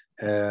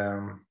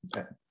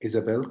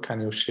 Isabel,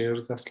 can you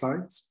share the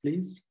slides,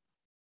 please?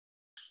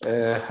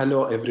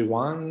 Hello,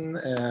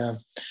 everyone.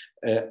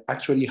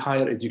 Actually,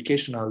 higher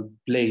education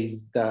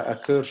plays a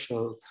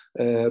crucial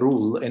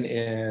role in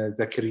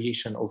the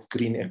creation of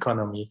green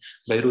economy.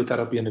 Beirut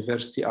Arab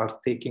University are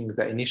taking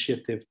the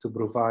initiative to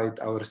provide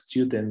our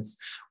students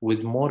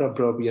with more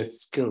appropriate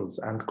skills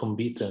and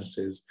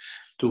competencies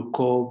to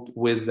cope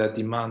with the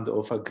demand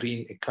of a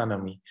green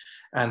economy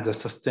and the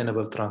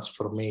sustainable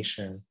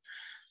transformation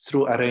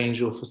through a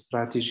range of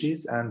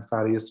strategies and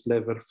various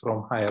levels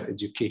from higher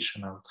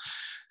educational.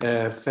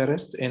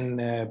 First,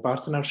 in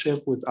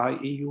partnership with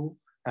IEU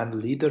and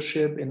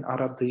leadership in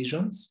Arab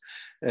regions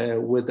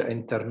with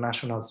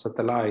international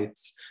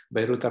satellites,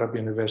 Beirut Arab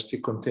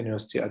University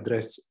continues to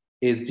address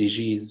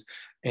SDGs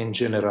in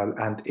general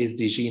and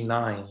SDG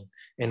 9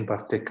 in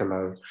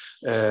particular.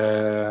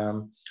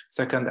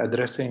 Second,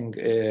 addressing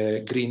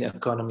green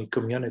economy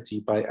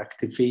community by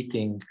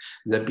activating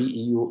the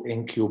BEU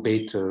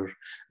incubator.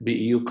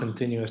 BEU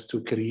continues to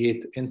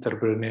create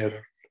entrepreneur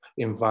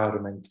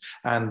environment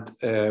and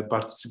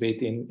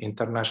participate in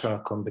international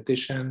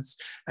competitions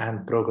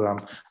and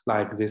programs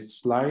like this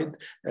slide.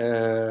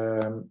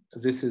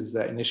 This is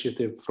the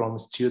initiative from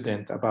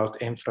student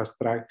about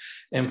infrastructure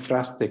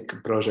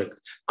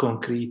project,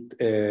 concrete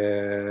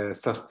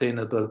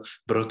sustainable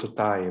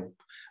prototype.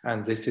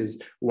 And this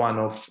is one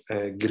of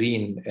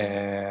green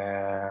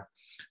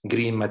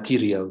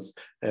materials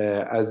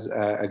as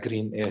a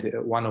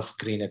one of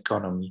green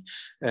economy.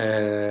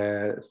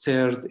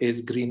 Third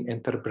is green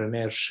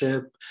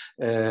entrepreneurship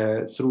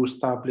through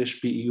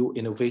established BEU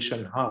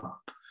Innovation Hub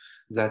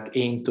that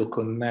aim to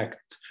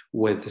connect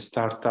with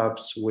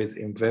startups, with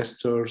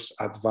investors,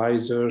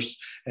 advisors,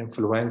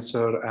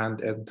 influencers,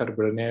 and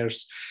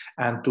entrepreneurs,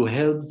 and to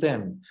help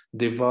them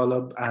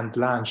develop and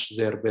launch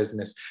their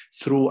business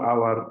through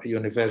our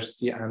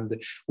university. And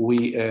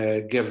we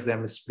give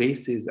them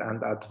spaces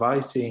and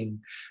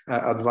advising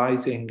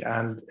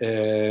and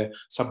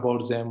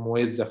support them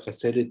with the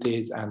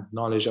facilities and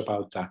knowledge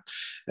about that.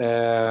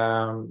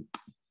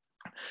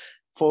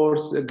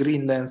 Fourth,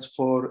 green lens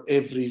for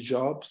every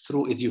job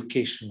through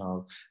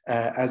educational.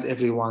 As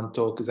everyone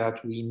talked,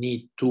 that we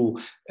need to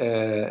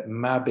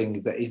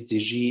mapping the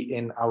SDG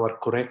in our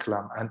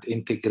curriculum and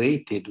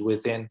integrated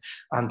within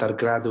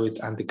undergraduate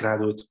and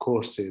graduate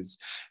courses,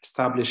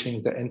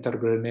 establishing the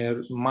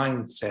entrepreneur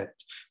mindset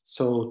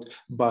sought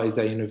by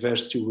the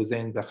university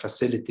within the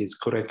facilities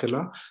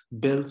curricula,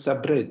 builds a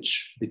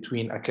bridge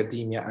between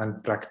academia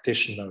and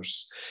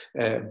practitioners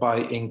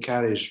by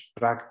encourage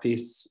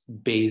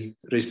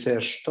practice-based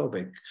research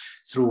topic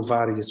through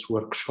various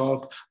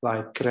workshops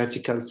like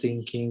critical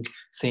thinking,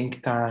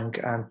 think tank,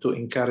 and to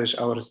encourage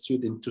our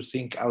students to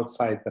think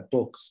outside the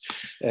box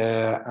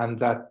and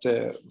that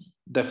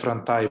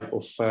different type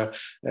of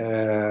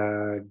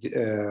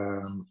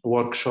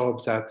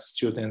workshops that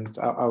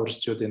our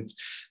students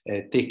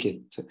take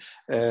it.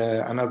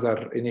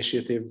 Another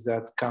initiative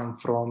that come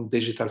from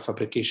Digital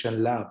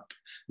Fabrication Lab,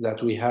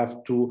 that we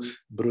have to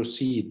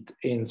proceed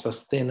in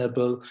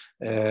sustainable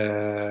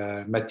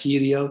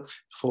material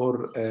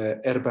for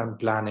urban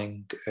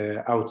planning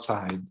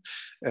outside.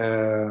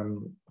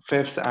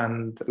 Fifth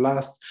and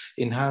last,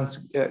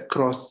 enhance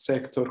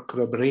cross-sector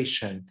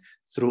collaboration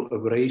through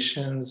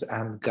operations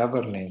and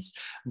governance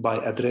by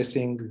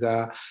addressing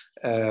the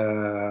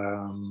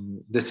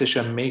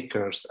decision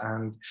makers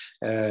and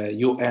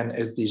UN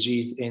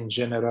SDGs in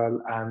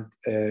general and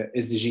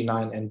SDG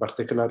 9 in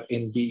particular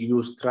in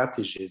BEU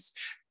strategies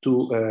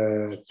to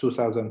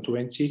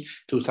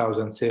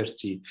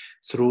 2020-2030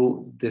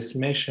 through this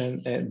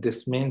mention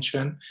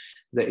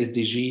the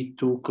SDG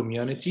 2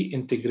 community,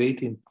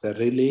 integrating the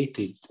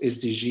related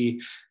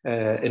SDG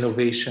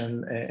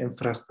innovation,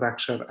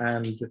 infrastructure,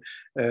 and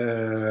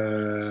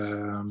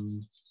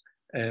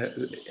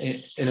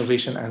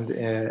innovation and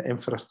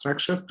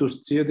infrastructure to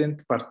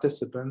student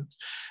participants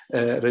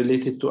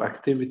related to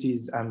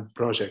activities and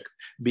projects.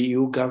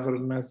 BEU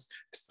governance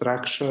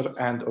structure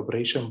and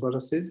operation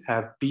policies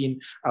have been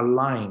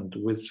aligned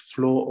with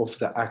flow of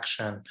the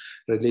action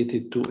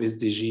related to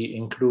SDG,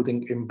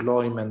 including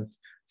employment,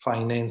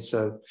 finance,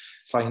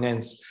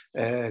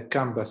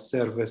 campus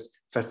service,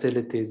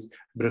 facilities,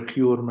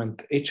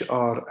 procurement,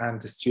 HR,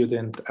 and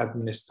student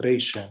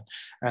administration.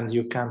 And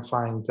you can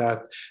find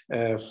that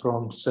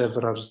from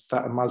several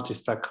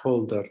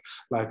multi-stakeholder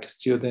like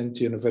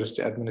student,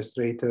 university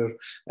administrator,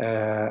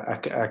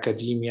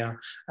 academia,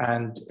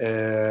 and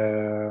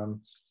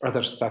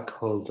other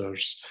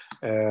stakeholders.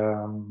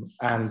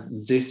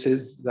 And this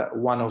is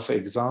one of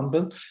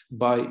example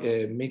by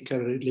make a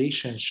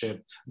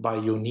relationship by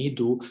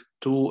UNIDO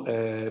to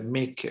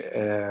make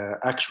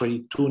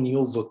actually 2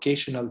 new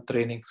vocational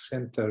training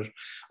center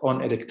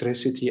on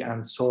electricity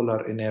and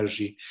solar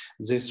energy.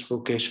 This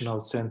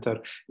vocational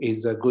center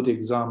is a good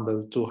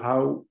example to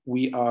how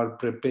we are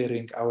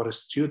preparing our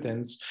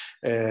students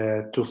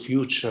to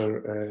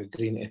future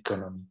green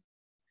economy.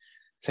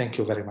 Thank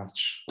you very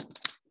much.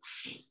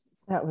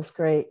 That was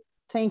great.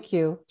 Thank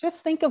you.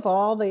 Just think of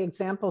all the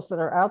examples that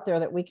are out there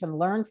that we can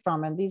learn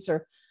from. And these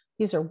are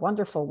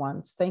wonderful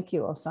ones. Thank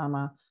you,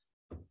 Osama.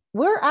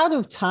 We're out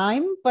of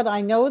time, but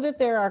I know that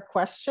there are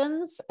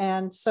questions.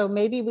 And so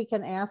maybe we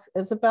can ask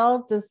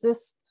Isabel, does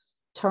this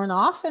turn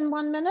off in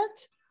 1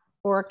 minute?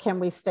 Or can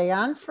we stay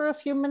on for a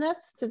few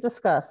minutes to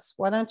discuss?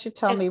 Why don't you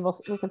tell me,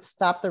 we could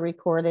stop the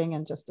recording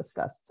and just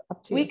discuss. It's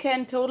up to you. We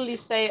can totally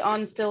stay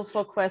on still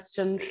for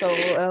questions. So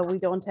we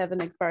don't have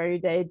an expiry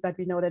date, but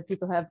we know that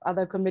people have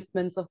other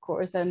commitments, of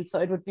course. And so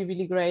it would be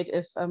really great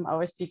if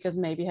our speakers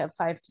maybe have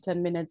 5 to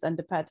 10 minutes, and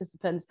the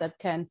participants that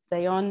can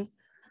stay on,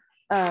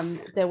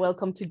 they're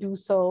welcome to do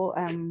so.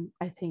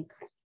 I think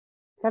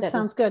that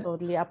sounds good.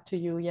 Totally up to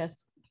you,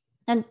 yes.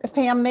 And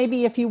Pam,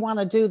 maybe if you want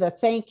to do the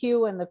thank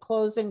you and the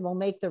closing, we'll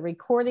make the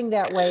recording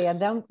that way. And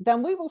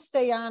then we will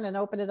stay on and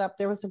open it up.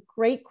 There was a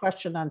great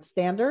question on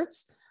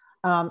standards.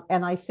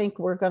 And I think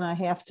we're going to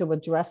have to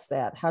address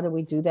that. How do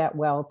we do that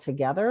well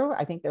together?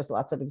 I think there's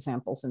lots of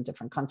examples in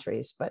different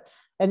countries,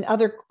 and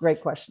other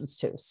great questions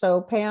too.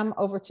 So Pam,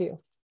 over to you.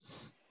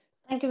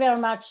 Thank you very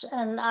much.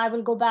 And I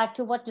will go back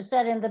to what you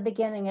said in the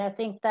beginning. I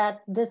think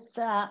that this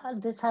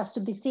has to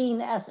be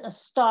seen as a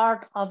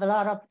start of a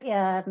lot of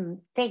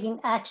taking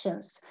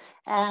actions.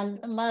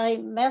 And my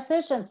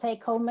message and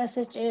take-home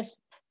message is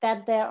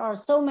that there are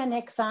so many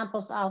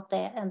examples out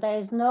there, and there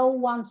is no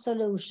one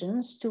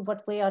solutions to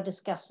what we are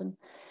discussing.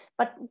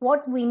 But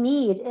what we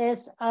need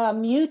is a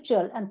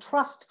mutual and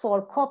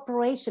trustful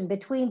cooperation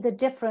between the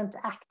different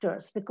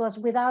actors, because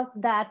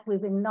without that, we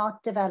will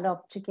not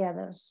develop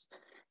together.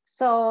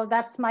 So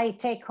that's my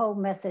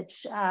take-home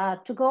message,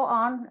 to go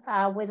on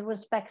with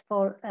respect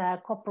for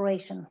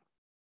cooperation.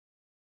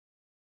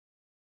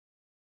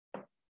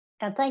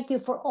 And thank you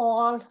for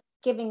all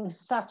giving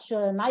such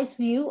a nice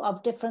view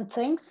of different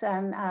things.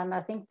 And I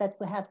think that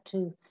we have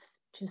to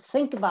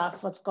think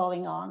about what's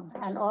going on,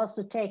 and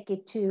also take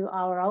it to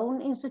our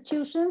own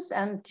institutions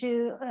and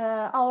to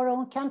our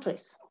own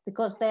countries,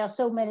 because there are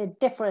so many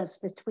differences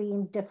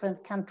between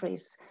different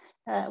countries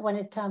when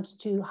it comes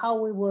to how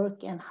we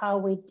work and how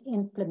we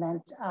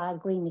implement a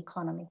green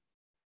economy.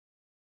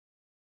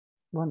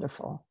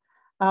 Wonderful.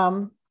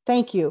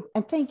 Thank you.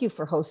 And thank you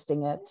for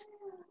hosting it.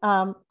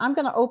 I'm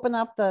going to open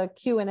up the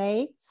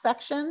Q&A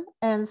section.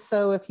 And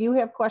so if you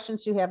have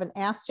questions you haven't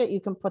asked yet, you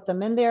can put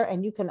them in there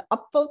and you can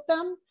upvote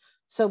them,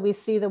 so we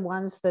see the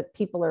ones that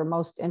people are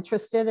most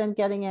interested in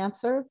getting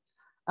answered.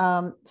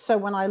 So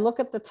when I look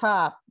at the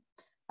top,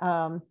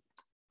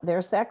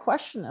 there's that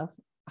question of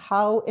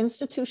how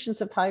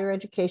institutions of higher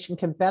education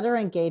can better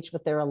engage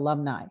with their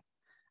alumni,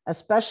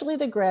 especially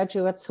the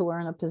graduates who are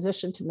in a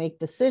position to make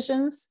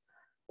decisions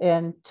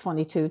in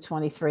 22,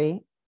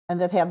 23,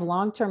 and that have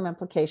long-term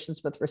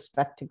implications with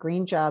respect to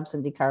green jobs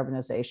and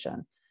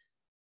decarbonization.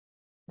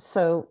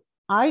 So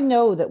I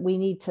know that we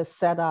need to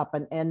set up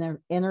an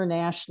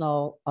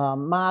international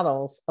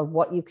models of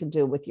what you can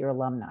do with your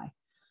alumni,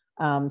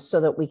 so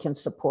that we can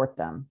support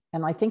them.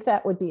 And I think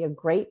that would be a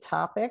great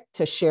topic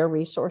to share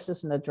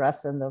resources and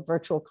address in the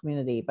virtual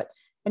community. But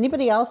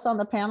anybody else on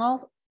the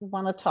panel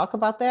want to talk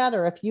about that?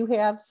 Or if you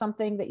have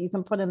something that you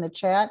can put in the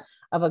chat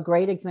of a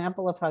great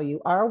example of how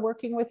you are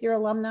working with your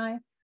alumni,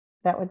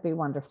 that would be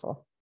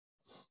wonderful.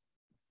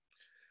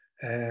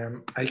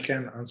 I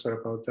can answer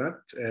about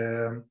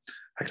that.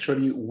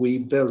 Actually, we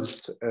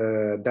built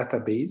a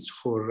database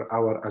for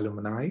our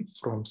alumni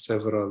from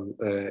several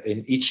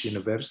in each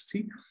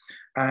university,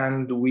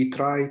 and we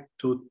try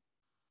to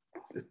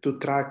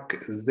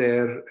track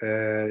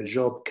their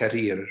job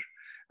career,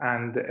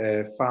 and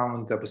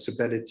found the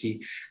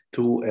possibility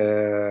to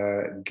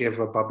give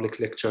a public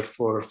lecture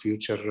for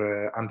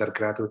future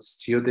undergraduate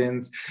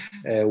students.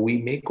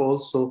 We make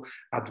also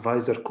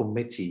advisor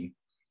committee,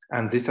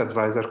 and this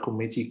advisor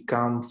committee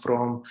come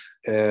from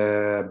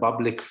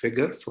public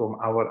figure from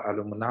our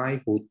alumni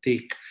who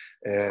take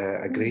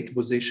a great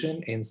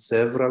position in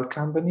several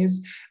companies,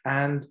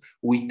 and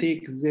we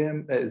take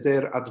them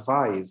their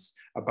advice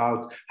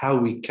about how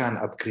we can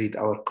upgrade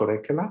our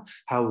curricula,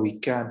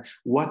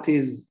 what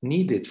is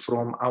needed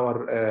from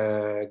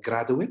our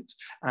graduate,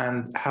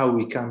 and how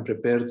we can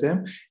prepare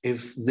them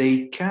if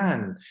they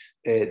can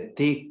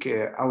take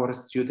our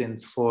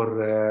students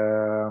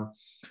for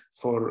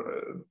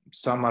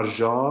summer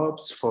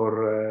jobs,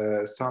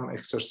 for some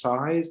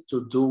exercise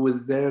to do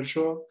with their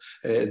job,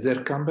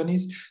 their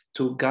companies,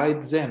 to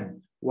guide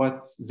them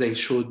what they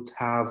should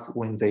have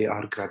when they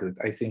are graduate.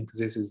 I think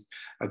this is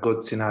a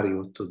good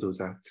scenario to do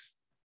that.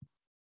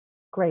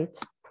 Great,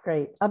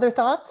 great. Other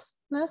thoughts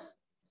on this?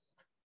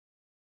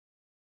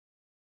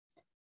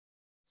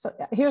 So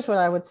here's what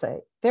I would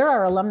say. There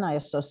are alumni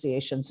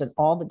associations in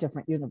all the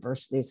different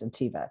universities and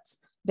TVETs.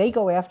 They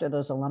go after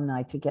those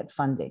alumni to get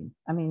funding.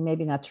 I mean,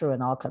 maybe not true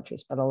in all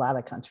countries, but a lot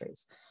of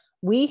countries.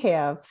 We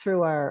have,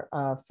 through our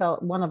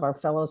one of our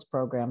fellows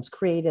programs,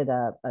 created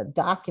a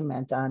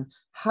document on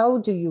how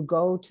do you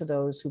go to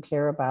those who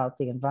care about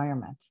the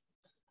environment.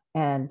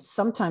 And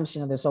sometimes,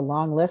 you know, there's a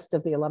long list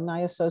of the Alumni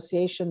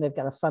Association. They've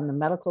got to fund the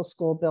medical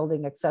school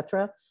building, et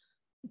cetera.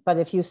 But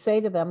if you say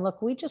to them,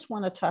 look, we just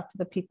want to talk to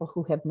the people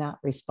who have not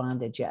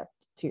responded yet.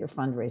 to your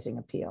fundraising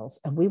appeals.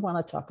 And we want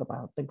to talk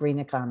about the green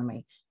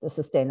economy, the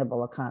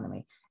sustainable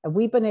economy. And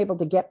we've been able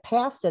to get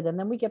past it. And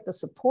then we get the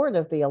support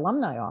of the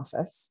alumni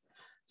office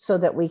so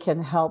that we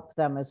can help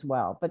them as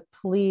well. But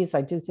please,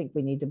 I do think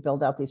we need to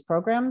build out these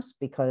programs,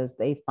 because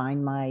they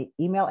find my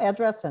email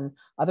address and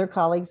other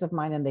colleagues of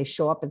mine, and they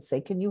show up and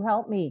say, can you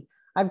help me?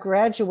 I've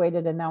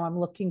graduated and now I'm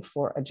looking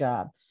for a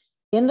job.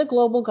 In the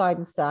global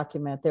guidance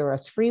document, there are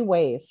 3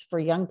 ways for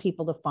young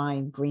people to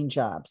find green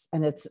jobs.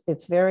 And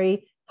it's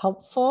very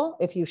helpful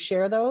if you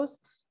share those.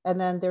 And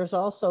then there's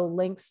also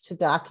links to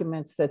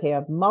documents that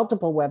have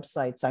multiple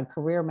websites on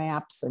career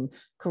maps and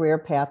career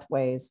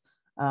pathways.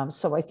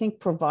 So I think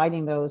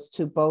providing those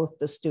to both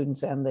the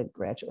students and the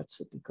graduates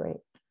would be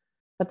great.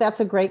 But that's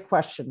a great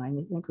question. I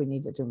think we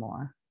need to do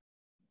more.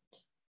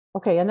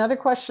 Okay, another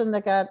question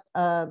that got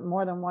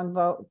more than 1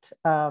 vote.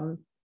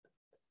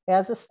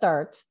 As a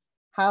start,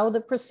 how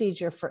the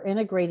procedure for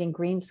integrating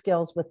green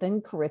skills within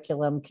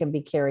curriculum can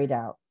be carried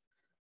out.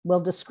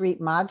 Will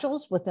discrete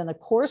modules within a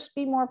course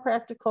be more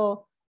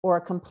practical, or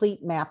a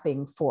complete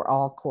mapping for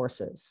all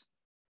courses?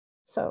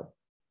 So,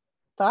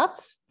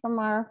 thoughts from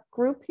our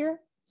group here?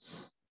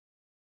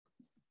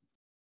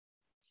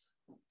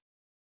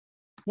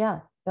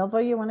 Yeah,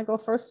 Elva, you want to go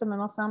first, and then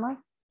Osama?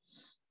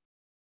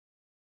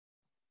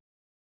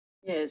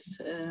 Yes,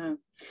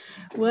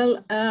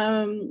 well,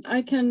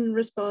 I can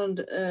respond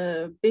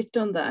a bit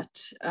on that.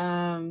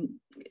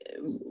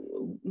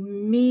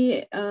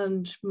 Me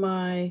and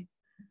my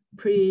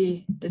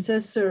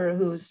predecessor,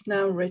 who's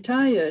now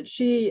retired,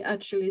 she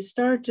actually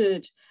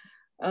started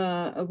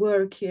a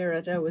work here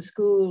at our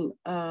school,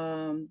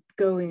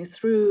 going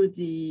through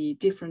the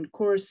different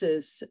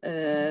courses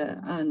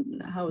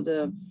and how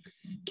the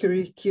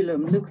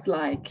curriculum looked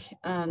like,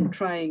 and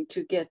trying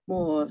to get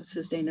more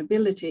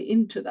sustainability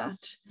into that.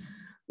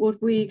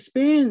 What we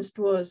experienced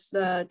was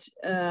that,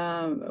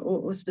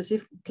 or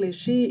specifically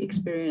she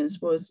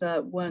experienced, was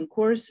that when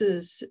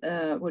courses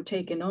were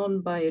taken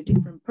on by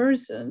different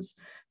persons,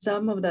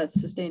 some of that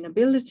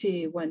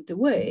sustainability went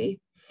away.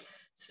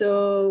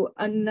 So,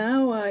 and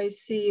now I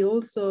see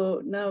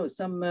also now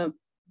some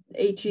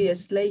 8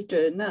 years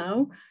later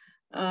now,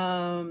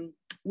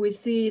 we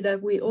see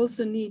that we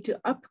also need to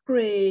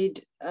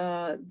upgrade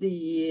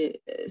the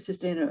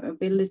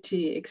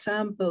sustainability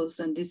examples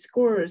and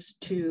discourse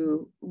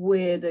to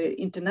where the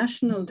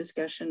international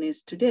discussion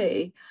is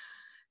today.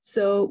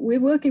 So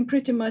we're working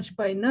pretty much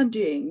by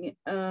nudging.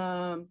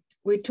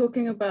 We're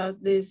talking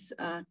about this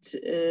at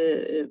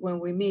when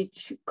we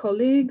meet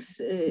colleagues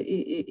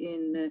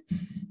in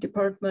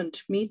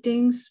department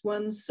meetings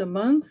once a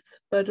month,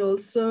 but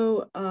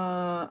also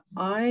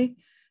I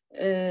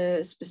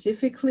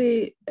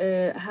specifically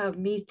have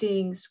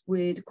meetings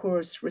with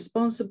course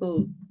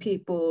responsible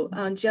people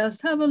and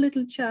just have a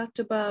little chat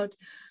about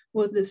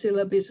what the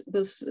syllabus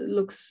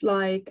looks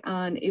like,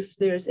 and if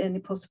there's any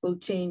possible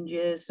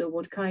changes, or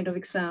what kind of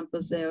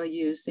examples they are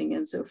using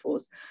and so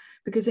forth.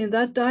 Because in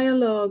that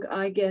dialogue,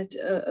 I get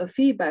a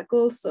feedback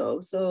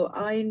also. So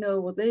I know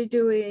what they're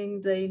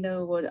doing, they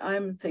know what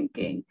I'm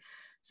thinking.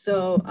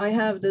 So I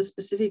have the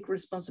specific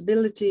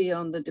responsibility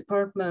on the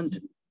department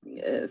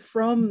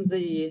from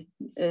the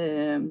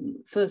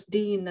first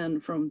dean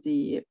and from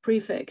the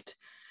prefect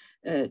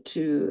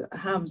to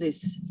have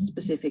this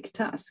specific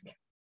task.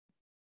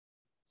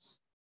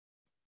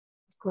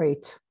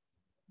 Great,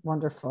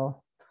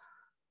 wonderful.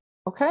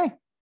 Okay,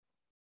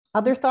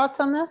 other thoughts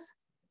on this?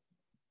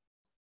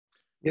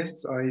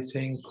 Yes, I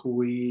think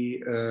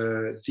we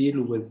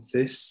deal with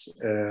this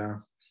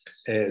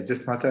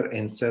matter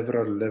in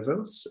several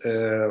levels.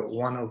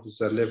 One of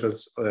the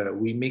levels,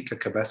 we make a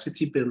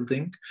capacity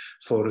building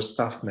for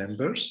staff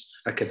members,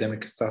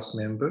 academic staff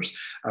members,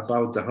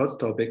 about the hot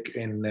topic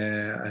in,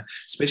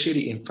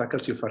 especially in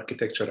Faculty of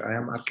Architecture. I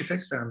am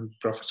architect and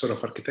professor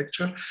of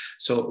architecture.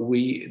 So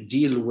we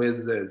deal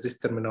with this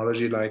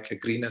terminology like a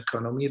green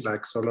economy,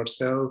 like solar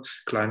cell,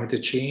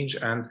 climate change,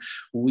 and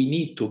we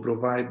need to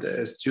provide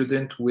a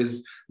student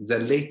with the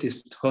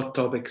latest hot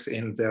topics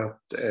in the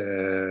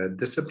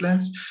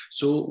disciplines.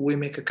 So we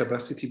make a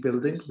capacity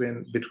building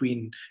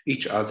between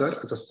each other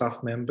as a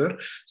staff member.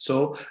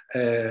 So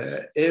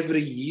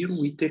every year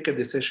we take a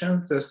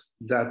decision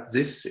that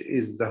this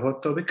is the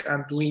hot topic,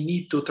 and we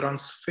need to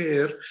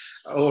transfer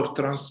or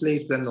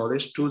translate the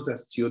knowledge to the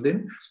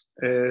student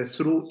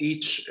through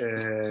each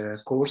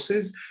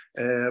courses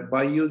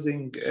by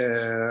using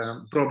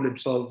problem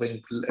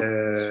solving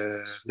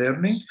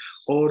learning,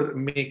 or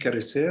make a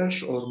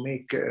research, or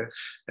make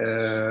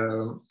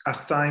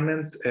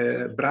assignment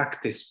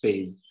practice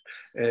based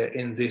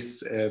in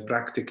these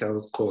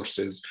practical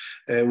courses.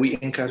 We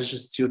encourage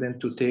students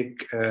to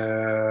take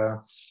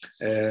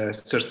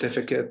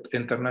certificate,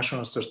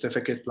 international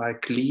certificate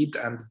like LEED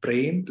and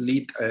BRAIN,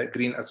 LEED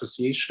Green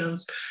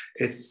Associations.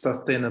 It's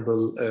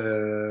sustainable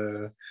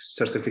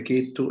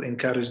certificate to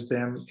encourage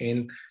them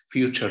in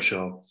future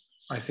job.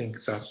 I think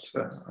that's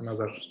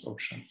another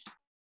option.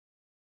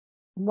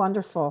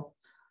 Wonderful.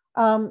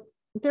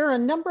 There are a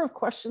number of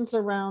questions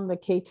around the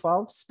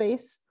K-12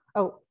 space.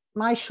 Oh,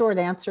 my short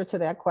answer to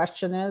that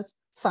question is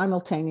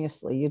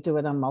simultaneously. You do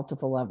it on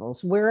multiple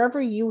levels.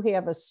 Wherever you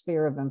have a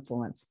sphere of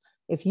influence,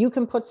 if you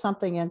can put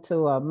something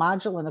into a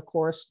module in a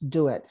course,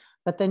 do it,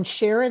 but then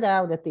share it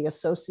out at the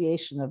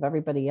association of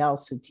everybody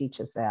else who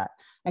teaches that,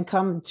 and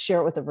come share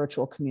it with the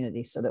virtual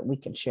community so that we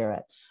can share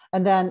it.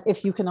 And then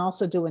if you can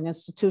also do an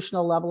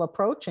institutional level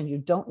approach, and you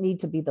don't need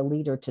to be the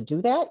leader to do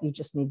that, you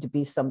just need to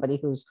be somebody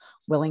who's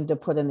willing to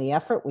put in the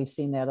effort. We've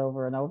seen that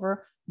over and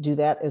over. Do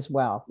that as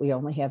well. We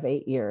only have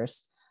 8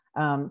 years.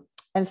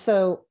 And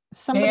so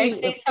somebody— May I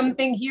say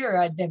something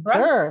here, Deborah?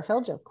 Sure,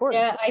 Helga, of course.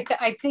 Yeah,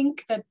 I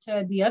think that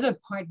the other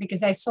part,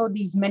 because I saw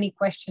these many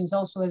questions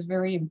also as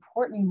very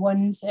important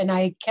ones, and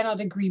I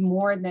cannot agree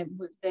more than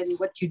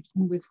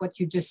what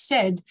you just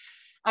said.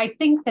 I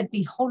think that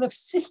the whole of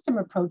system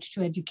approach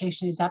to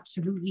education is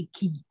absolutely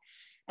key.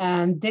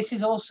 And this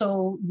is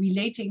also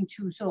relating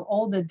to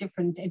all the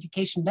different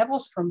education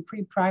levels from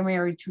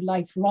pre-primary to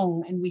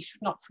lifelong. And we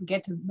should not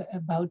forget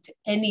about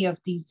any of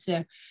these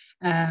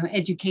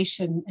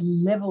education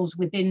levels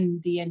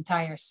within the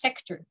entire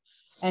sector.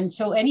 And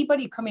so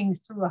anybody coming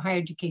through a higher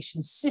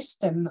education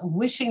system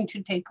wishing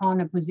to take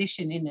on a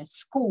position in a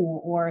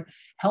school or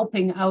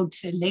helping out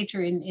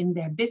later in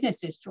their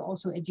businesses to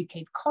also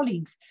educate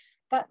colleagues,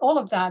 that all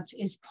of that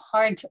is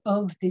part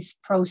of this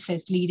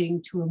process leading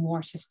to a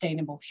more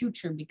sustainable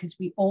future, because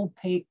we all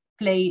play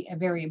a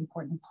very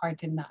important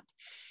part in that.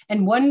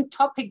 And one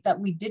topic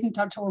that we didn't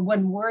touch, or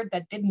one word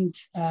that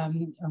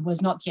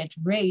was not yet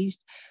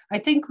raised, I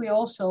think we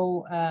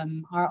also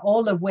are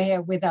all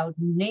aware, without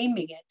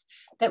naming it,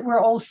 that we're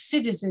all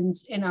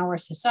citizens in our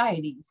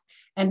societies.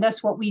 And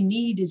that's what we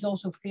need, is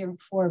also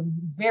for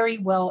very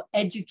well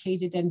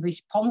educated and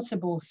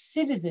responsible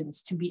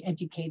citizens to be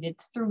educated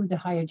through the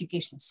higher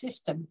education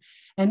system.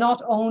 And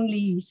not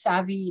only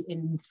savvy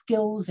in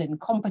skills and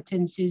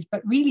competencies,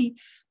 but really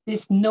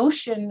this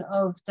notion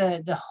of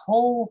the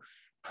whole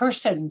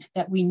person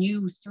that we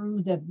knew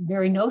through the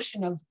very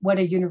notion of what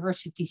a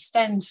university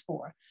stands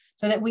for,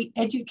 so that we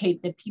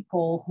educate the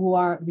people who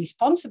are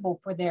responsible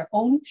for their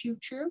own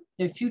future,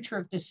 the future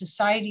of the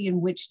society in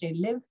which they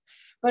live,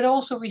 but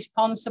also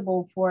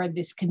responsible for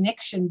this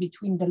connection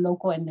between the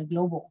local and the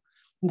global.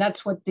 And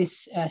that's what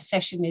this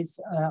session is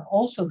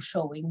also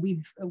showing.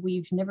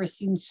 We've never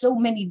seen so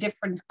many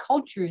different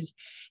cultures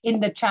in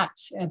the chat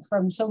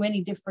from so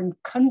many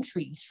different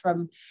countries.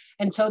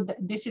 And so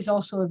this is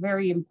also a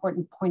very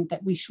important point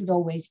that we should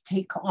always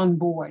take on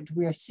board.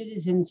 We are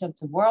citizens of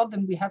the world,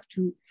 and we have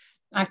to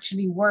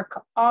actually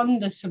work on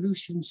the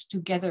solutions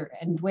together.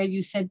 And where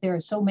you said there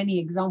are so many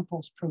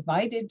examples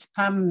provided,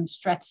 Pam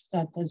stressed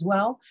that as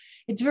well.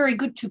 It's very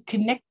good to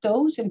connect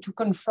those and to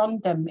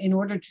confront them in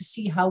order to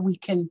see how we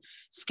can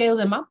scale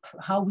them up,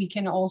 how we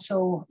can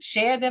also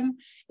share them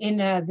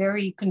in a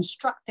very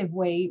constructive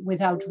way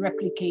without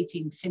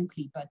replicating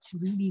simply, but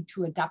really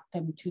to adapt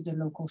them to the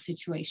local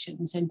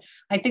situations. And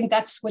I think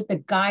that's what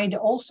the guide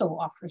also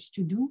offers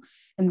to do.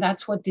 And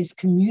that's what this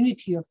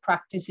community of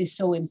practice is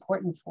so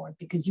important for,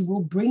 because you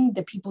will bring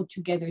the people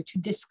together to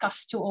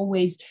discuss, to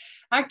always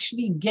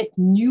actually get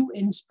new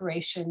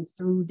inspiration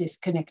through this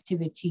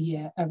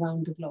connectivity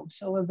around the globe.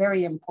 So a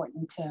very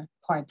important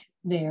part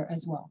there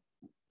as well.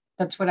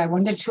 That's what I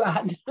wanted to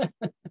add.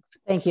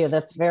 Thank you.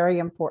 That's very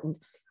important.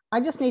 I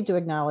just need to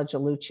acknowledge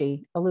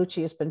Aluchi.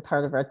 Aluchi has been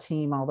part of our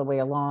team all the way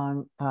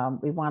along.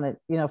 We wanted,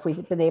 if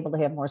we'd been able to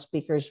have more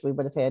speakers, we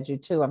would have had you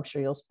too. I'm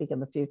sure you'll speak in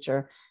the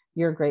future.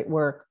 Your great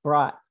work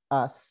brought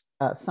us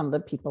some of the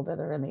people that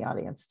are in the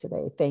audience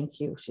today. Thank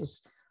you.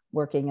 She's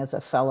working as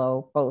a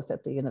fellow, both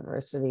at the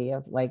University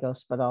of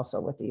Lagos, but also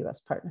with the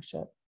US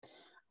Partnership.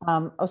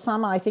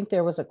 Osama, I think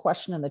there was a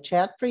question in the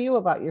chat for you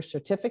about your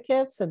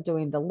certificates and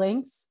doing the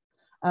links.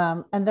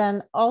 And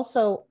then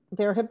also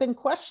there have been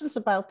questions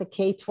about the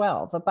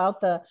K-12,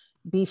 about the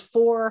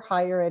before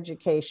higher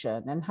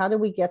education, and how do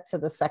we get to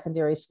the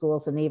secondary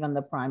schools and even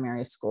the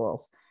primary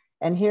schools.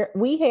 And here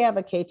we have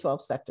a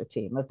K-12 sector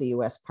team of the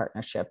US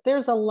Partnership.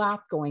 There's a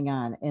lot going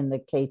on in the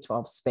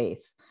K-12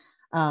 space.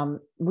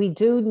 We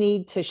do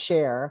need to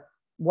share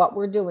what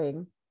we're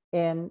doing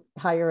in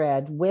higher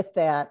ed with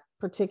that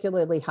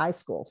particularly high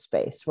school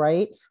space,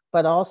 right?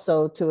 But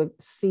also to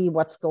see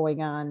what's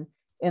going on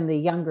in the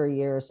younger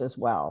years as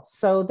well.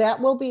 So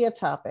that will be a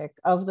topic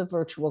of the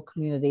virtual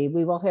community.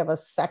 We will have a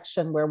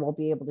section where we'll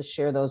be able to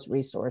share those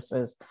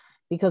resources,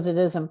 because it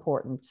is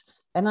important.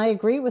 And I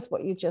agree with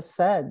what you just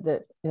said,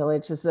 that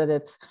Illich, is that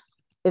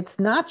it's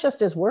not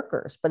just as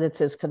workers, but it's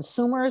as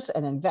consumers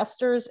and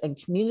investors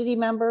and community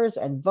members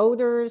and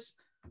voters,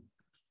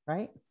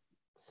 right?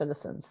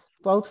 Citizens,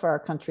 both for our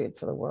country and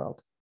for the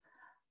world.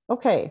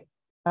 Okay,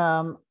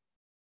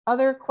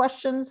 other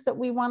questions that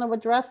we want to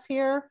address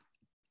here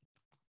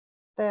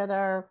that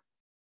are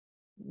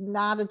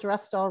not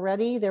addressed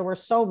already? There were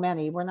so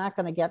many, we're not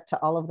going to get to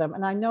all of them.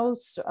 And I know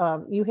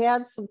you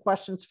had some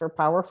questions for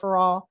Power for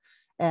All,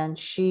 and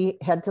she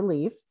had to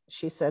leave.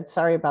 She said,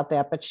 sorry about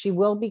that, but she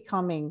will be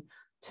coming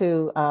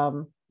to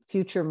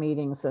future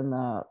meetings in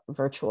the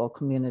virtual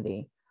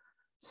community.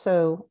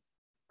 So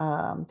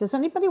does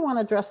anybody want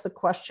to address the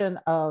question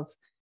of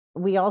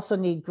we also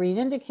need green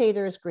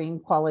indicators, green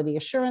quality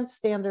assurance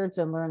standards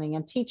in learning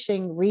and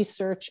teaching,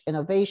 research,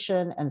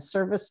 innovation, and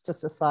service to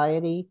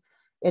society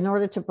in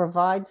order to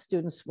provide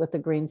students with the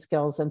green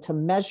skills and to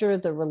measure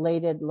the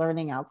related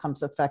learning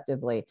outcomes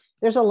effectively.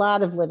 There's a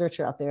lot of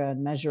literature out there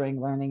on measuring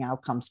learning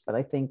outcomes, but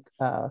I think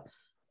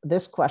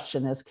this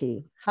question is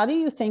key. How do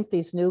you think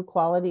these new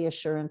quality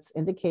assurance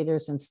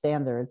indicators and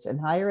standards in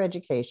higher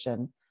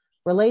education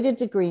related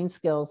to green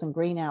skills and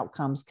green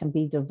outcomes can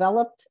be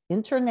developed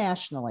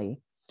internationally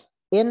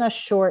in a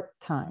short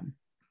time?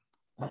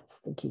 That's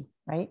the key,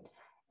 right?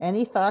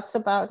 Any thoughts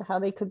about how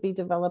they could be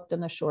developed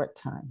in a short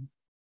time?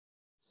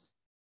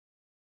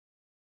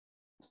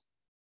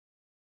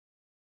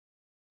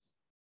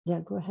 Yeah,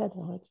 go ahead,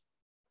 Alex.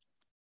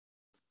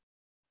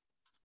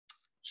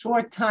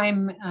 Short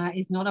time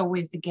is not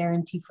always the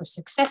guarantee for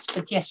success,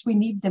 but yes, we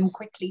need them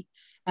quickly.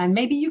 And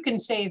maybe you can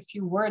say a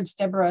few words,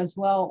 Deborah, as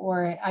well,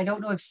 or I don't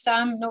know if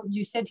Sam, no,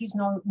 you said he's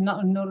no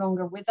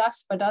longer with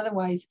us, but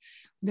otherwise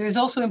there's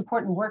also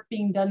important work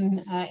being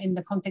done in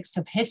the context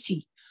of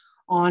HESI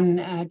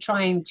on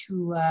trying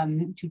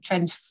to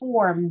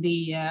transform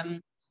the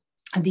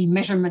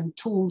measurement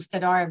tools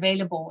that are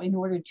available in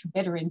order to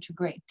better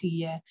integrate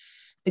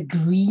the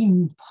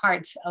green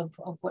part of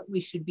what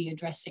we should be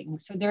addressing.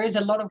 So there is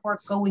a lot of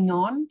work going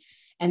on,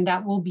 and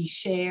that will be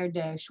shared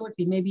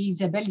shortly. Maybe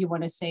Isabel, you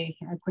want to say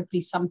quickly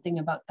something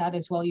about that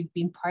as well. You've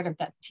been part of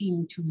that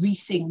team to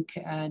rethink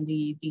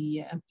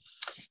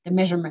the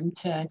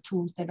measurement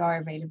tools that are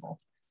available.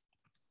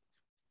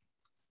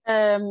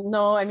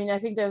 No, I mean, I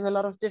think there's a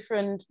lot of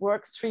different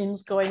work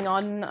streams going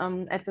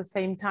on at the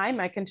same time.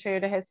 I can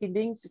share the HESI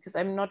link because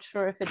I'm not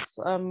sure if it's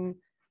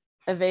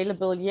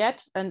available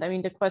yet. And I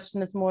mean, the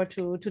question is more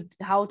to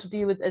how to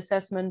deal with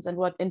assessments and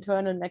what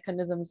internal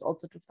mechanisms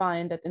also to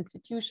find at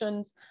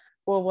institutions,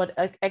 or what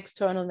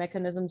external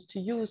mechanisms to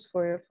use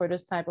for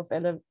this type of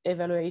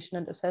evaluation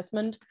and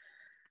assessment.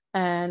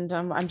 And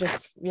I'm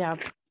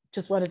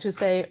just wanted to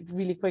say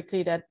really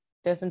quickly that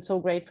there's been so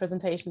great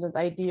presentations and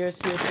ideas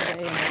here today,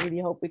 and I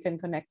really hope we can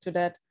connect to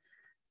that.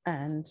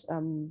 And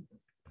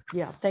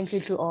yeah, thank you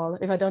to all.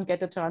 If I don't get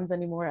the chance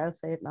anymore, I'll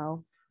say it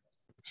now.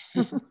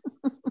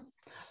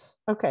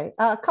 Okay,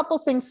 a couple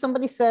things.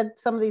 Somebody said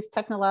some of these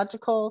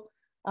technological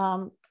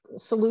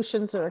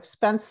solutions are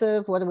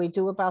expensive. What do we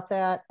do about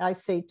that? I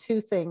say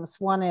two things.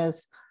 One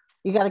is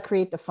you got to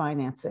create the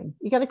financing.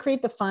 You got to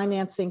create the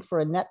financing for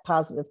a net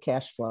positive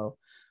cash flow.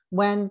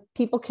 When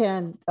people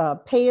can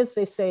pay as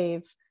they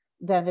save,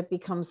 then it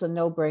becomes a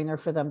no-brainer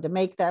for them to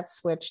make that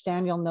switch.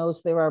 Daniel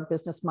knows there are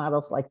business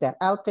models like that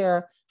out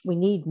there. We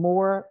need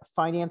more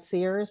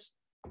financiers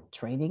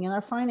training in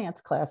our finance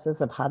classes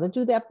of how to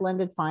do that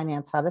blended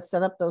finance, how to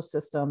set up those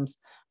systems,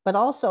 but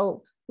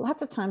also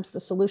lots of times the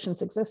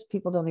solutions exist,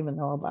 people don't even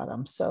know about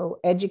them. So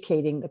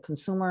educating the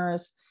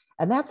consumers,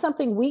 and that's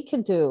something we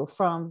can do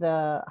from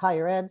the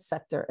higher ed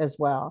sector as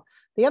well.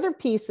 The other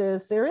piece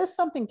is there is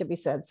something to be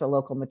said for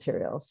local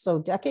materials. So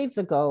decades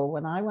ago,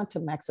 when I went to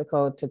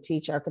Mexico to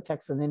teach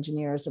architects and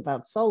engineers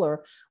about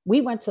solar, we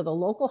went to the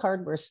local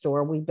hardware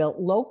store, we built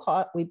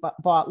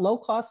bought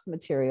low-cost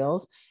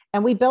materials,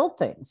 and we built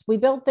things. We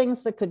built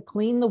things that could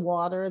clean the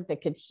water,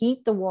 that could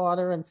heat the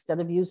water instead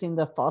of using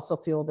the fossil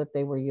fuel that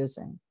they were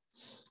using.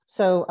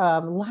 So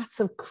lots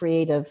of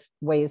creative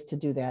ways to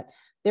do that.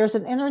 There's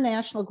an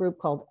international group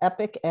called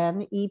EPIC,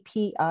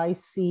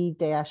 EPIC-N,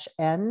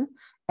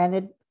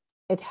 and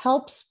it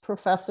helps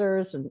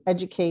professors and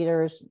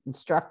educators,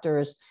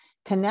 instructors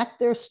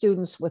connect their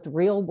students with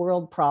real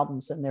world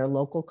problems in their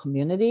local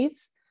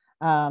communities.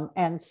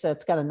 And so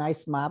it's got a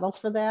nice model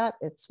for that.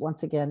 It's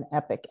once again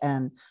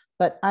EPIC-N.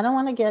 But I don't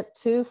want to get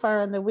too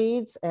far in the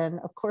weeds. And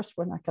of course,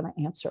 we're not going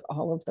to answer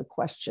all of the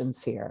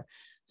questions here.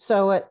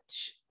 So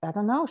I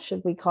don't know,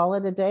 should we call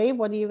it a day?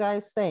 What do you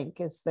guys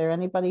think? Is there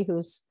anybody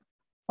who's,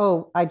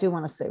 oh, I do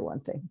want to say one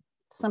thing.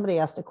 Somebody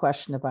asked a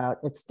question about,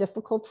 it's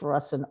difficult for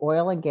us in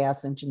oil and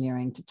gas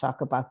engineering to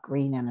talk about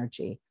green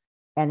energy.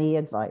 Any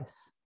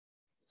advice?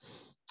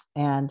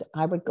 And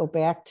I would go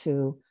back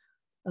to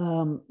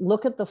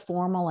look at the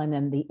formal and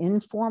then the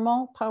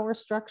informal power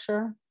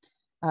structure.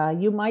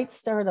 You might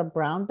start a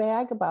brown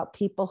bag about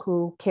people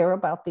who care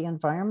about the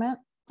environment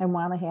and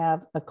want to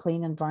have a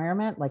clean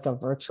environment, like a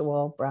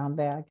virtual brown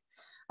bag.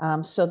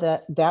 So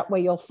that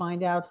way you'll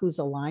find out who's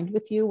aligned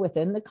with you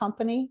within the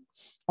company.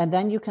 And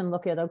then you can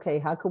look at, okay,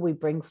 how can we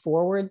bring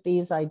forward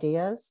these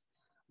ideas?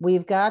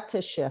 We've got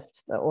to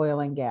shift the oil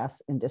and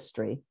gas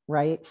industry,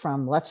 right?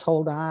 From let's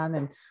hold on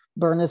and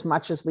burn as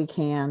much as we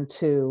can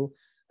to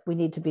we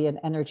need to be an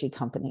energy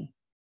company,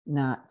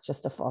 not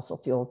just a fossil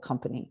fuel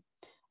company.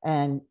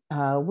 And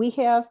we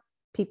have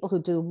people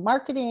who do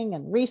marketing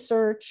and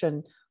research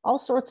and all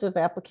sorts of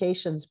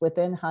applications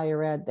within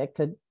higher ed that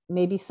could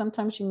maybe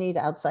sometimes you need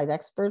outside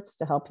experts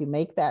to help you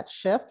make that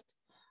shift.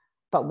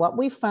 But what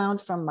we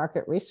found from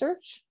market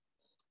research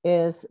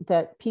is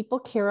that people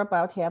care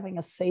about having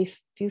a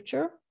safe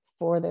future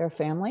for their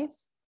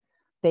families.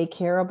 They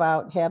care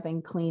about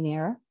having clean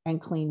air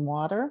and clean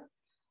water.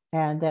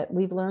 and that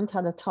we've learned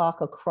how to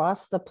talk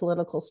across the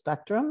political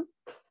spectrum,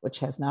 which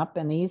has not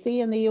been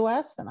easy in the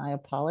US. And I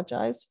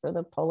apologize for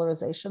the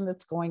polarization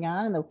that's going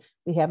on. And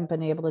we haven't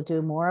been able to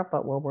do more,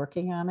 but we're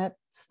working on it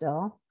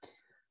still.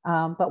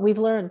 But we've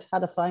learned how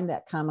to find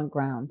that common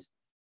ground.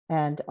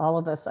 And all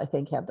of us, I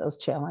think, have those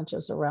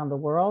challenges around the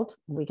world.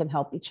 We can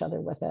help each other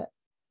with it.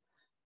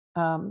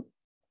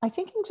 I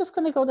think I'm just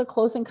going to go to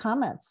closing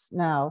comments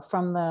now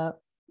from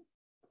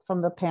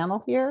the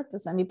panel here.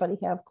 Does anybody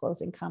have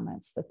closing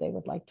comments that they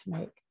would like to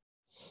make?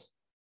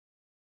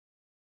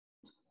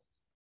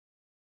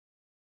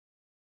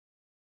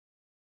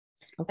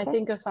 Okay. I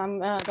think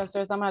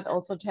Dr. Samad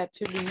also had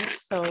to leave,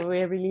 so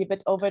we're really a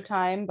bit over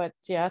time, but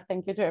yeah,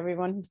 thank you to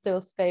everyone who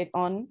still stayed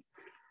on.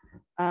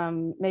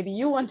 Maybe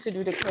you want to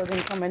do the closing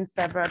comments,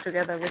 Deborah,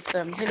 together with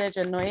Village,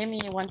 and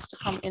Noemi wants to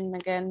come in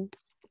again.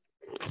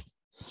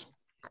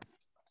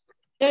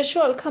 Yeah,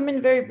 sure, I'll come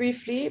in very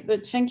briefly,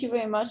 but thank you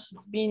very much.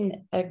 It's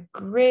been a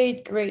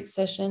great, great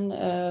session.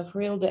 For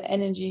real, the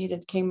energy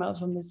that came out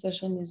from this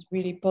session is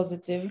really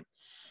positive.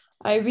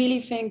 I really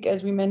think,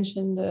 as we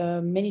mentioned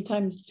many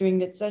times during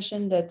that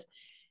session, that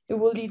it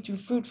will lead to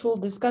fruitful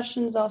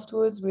discussions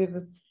afterwards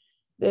with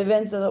the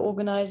events that are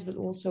organized, but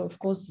also, of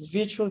course, this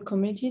virtual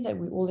community that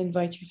we all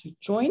invite you to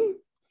join.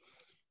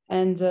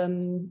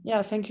 And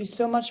yeah, thank you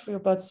so much for your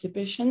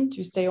participation,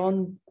 to stay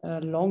on a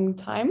long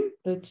time,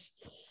 but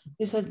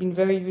this has been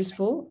very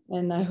useful,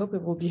 and I hope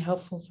it will be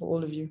helpful for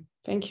all of you.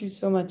 Thank you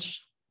so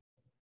much.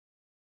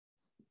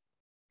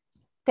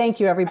 Thank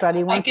you,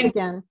 everybody. Once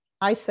again,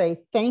 I say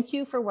thank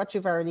you for what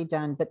you've already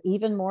done, but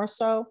even more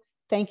so,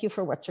 thank you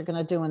for what you're going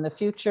to do in the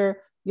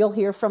future. You'll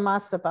hear from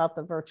us about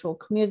the virtual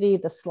community,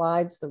 the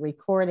slides, the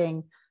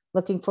recording.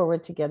 Looking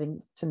forward to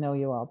getting to know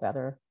you all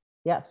better.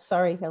 Yeah,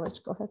 sorry,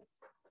 Hillage, go ahead.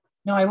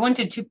 No, I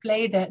wanted to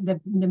play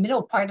the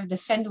middle part of the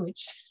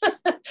sandwich,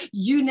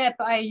 UNEP,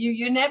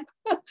 IU, UNEP,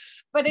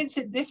 but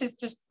this is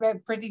just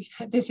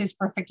this is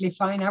perfectly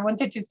fine. I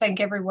wanted to thank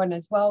everyone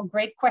as well.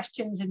 Great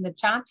questions in the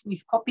chat.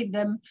 We've copied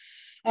them.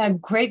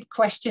 Great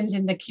questions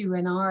in the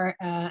Q&R,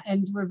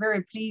 and we're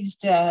very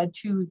pleased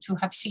to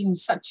have seen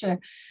such a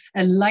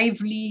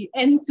lively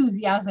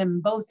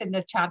enthusiasm both in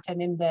the chat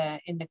and in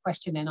the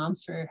question and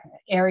answer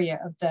area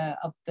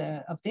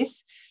of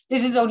this.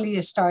 This is only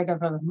a start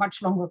of a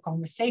much longer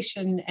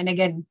conversation. And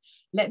again,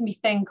 let me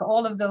thank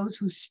all of those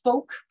who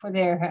spoke for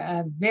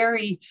their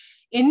very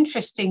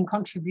interesting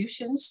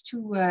contributions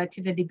to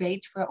the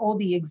debate, for all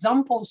the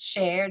examples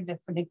shared,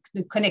 for the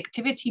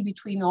connectivity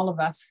between all of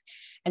us.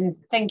 And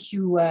thank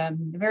you,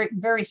 very,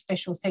 very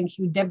special thank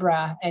you,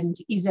 Deborah and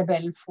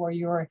Isabel, for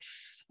your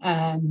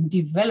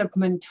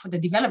development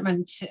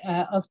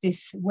of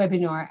this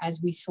webinar as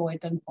we saw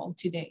it unfold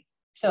today.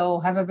 So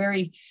have a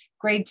very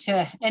great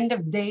end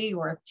of day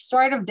or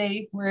start of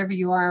day, wherever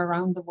you are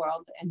around the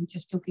world, and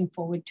just looking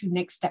forward to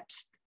next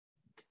steps.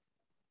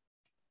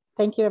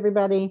 Thank you,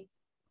 everybody.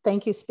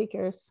 Thank you,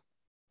 speakers.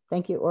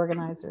 Thank you,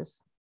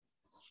 organizers.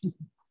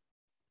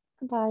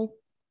 Goodbye.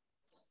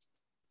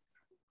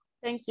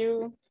 Thank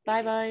you.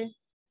 Bye-bye.